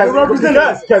saying because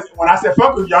when I said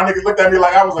fuck Google, y'all niggas looked at me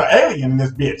like I was an alien in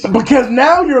this bitch. Because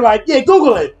now you're like, yeah,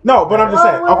 Google it. No, but I'm just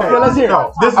saying. Okay, let's hear it.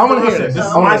 No, this is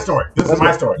my story. This is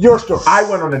my story. Your story. I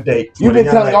went on a date. You've been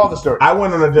telling all the stories. I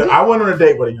went on a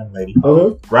date with a young lady.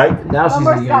 Right now she's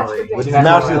a young lady.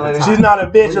 Now she's not a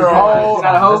bitch or a hoe. She's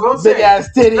not a hoe. Big ass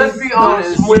titties. Let's be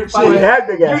honest. She had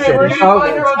big ass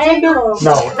titties.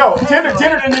 No. Tinder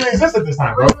didn't even exist at this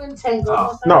time, bro.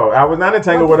 No, I was not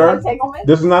entangled with her.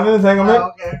 This is not an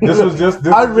entanglement. This was just.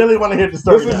 I really want to hear the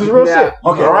story. This is real shit.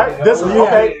 Okay, all right. This is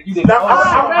okay. I'm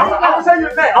gonna tell you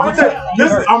the thing. I'm gonna tell you.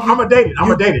 Listen, I'm a dated.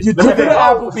 You took it to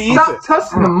Applebee's. Stop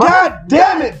touching the mic. God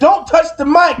damn it! Don't touch the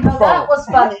microphone. That was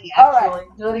funny. All right,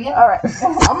 do it again. All right.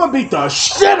 I'm gonna beat the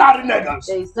shit out of niggas.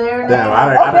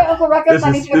 Damn, Uncle Ruckus, I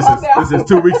need you to calm down. This is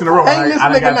 2 weeks in a row. Hang this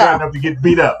I nigga got now. enough to get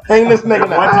beat up. Hang this nigga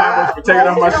now. One time was for taking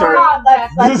off my shirt.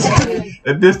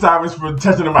 This time is for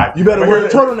touching the mic. You better wear a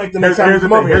turtleneck the next time you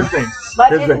come over here. Here's the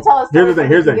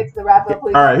thing.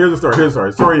 All right, here's the story.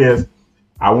 The story is,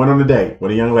 I went on a date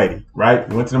with a young lady, right?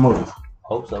 We went to the movies.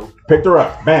 Hope so. Picked her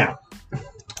up. Bam.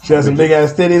 She has some big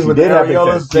ass titties with the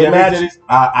areolas. They match.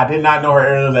 I did not know her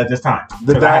areolas at this time.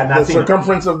 The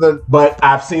circumference of the. But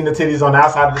I've seen the titties on the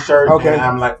outside of the shirt. Okay. And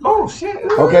I'm like, oh shit.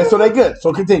 Okay, so they good.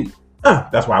 So continue.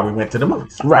 That's why we went to the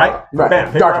movies. Right.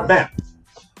 Bam. Pick her up. Bam.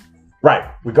 Right.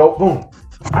 We go. Boom.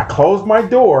 I close my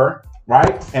door.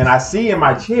 Right. And I see in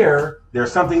my chair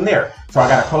there's something there. So I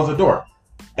gotta close the door.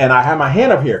 And I have my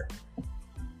hand up here.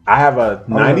 I have a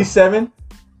 97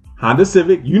 Honda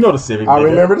Civic. You know the Civic. I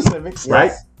remember the Civics. Right.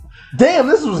 Yes. Damn,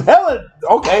 this was hella.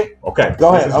 Okay. Go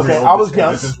ahead. Okay. I was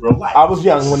young. This is real life. I was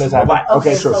young when this happened.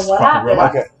 Okay, sure. So what happened?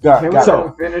 Okay. Got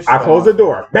So I closed the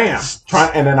door. Bam.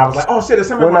 And then I was like, oh shit, there's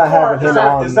something in my car.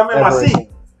 There's something in my seat.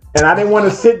 And I didn't want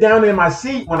to sit down in my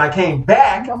seat when I came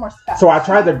back. No more scotch. So I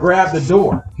tried to grab the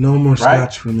door. No more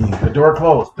scotch for me. The door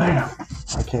closed. Bam.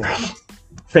 I can't.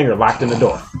 Finger locked in the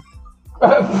door.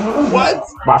 What?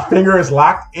 My finger is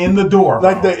locked in the door.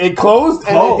 Like it closed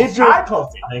and it hit your. I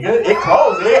closed it, nigga. It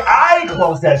closed. I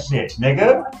closed that shit,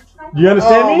 nigga. You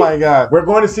understand me? Oh my god. We're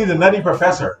going to see the Nutty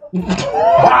Professor. Two.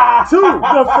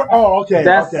 Oh, okay.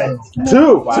 That's okay.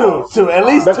 Two. At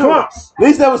least The two. clumps. At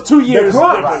least that was 2 years.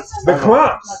 The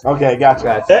clumps. Okay,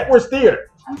 gotcha. Edwards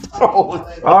Theater. All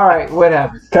right, what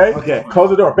happened? Okay. Close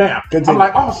the door. Bam. Continue. I'm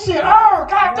like, oh shit. Oh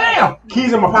goddamn.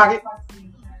 Keys in my pocket.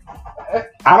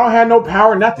 I don't have no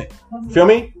power, nothing. Feel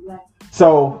me?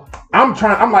 So I'm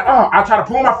like, I try to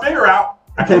pull my finger out.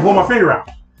 I can't pull my finger out.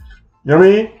 You know what I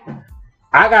mean?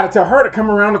 I gotta tell her to come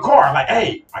around the car. Like,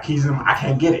 hey, my keys I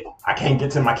can't get it. I can't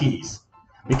get to my keys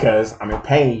because I'm in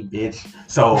pain, bitch.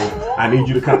 So I need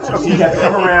you to come. So she has to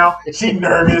come around. She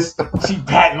nervous. She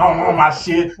patting on my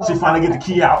shit. She finally get the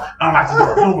key out. Unlock the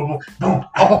door. Boom, boom, boom, boom.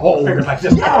 Oh, fingers like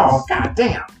this. Oh,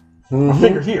 goddamn. My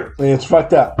finger here. It's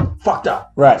fucked up. Fucked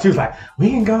up. Right. She was like, we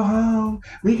can go home.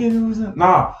 We can do something.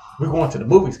 Nah, we're going to the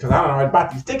movies because I don't know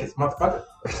about these tickets, motherfucker.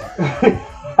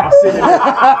 I'm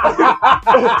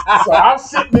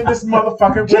sitting in this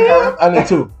motherfucker with her. I need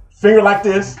two. Finger like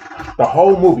this. The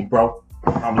whole movie, bro.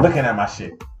 I'm looking at my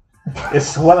shit. It's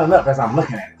swelling up as I'm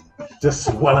looking at it. Just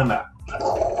swelling up.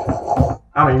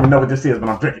 I don't even know what this is, but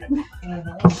I'm drinking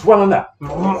it. Swelling up.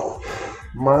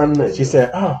 My nigga. She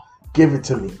said, oh. Give it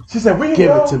to me. She said, we can Give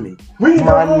go. it to me. We can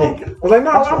My go. nigga. I was like,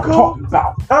 no, I'm cool. Talking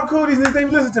about. I'm cool. These niggas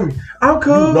ain't listen to me. I'm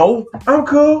cool. No. I'm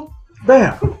cool.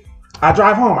 Bam. I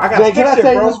drive home. I got Jay, can I shit,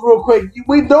 say bro. this real quick?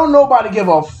 We don't nobody give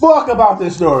a fuck about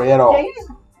this story at all. Yeah,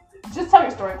 just tell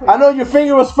your story, please. I know your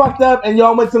finger was fucked up and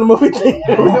y'all went to the movie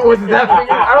theater. Was it that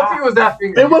finger? I don't think it was that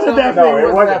finger. It wasn't that finger. No,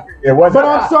 it wasn't. It wasn't. But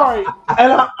I'm sorry,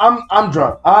 and I'm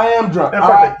drunk. I am drunk.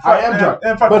 I am drunk.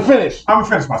 But finish. I'm gonna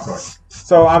finish my story.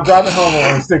 So I'm driving home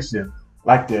on 6th shift,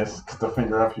 like this, the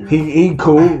finger up here. He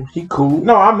cool. He cool.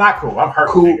 No, I'm not cool. I'm hurt.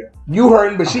 Cool. Nigga. You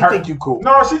hurting, but she hurt. think you cool.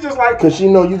 No, she just like. Cause she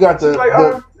know you got the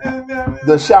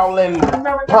Shaolin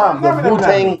palm, the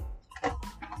Wu-Tang.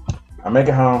 I make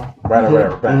it home, right or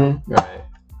whatever. Bam.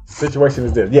 Situation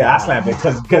is this. Yeah, I slammed it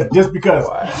because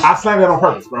I slammed it on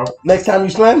purpose, bro. Next time you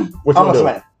slam, What I'm you gonna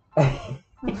gonna slam.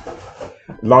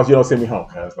 As long as you don't send me home,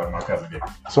 cuz like my cousin did.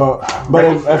 So, but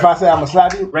if I say I'm gonna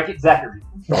slap you, Wreck-It Zachary.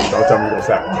 Don't tell me you're gonna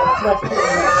slap me.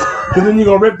 because then you're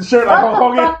gonna rip the shirt like Hulk What the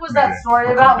Hogan. fuck was that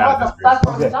story about? What the fuck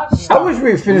were we talking I about? wish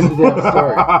we had finished the damn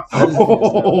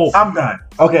story. I'm done.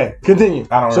 Okay, continue.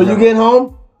 I don't So you remember. get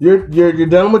home. You're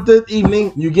done with the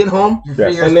evening. You get home. You Yes.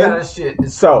 figure And it's then- kind of shit.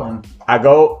 It's So fun. I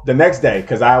go the next day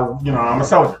because I'm a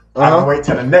soldier. I Uh-huh. can wait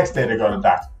till the next day to go to the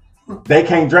doctor. They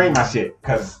can't drain my shit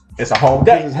because it's a whole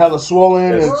day. It's hella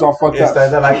swollen and it's all fucked up.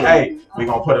 They're like, hey, we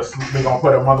gonna put a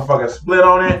motherfucking split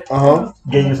on it.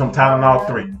 Give you some Tylenol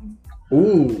 3.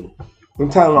 Ooh. Them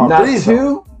Tylenol Not 3s.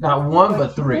 two, not one,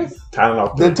 but three.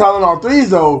 Tylenol 3. Them Tylenol 3s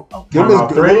though. Them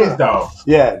Tylenol is 3s though.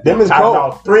 Yeah, them is cold.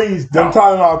 Tylenol 3s though. Them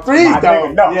Tylenol 3s My though.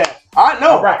 nigga, no. Yeah. I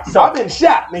know. All right, so- I've been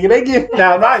shot, nigga. They give.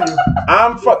 Now, mind you,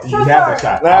 I'm fucking. You have the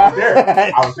shot. I was there.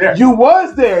 I was there. You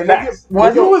was there, nigga. Facts.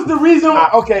 You was the reason.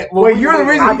 Okay. Well, Wait, you're the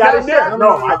reason I you got got him there. shot?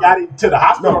 No, I got him to the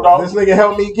hospital, No, dog. this nigga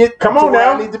helped me get. Come to on where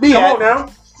now. I need to be Come at. on now.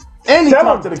 And he Tell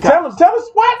talked him, to the cops. tell us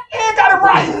what man got it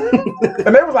right.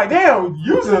 And they was like, damn,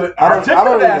 you's an I don't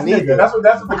articulate ass even need nigga. that.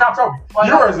 That's what the cop told me.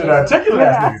 Yours an articulate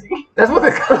ass nigga. That's what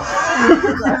the.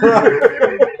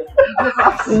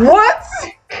 What?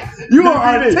 You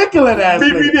are articulate ass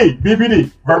nigga.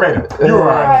 BBD, verbatim. You were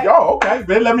right. Oh, okay.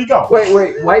 Then let me go.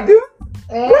 Wait, white dude?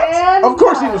 And Of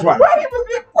course he was white. What? He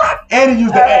was what? And he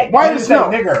used the A. White He as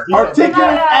didn't snow. say nigger. He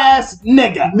Articulate ass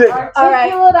nigga. Nigga. All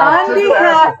right. Articulate On articulate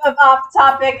behalf of Off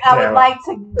Topic, I would Damn. like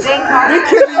to thank our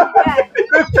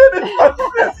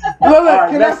Look,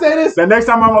 can I say this? The next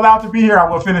time I'm allowed to be here, I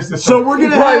will finish this. So we're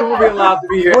gonna Probably have. won't be allowed to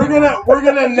be here. We're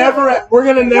gonna never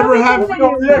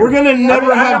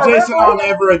have Jason on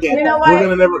ever again. You know what? We're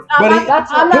gonna never. I'm But not-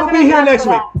 I'm not he'll gonna be here vouch next for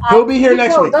week. that. He'll be here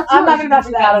next week. I'm not gonna vouch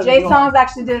for that. Jay Songs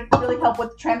actually did really help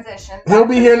with the transition. He'll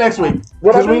be here next week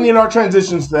because we need our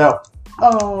transitions to help.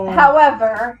 oh,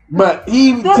 However, But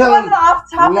he this telling wasn't off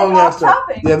topic. long Off ass story.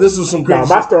 topic. Yeah, this was some No, crazy.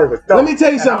 my shit. story was dope. Let me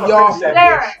tell you something, y'all.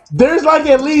 Derek, There's like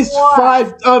at least What?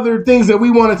 5 other things that we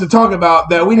wanted to talk about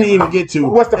that we didn't even get to.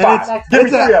 What's the And 5? it's- Give me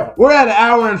it's 3 of them. We're at an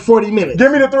hour and 40 minutes.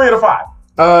 Give me the 3 of the 5.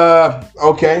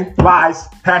 Okay. Lies.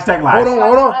 Hashtag lies.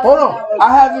 Hold on.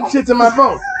 I have them shits in my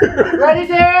phone. ready,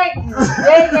 Derek?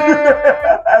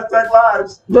 Jaeger. Hashtag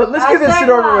lies. Look, let's get this shit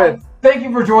over with. Thank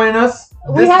you for joining us.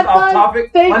 We This is had Off fun.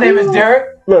 Topic. Thank My name is you.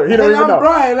 Derek. Look, he don't And even I'm know.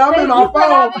 Brian. I'm Thank in you my for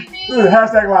phone. having me.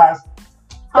 Hashtag lies.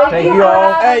 Thank you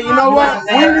all. Hey, you know what?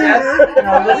 Yes, you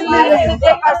know, we listen to wanted this. to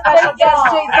thank our special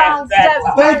guest, Jay Songs.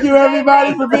 Thank you,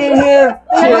 everybody, for being here.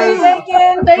 Cheers. Thank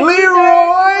you,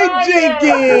 Leroy Derek.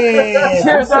 Jenkins.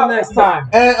 Cheers till next time.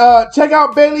 And check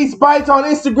out Bailey's Bites on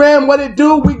Instagram. What it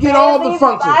do? We get all the Bailey's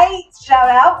functions. Bites, shout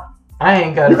out. I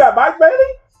ain't got You it. got Mike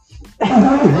Bailey?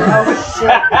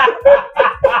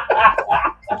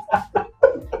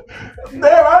 Damn,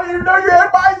 I didn't even know you had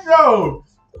Mike show.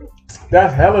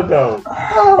 That's hella dope.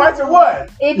 Bites of what?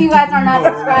 If you guys are not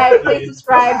subscribed, please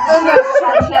subscribe to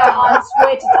our channel on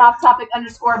Twitch. It's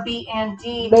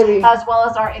offtopic_B&D, Baby. as well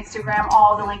as our Instagram.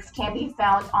 All the links can be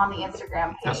found on the Instagram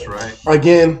page. That's right.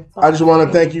 Again, I just want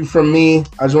to thank you from me.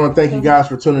 I just want to thank you guys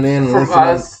for tuning in and From listening.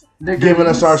 us, they're Giving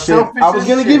us our shit. selfish I was as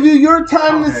gonna shit. give you your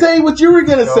time to Okay. say what you were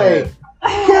gonna Go say. ahead.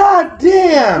 God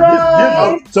damn.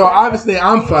 Right. So obviously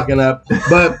I'm fucking up,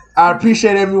 but I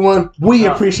appreciate everyone. We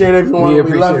appreciate everyone. We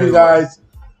We love appreciate you guys.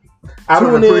 I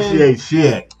don't Tune in. appreciate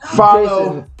shit.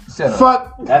 Follow. Shut up.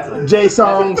 Fuck That's a Jay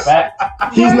Songs. fact.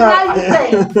 He's Now not. you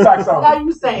say it. Facts Now on.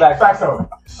 you say it. Facts on.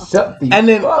 Shut the. And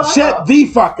then shut the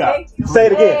fuck up. Thank you. Say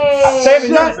it again. Hey. Say it in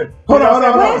Shut- unison. Hold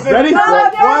on. Please, Ready? no,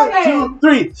 1, Derek. 2,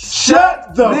 3.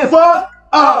 Shut the fuck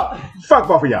up. Fuck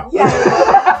both of y'all.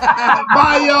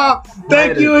 Bye, y'all.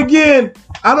 Thank you again.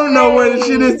 I don't know where the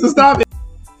shit is to stop it.